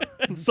cool.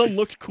 The sun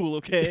looked cool,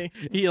 okay?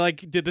 He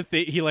like did the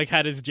thing. He like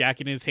had his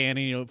jacket in his hand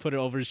and put it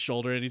over his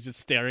shoulder and he's just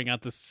staring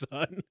at the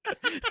sun.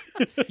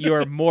 You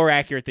are more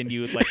accurate than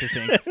you would like to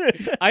think.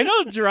 I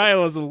know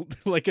Jiraiya was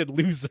like a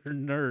loser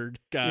nerd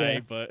guy, Yeah.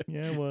 but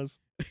Yeah, it was.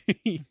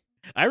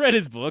 I read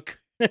his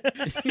book.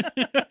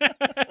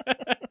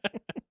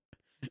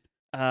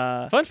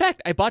 Fun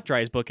fact: I bought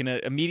Dry's book, and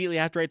immediately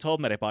after I told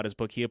him that I bought his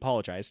book, he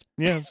apologized.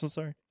 Yeah, I'm so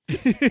sorry.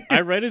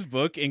 I read his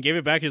book and gave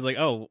it back. He's like,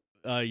 "Oh,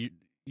 you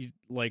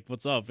like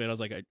what's up?" And I was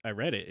like, "I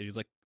read it." And he's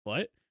like,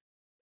 "What?"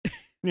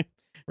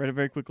 Read it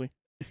very quickly.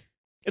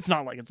 It's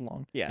not like it's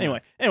long. Yeah.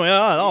 Anyway,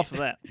 off of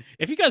that.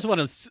 If you guys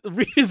want to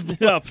read his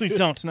book, No, please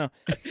don't. No.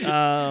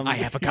 I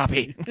have a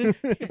copy.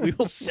 we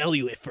will sell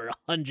you it for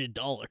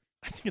 $100.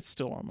 I think it's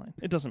still online.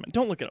 It doesn't matter.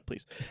 Don't look it up,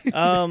 please.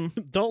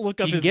 Don't look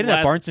up You can his get it at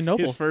last, Barnes and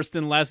Noble. his first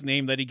and last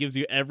name that he gives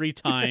you every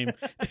time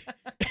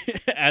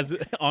as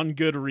on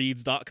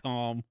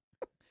Goodreads.com.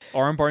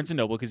 Or on Barnes and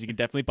Noble, because you can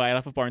definitely buy it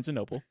off of Barnes and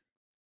Noble.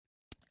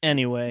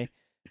 Anyway,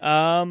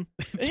 Tune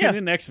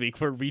in next week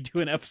where we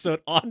do an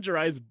episode on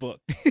Jiraiya's book.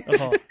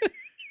 Oh.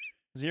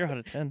 0 out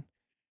of 10.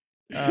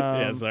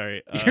 Yeah,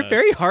 sorry. You're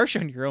very harsh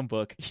on your own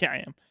book. Yeah, I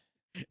am.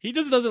 He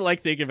just doesn't like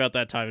thinking about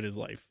that time in his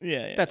life.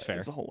 Yeah, That's fair.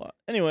 It's a whole lot.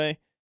 Anyway,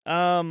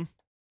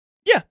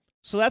 yeah.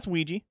 So that's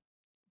Ouija.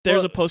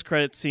 There's a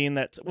post-credit scene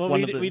that's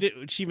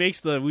She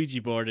makes the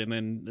Ouija board, and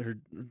then her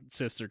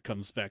sister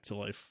comes back to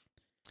life.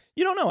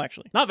 You don't know,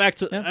 actually. Not back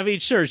to. Yeah. I mean,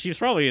 sure, she's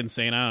probably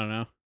insane. I don't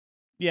know.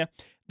 Yeah.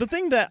 The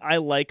thing that I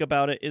like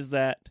about it is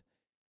that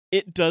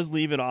it does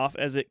leave it off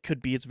as it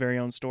could be its very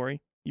own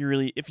story.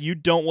 If you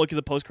don't look at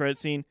the post-credit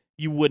scene,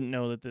 you wouldn't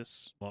know that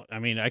this. Well, I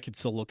mean, I could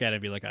still look at it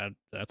and be like,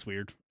 "That's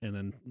weird," and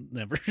then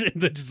never, and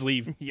then just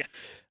leave. Yeah.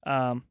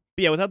 But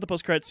yeah, without the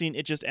post-credit scene,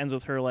 it just ends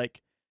with her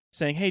like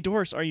saying, "Hey,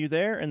 Doris, are you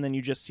there?" And then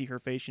you just see her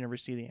face. You never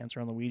see the answer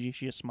on the Ouija.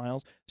 She just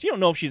smiles. So you don't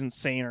know if she's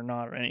insane or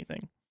not or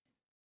anything.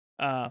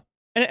 And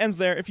it ends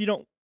there. If you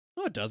don't.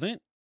 No, it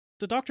doesn't.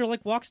 The doctor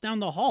walks down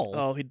the hall.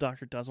 Oh, the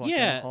doctor does walk down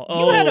yeah, the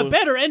hall. you had a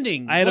better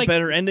ending. I had a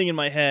better ending in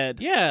my head.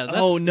 Yeah. That's,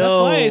 no.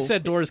 That's why I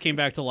said Doris came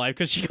back to life,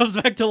 because she comes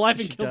back to life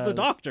and She kills the does.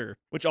 doctor.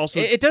 Which also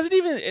It doesn't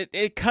even.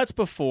 It cuts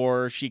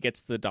before she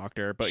gets the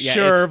doctor, but yeah,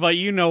 sure, but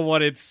you know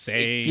what it's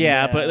saying.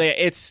 yeah, but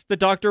it's the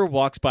doctor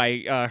walks by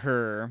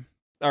her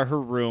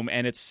room,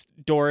 and it's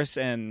Doris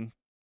and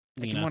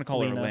I Lena. didn't want to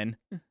call her Lena. Lynn.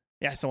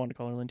 Yeah, I still wanted to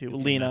call her Lynn too.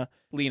 It's Lena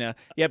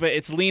Yeah, but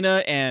it's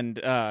Lena and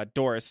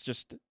Doris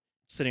just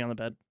sitting on the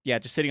bed.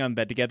 just sitting on the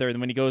bed together. And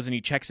when he goes and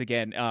he checks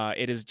again,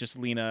 it is just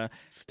Lena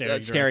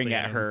staring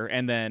at her,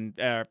 and then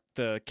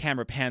the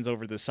camera pans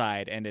over the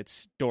side, and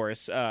it's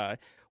Doris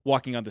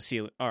walking on the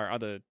ceiling or on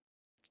the.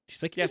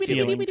 She's like,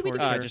 Ceiling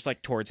towards her. just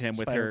like towards him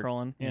with Spider her,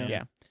 crawling.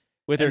 Yeah.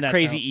 with And her that's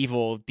crazy how-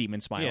 evil demon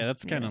smile. Yeah,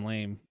 that's kind of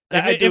lame.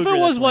 I If do it agree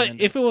was that's lame.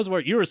 if it was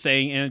what you were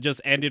saying, and it just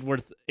ended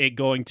with it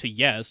going to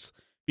yes,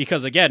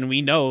 because again,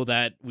 we know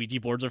that Ouija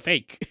boards are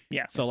fake.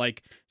 Yeah. So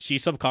she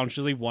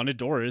subconsciously wanted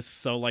Doris.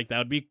 So that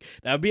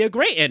would be a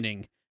great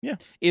ending.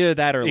 Either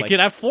that or It like could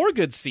have 4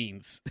 good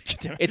scenes.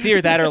 it's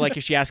either that or like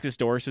if she asks if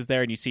Doris is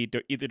there and you see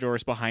either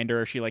Doris behind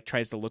her, or she like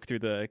tries to look through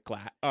the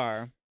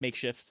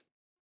makeshift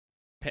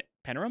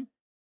pendulum.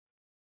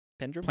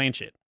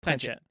 Planchette.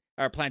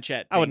 Or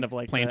planchette. I wouldn't have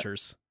liked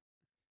Planters.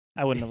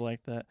 that. I wouldn't have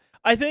liked that.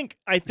 I think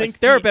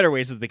there are better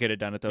ways that they could have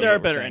done it though. There is are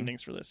what we're better saying.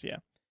 endings for this, yeah.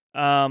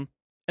 And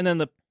then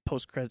the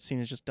post-credit scene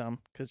is just dumb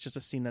because it's just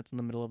a scene that's in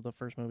the middle of the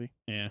first movie.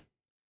 Yeah.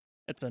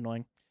 It's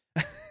annoying.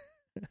 But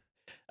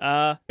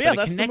But yeah, it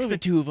that's connects the the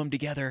two of them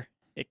together.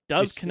 It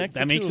does connect.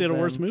 That the makes two it of a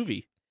worse them.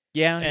 movie.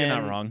 Yeah, you're not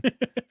And- wrong.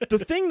 The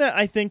thing that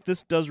I think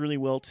this does really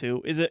well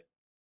too is it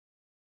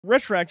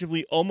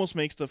retroactively almost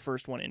makes the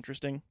first one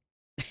interesting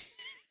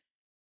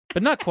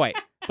But not quite.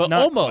 But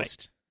Not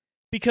almost.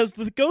 because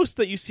the ghost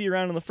that you see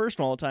around in the first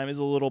one all the time is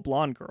a little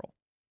blonde girl.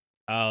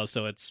 Oh,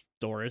 so it's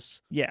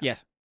Doris. Yeah. Yeah.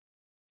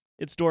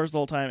 It's Doris the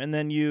whole time, and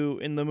then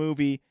in the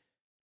movie,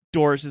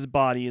 Doris's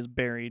body is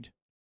buried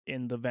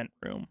in the vent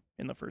room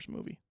in the first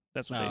movie.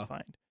 That's what they Oh.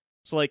 find.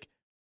 So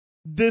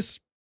this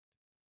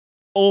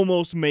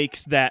almost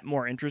makes that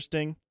more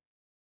interesting.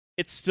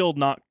 It's still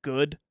not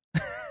good,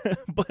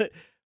 but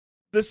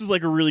this is a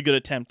really good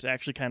attempt to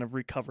actually kind of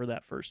recover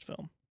that first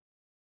film.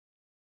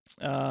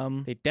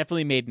 They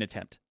definitely made an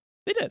attempt.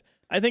 They did.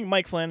 I think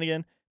Mike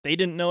Flanagan, they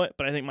didn't know it,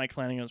 but I think Mike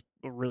Flanagan was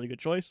a really good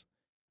choice.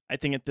 I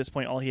think at this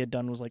point, all he had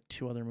done was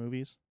 2 other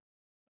movies.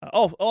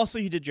 Also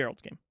he did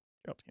Gerald's Game.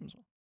 Gerald's Game as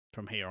well.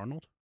 From Hey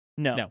Arnold?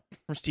 No.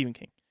 From Stephen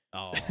King.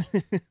 Oh,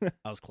 that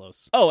was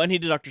close. Oh, and he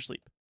did Dr.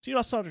 Sleep. So you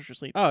also saw Dr.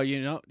 Sleep. Oh,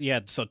 yeah,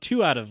 so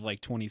 2 out of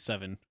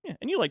 27. Yeah,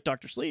 and you like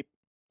Dr. Sleep.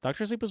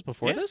 Dr. Sleep was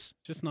before Yeah. this?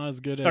 Just not as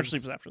good as Dr.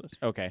 Sleep was after this.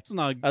 Okay. It's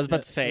not I was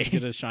about to say. as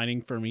good as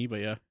Shining for me, but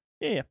yeah.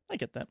 Yeah, I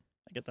get that.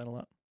 I get that a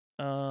lot.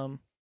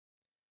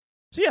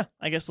 So yeah,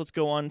 I guess let's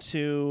go on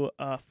to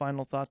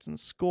final thoughts and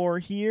score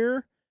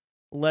here.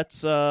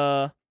 Let's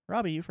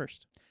Robbie, you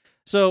first.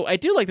 So I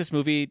do like this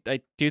movie.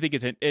 I do think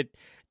it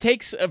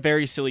takes a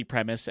very silly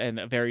premise and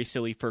a very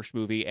silly first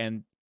movie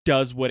and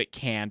does what it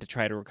can to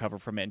try to recover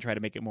from it and try to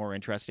make it more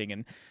interesting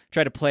and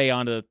try to play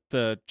on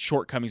the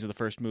shortcomings of the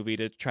first movie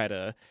to try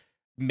to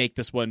make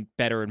this one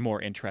better and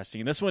more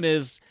interesting. And this one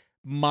is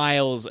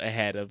miles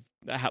ahead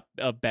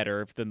of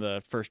better than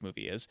the first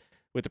movie is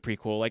with the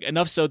prequel.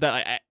 Enough so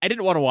that I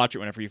didn't want to watch it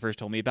whenever you first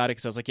told me about it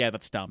because I was like, yeah,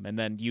 that's dumb. And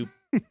then you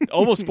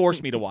almost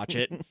forced me to watch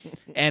it,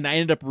 and I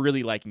ended up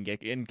really liking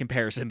it in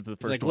comparison to the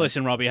It's first like, one.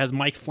 listen, Robbie, has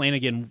Mike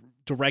Flanagan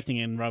directing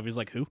it? And Robbie's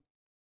like, who? At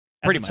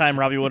Pretty the much. time,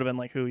 Robbie would have been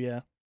like, who,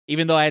 yeah.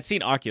 Even though I had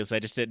seen Oculus, I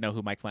just didn't know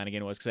who Mike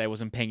Flanagan was because I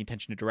wasn't paying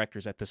attention to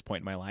directors at this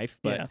point in my life.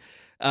 But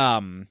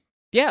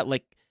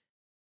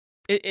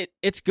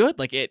it's good.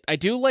 I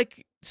do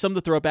like some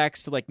of the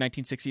throwbacks to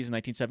 1960s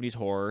and 1970s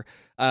horror.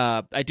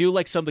 I do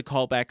like some of the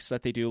callbacks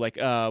that they do.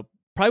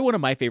 Probably one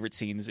of my favorite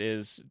scenes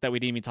is that we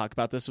didn't even talk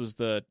about. This was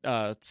the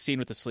scene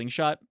with the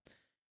slingshot.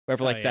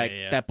 Wherever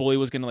that bully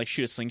was gonna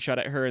shoot a slingshot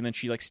at her, and then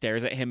she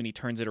stares at him, and he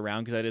turns it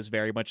around because that is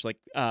very much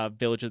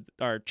Village of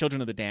or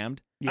Children of the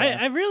Damned. Yeah.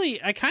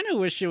 I kind of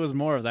wish it was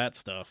more of that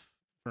stuff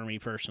for me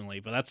personally,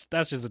 but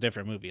that's just a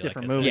different movie.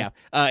 Different like I said. movie.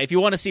 Yeah, if you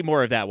want to see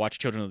more of that, watch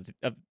Children of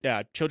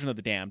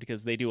the Damned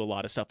because they do a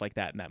lot of stuff like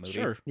that in that movie.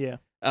 Sure. Yeah.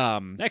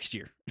 Next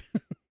year.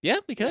 Yeah,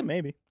 we Yeah, could.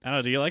 maybe. I don't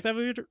know. Do you like that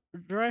movie,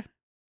 Dry?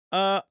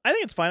 I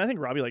think it's fine. I think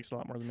Robbie likes it a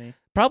lot more than me.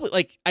 Probably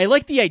like I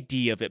like the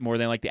idea of it more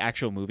than like the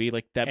actual movie.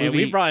 Like that Hey, movie.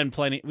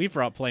 we've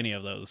brought plenty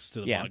of those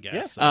to the podcast.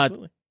 Yeah, so-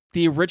 absolutely.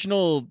 The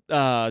original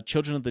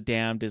Children of the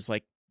Damned is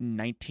like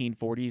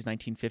 1940s,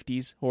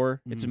 1950s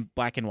horror. It's in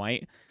black and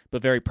white,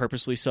 but very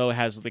purposely so. It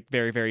has like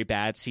very, very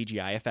bad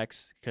CGI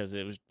effects because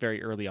it was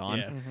very early on.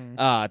 Yeah.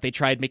 Mhm. They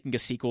tried making a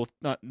sequel,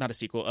 not a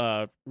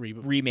sequel,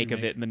 remake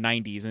of it in the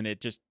 90s, and it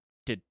just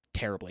did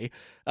terribly.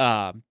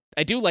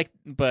 I do like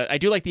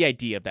the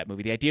idea of that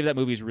movie. The idea of that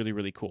movie is really,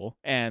 really cool,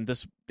 and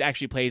this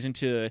actually plays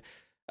into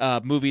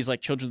movies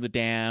like Children of the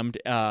Damned,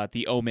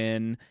 The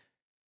Omen,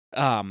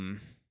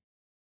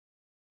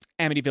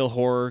 Amityville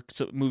Horror,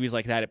 so movies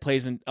like that. It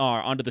plays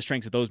onto the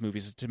strengths of those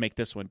movies to make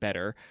this one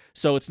better.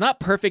 So it's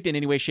not perfect in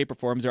any way, shape, or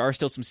form. There are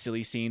still some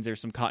silly scenes.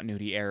 There's some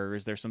continuity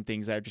errors. There's some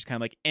things that are just kind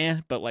of like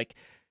but like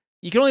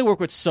you can only work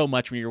with so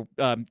much when you're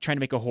trying to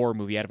make a horror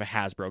movie out of a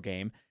Hasbro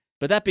game.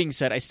 But that being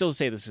said, I still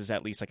say this is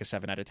at least like a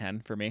 7 out of 10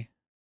 for me.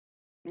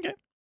 Okay.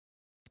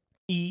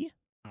 E.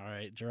 All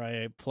right,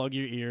 Dry, plug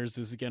your ears.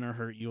 This is gonna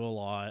hurt you a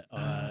lot.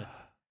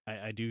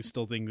 I do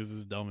still think this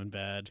is dumb and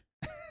bad.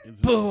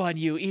 Boo on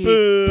you, E.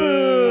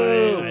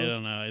 Boo! I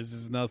don't know. This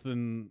is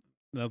nothing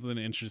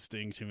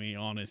interesting to me,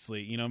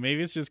 honestly. You know,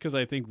 maybe it's just because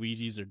I think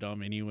Ouijas are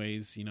dumb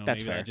anyways. You know,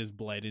 That's maybe I fair. just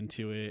bled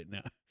into it.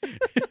 No.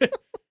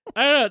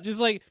 I don't know.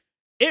 Just like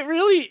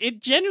it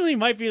genuinely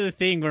might be the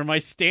thing where my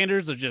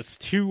standards are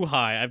just too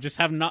high.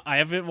 I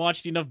haven't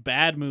watched enough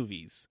bad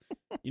movies.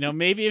 You know,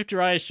 maybe if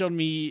Dry showed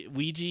me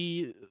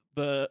Ouija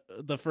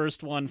the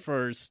first one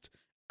first,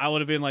 I would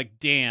have been like,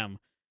 damn,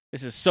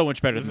 This is so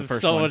much better this than the is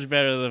first so one. much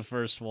better than the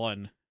first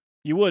one.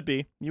 You would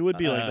be like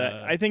that.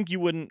 Uh, I think you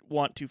wouldn't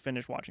want to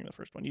finish watching the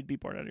first one. You'd be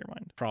bored out of your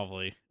mind.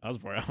 Probably. I was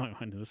bored out of my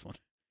mind to this one.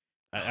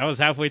 I was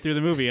halfway through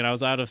the movie and I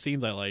was out of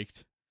scenes I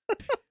liked.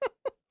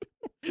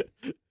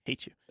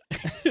 Hate you.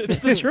 It's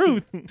the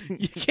truth.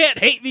 You can't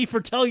hate me for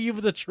telling you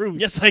the truth.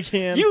 Yes, I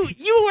can. You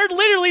are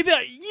literally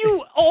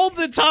you all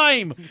the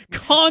time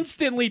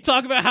constantly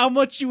talk about how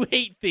much you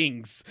hate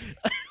things.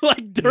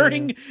 Like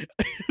during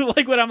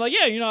like when I'm like,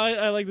 yeah, you know,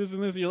 I like this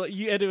and this, you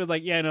end it with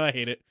like, yeah, no, I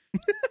hate it.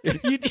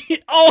 You do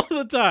all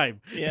the time.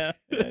 Yeah.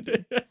 I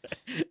do.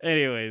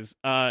 Anyways,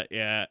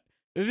 yeah.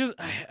 It's just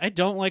I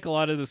don't like a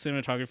lot of the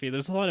cinematography.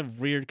 There's a lot of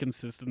weird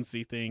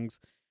consistency things.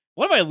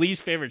 One of my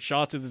least favorite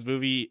shots of this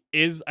movie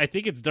is, I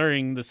think it's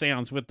during the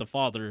seance with the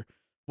father,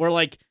 where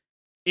like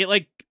it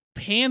like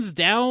pans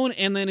down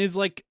and then is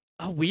like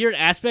a weird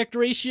aspect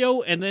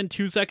ratio, and then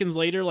 2 seconds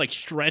later like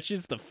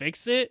stretches to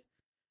fix it.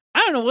 I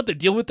don't know what the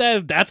deal with that.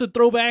 If that's a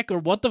throwback or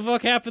what the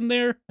fuck happened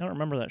there. I don't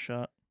remember that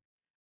shot.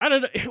 I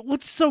don't know.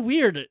 What's so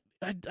weird?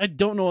 I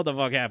don't know what the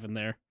fuck happened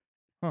there.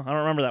 Huh, I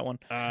don't remember that one.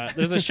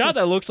 There's a shot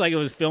that looks like it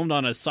was filmed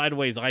on a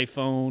sideways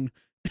iPhone.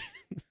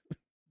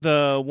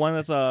 The one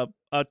that's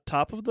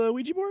top of the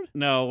Ouija board?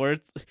 No, where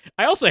it's.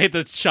 I also hate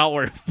the shot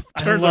where it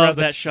I turns love around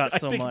that shot I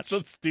so think much. It's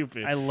so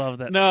stupid. I love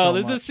that No, so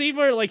there's much. a scene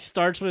where it like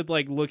starts with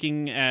like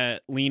looking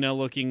at Lena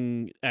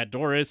looking at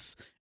Doris,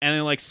 and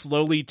then like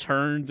slowly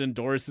turns and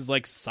Doris is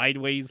like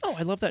sideways. Oh,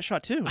 I love that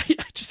shot too. I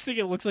just think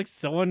it looks like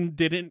someone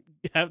didn't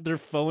have their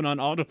phone on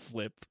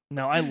autoflip.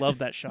 No, I love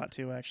that shot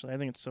too, actually. I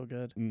think it's so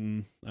good.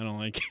 I don't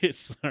like it.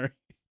 Sorry.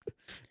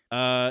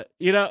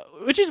 You know,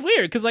 which is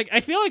weird because like I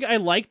feel like I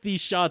like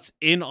these shots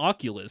in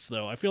Oculus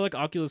though. I feel like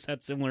Oculus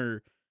had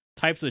similar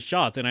types of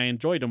shots, and I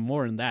enjoyed them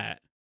more in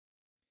that.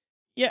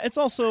 Yeah, it's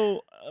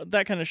also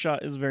that kind of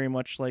shot is very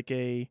much like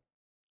a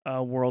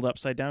world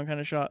upside down kind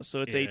of shot.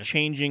 So it's a Yeah.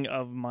 changing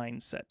of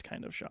mindset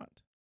kind of shot.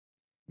 Is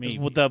Maybe.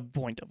 what the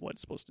point of what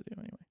it's supposed to do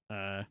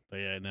anyway. But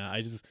yeah, no,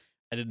 I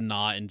did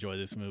not enjoy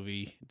this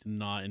movie. Did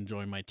not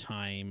enjoy my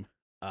time.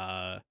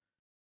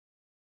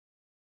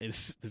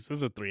 This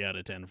is a 3 out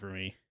of 10 for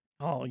me.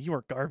 Oh, you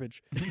are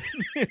garbage.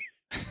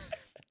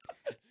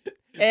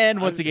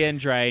 And once again,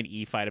 Dry and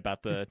E fight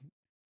about the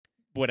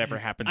whatever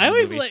happens in I the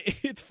always movie.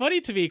 like it's funny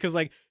to me because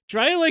like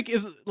Dry like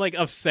is like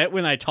upset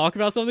when I talk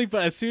about something,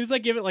 but as soon as I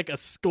give it like a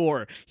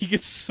score, he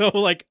gets so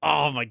like,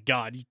 oh my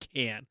god, you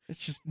can't. It's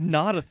just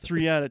not a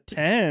 3 out of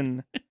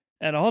 10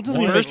 at all. It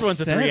doesn't The even first make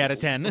one's a 3 sense. out of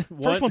 10.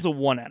 First one's a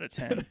 1 out of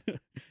 10.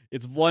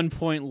 It's 1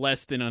 point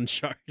less than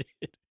Uncharted.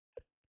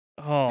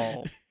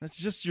 Oh, that's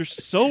just, you're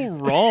so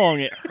wrong.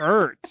 It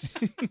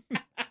hurts.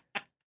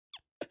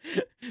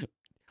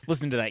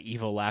 Listen to that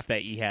evil laugh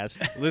that E has.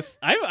 Listen,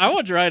 I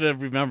want Dry to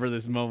remember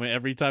this moment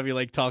every time he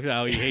like talks about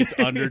how he hates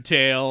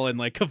Undertale and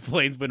like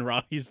complains when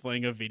Rocky's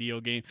playing a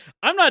video game.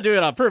 I'm not doing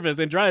it on purpose,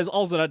 and Dry is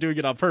also not doing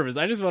it on purpose.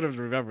 I just want him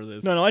to remember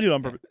this. No, I do it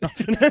on purpose.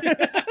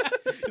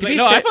 He's like,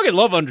 no, I fucking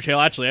love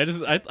Undertale. Actually,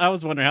 I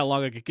was wondering how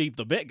long I could keep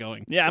the bit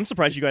going. Yeah, I'm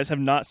surprised you guys have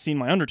not seen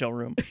my Undertale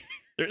room.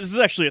 This is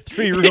actually a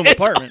 3-room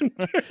apartment.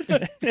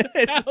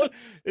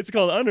 It's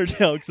called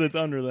Undertale because it's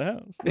under the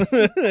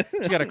house.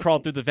 She's got to crawl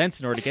through the vents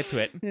in order to get to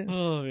it.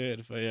 Oh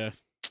man, but yeah.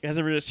 You guys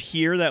ever just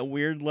hear that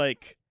weird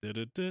like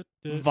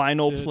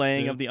vinyl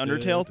playing of the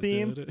Undertale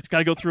theme? It's got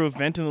to go through a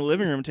vent in the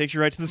living room. It takes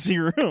you right to the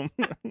secret room.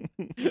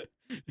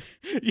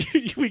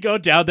 We go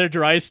down there,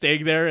 Dry is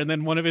staying there, and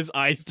then one of his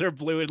eyes turn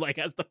blue and like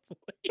has the flame.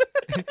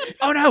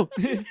 Oh no!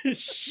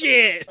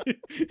 Shit!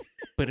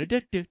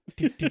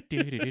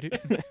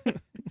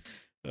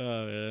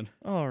 Oh man.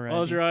 All right.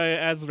 Well, Dry,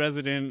 as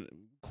resident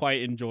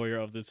quite enjoyer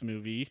of this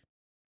movie.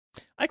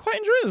 I quite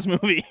enjoy this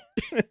movie.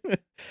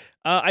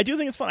 I do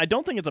think it's fun. I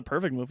don't think it's a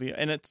perfect movie,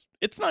 and it's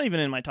not even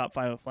in my top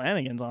 5 of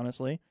Flanagan's,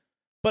 honestly.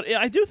 But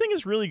I do think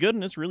it's really good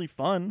and it's really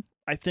fun.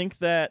 I think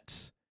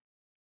that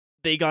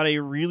they got a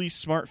really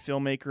smart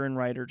filmmaker and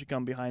writer to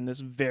come behind this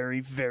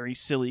very, very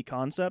silly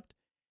concept.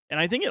 And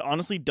I think it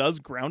honestly does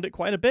ground it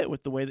quite a bit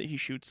with the way that he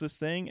shoots this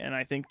thing. And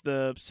I think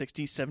the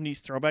 60s,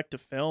 70s throwback to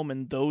film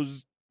and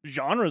those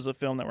genres of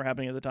film that were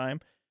happening at the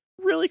time,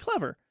 really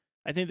clever.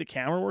 I think the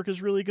camera work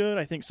is really good.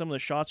 I think some of the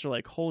shots are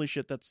like, holy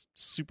shit, that's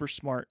super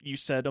smart. You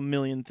said a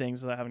million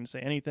things without having to say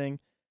anything.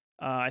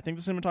 I think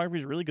the cinematography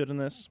is really good in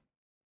this.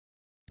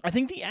 I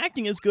think the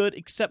acting is good,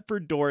 except for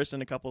Doris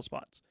in a couple of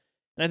spots.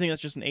 And I think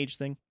that's just an age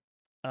thing.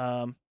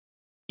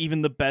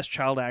 Even the best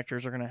child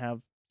actors are going to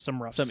have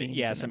some rough scenes.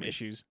 Yeah, some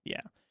issues.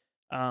 Yeah.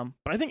 But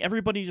I think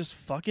everybody just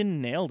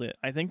fucking nailed it.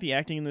 I think the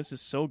acting in this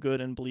is so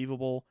good and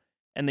believable,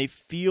 and they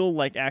feel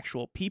like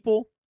actual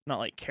people, not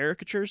like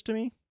caricatures to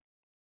me.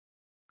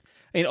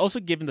 And also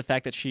given the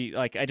fact that she,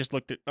 like, I just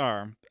looked at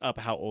up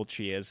how old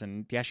she is,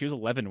 and yeah, she was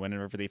 11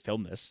 whenever they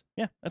filmed this.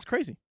 Yeah, that's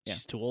crazy. Yeah.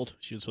 She's too old.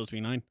 She was supposed to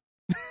be 9.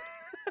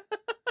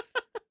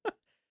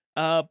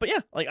 But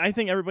yeah, like I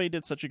think everybody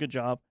did such a good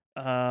job.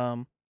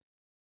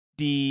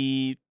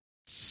 The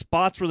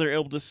spots where they're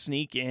able to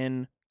sneak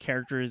in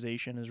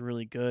characterization is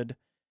really good.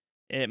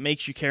 It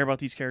makes you care about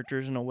these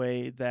characters in a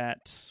way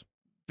that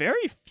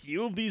very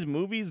few of these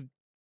movies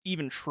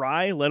even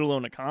try, let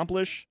alone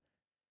accomplish.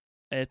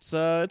 It's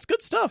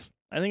good stuff.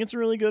 I think it's a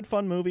really good,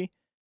 fun movie.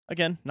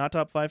 Again, not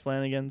top 5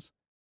 Flanagan's.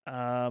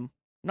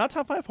 Not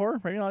top 5 horror,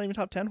 maybe not even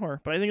top 10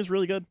 horror, but I think it's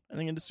really good. I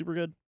think it is super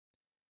good.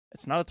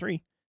 It's not a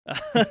 3.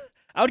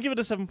 I would give it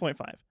a 7.5.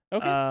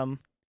 Okay.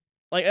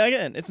 Like,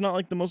 again, it's not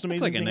like the most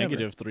amazing It's like a thing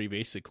negative 3,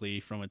 basically,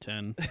 from a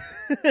 10.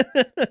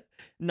 ever.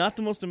 Not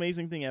the most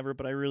amazing thing ever,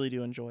 but I really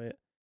do enjoy it.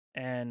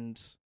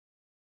 And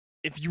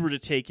if you were to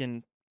take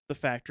in the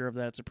factor of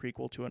that it's a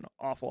prequel to an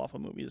awful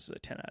movie, this is a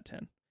 10 out of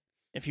 10.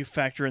 If you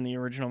factor in the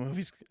original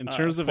movie's In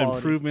terms of quality.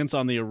 improvements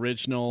on the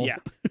original. Yeah,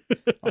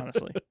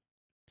 honestly.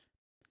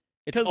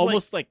 It's 'Cause,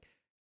 almost like,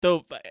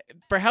 though,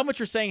 for how much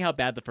you're saying how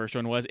bad the first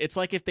one was, it's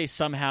like if they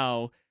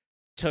somehow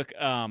took,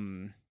 not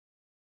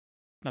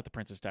the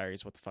Princess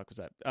Diaries, what the fuck was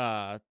that?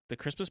 The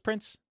Christmas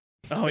Prince?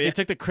 Oh, They yeah.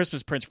 took the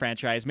Christmas Prince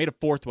franchise, made a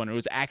 4th one, and it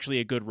was actually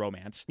a good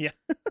romance. That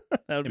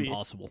would be.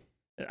 Impossible.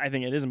 I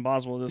think it is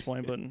impossible at this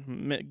point, but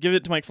give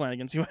it to Mike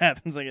Flanagan, see what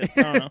happens, I guess.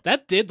 I don't know.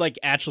 That did, like,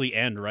 actually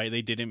end, right?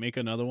 They didn't make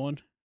another one?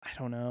 I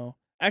don't know.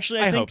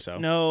 Actually, I think, hope so.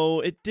 No,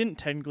 it didn't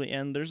technically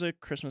end. There's a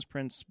Christmas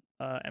Prince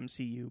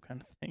MCU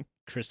kind of thing.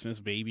 Christmas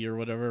Baby or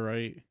whatever,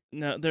 right?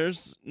 No,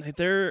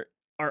 there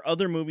are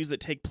other movies that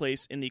take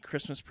place in the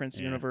Christmas Prince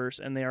universe,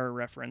 and they are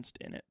referenced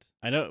in it.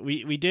 I know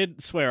we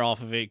did swear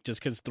off of it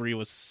just because 3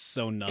 was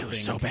so nothing. It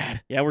was so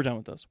bad. Yeah, we're done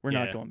with those. We're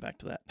Yeah. not going back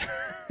to that.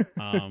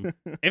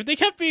 If they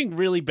kept being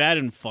really bad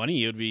and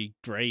funny, it would be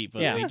great,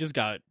 but Yeah. they just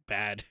got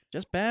bad.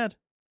 Just bad.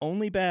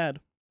 Only bad.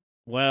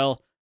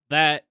 Well,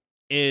 that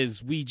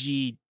is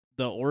Ouija,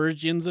 The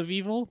Origins of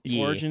Evil?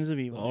 Yeah. Origins of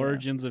Evil.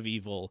 Origins of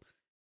Evil.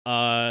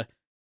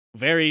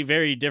 Very,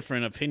 very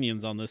different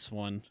opinions on this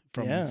one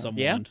from Yeah.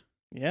 someone.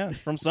 Yeah,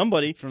 from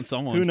somebody. From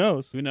someone. Who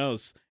knows? Who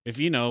knows? If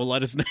you know,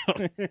 let us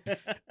know.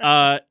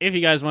 If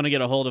you guys want to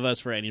get a hold of us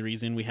for any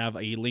reason, we have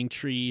a link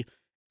tree,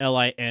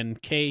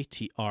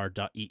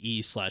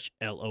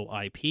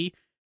 linktr.ee/LOIP.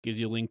 Gives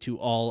you a link to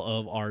all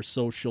of our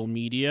social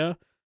media,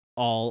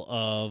 all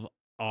of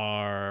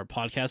our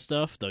podcast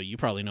stuff, though you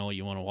probably know what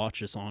you want to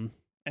watch us on.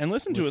 And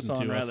listen to us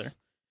on, rather.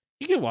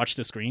 You can watch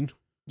the screen.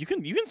 You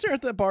can stare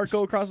at that bar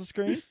go across the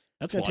screen.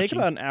 That's It's going to take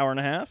about an hour and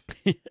a half.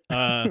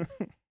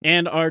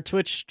 And our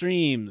Twitch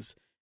streams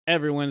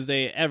every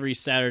Wednesday, every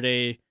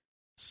Saturday,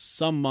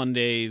 some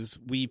Mondays.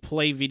 We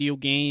play video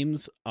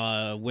games.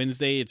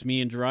 Wednesday, it's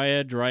me and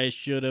Dryad. Dryad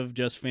should have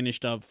just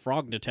finished up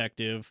Frog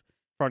Detective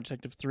Frog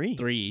Detective 3.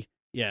 3.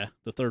 Yeah,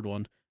 the third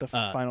one. The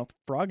final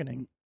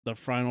frogging. The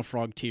final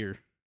Frog tier.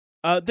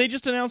 They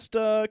just announced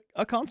a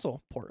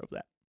console port of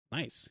that.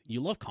 Nice. You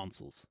love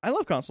consoles. I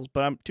love consoles,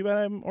 but I'm too bad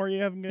I'm already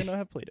haven't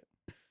have played it.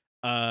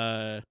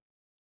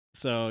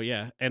 So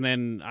yeah, and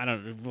then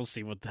we'll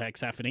see what the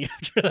heck's happening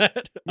after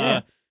that.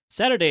 Yeah.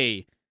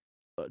 Saturday,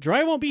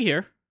 Dry won't be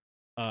here.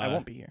 I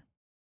won't be here.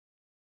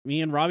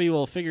 Me and Robbie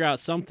will figure out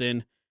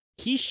something.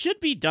 He should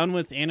be done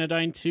with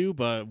Anodyne 2,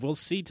 but we'll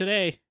see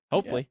today.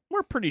 Hopefully. Yeah,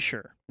 we're pretty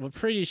sure. We're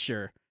pretty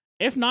sure.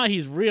 If not,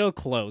 he's real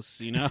close,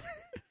 you know?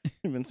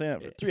 We've been saying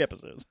that for 3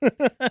 episodes.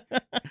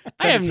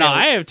 I have not.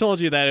 I have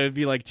told you that it would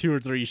be like 2 or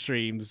 3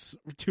 streams.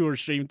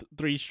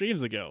 3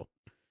 streams ago.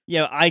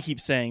 Yeah, I keep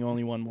saying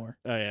only one more.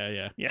 Oh,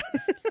 yeah.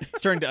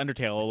 It's turning to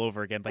Undertale all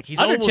over again. Like, he's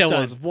Undertale almost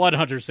done. was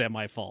 100%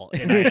 my fault,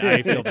 and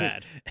I feel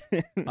bad.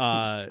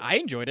 I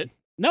enjoyed it.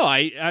 No,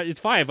 it's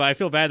fine, but I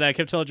feel bad that I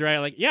kept telling Dry,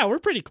 like, yeah, we're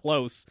pretty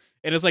close.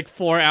 And it's like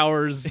 4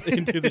 hours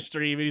into the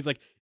stream, and he's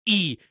like,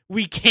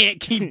 we can't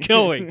keep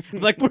going. I'm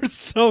like, we're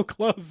so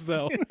close,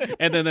 though.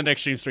 And then the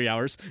next stream's 3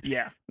 hours.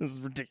 Yeah, this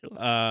is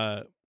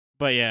ridiculous.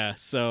 But yeah,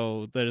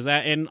 so there's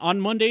that. And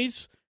on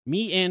Mondays,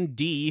 me and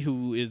D,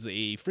 who is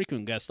a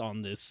frequent guest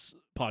on this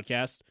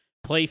podcast,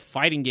 play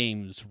fighting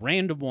games,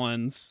 random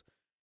ones.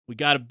 We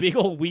got a big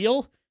old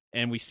wheel,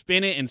 and we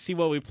spin it and see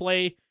what we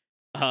play.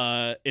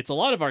 It's a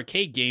lot of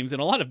arcade games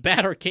and a lot of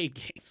bad arcade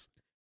games.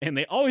 And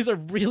they always are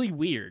really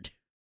weird.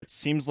 It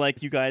seems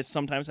like you guys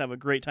sometimes have a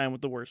great time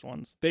with the worst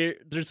ones.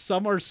 There's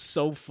some are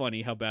so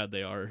funny how bad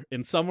they are.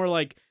 And some are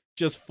like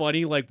just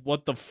funny, like,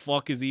 what the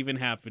fuck is even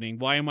happening?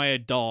 Why am I a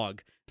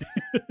dog?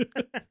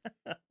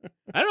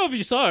 I don't know if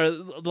you saw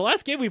it. The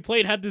last game we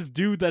played had this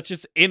dude that's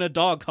just in a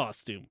dog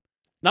costume.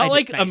 Not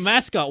like a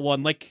mascot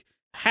one, like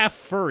half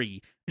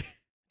furry.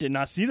 Did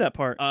not see that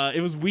part.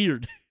 It was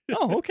weird.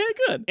 Oh, okay,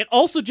 good. It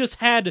also just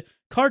had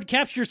Card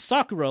Capture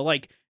Sakura.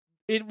 Like,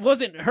 it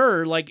wasn't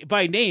her, like,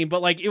 by name,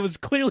 but, like, it was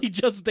clearly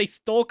just they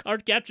stole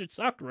Card Capture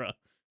Sakura.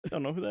 I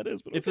don't know who that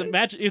is, but It's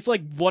okay. it's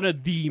like one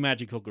of the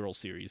Magical Girl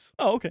series.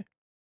 Oh, okay.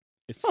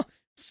 It's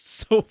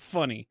so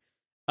funny.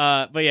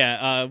 But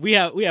yeah, we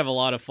have a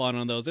lot of fun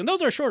on those, and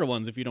those are shorter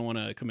ones if you don't want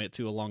to commit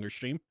to a longer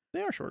stream.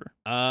 They are shorter.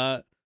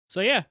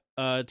 So yeah,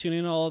 tune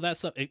in to all of that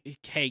stuff.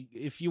 Hey,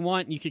 if you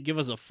want, you could give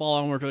us a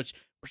follow on Twitch.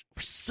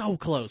 We're so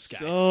close, guys.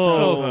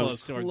 So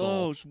close to our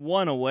goal.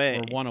 One away.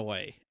 We're one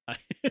away.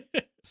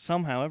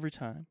 Somehow every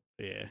time.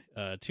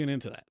 Yeah. Tune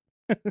into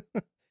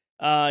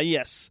that.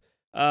 Yes.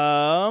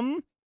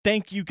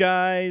 Thank you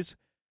guys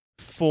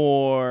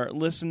for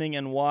listening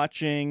and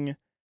watching.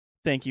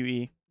 Thank you,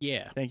 E.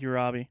 Yeah. Thank you,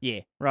 Robbie.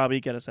 Yeah. Robbie,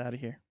 get us out of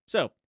here.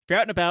 So, if you're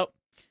out and about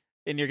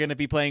and you're going to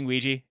be playing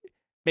Ouija,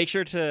 make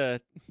sure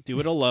to do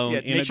it alone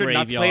in make a sure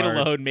graveyard. not to play it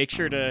alone. Make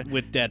sure to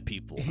with dead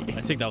people.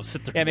 I think that was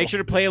sit there. Yeah, make sure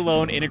to play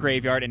alone in a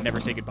graveyard and never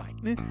say goodbye.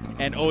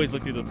 And always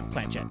look through the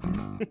planchette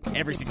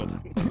every single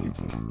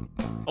time.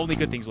 Only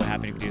good things will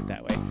happen if you do it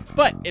that way.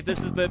 But if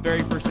this is the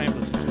very first time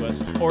listening to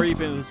us, or you've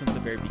been listening since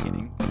the very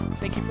beginning,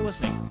 thank you for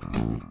listening.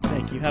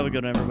 Thank you. Have a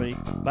good one, everybody.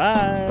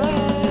 Bye.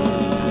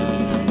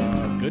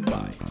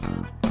 Goodbye.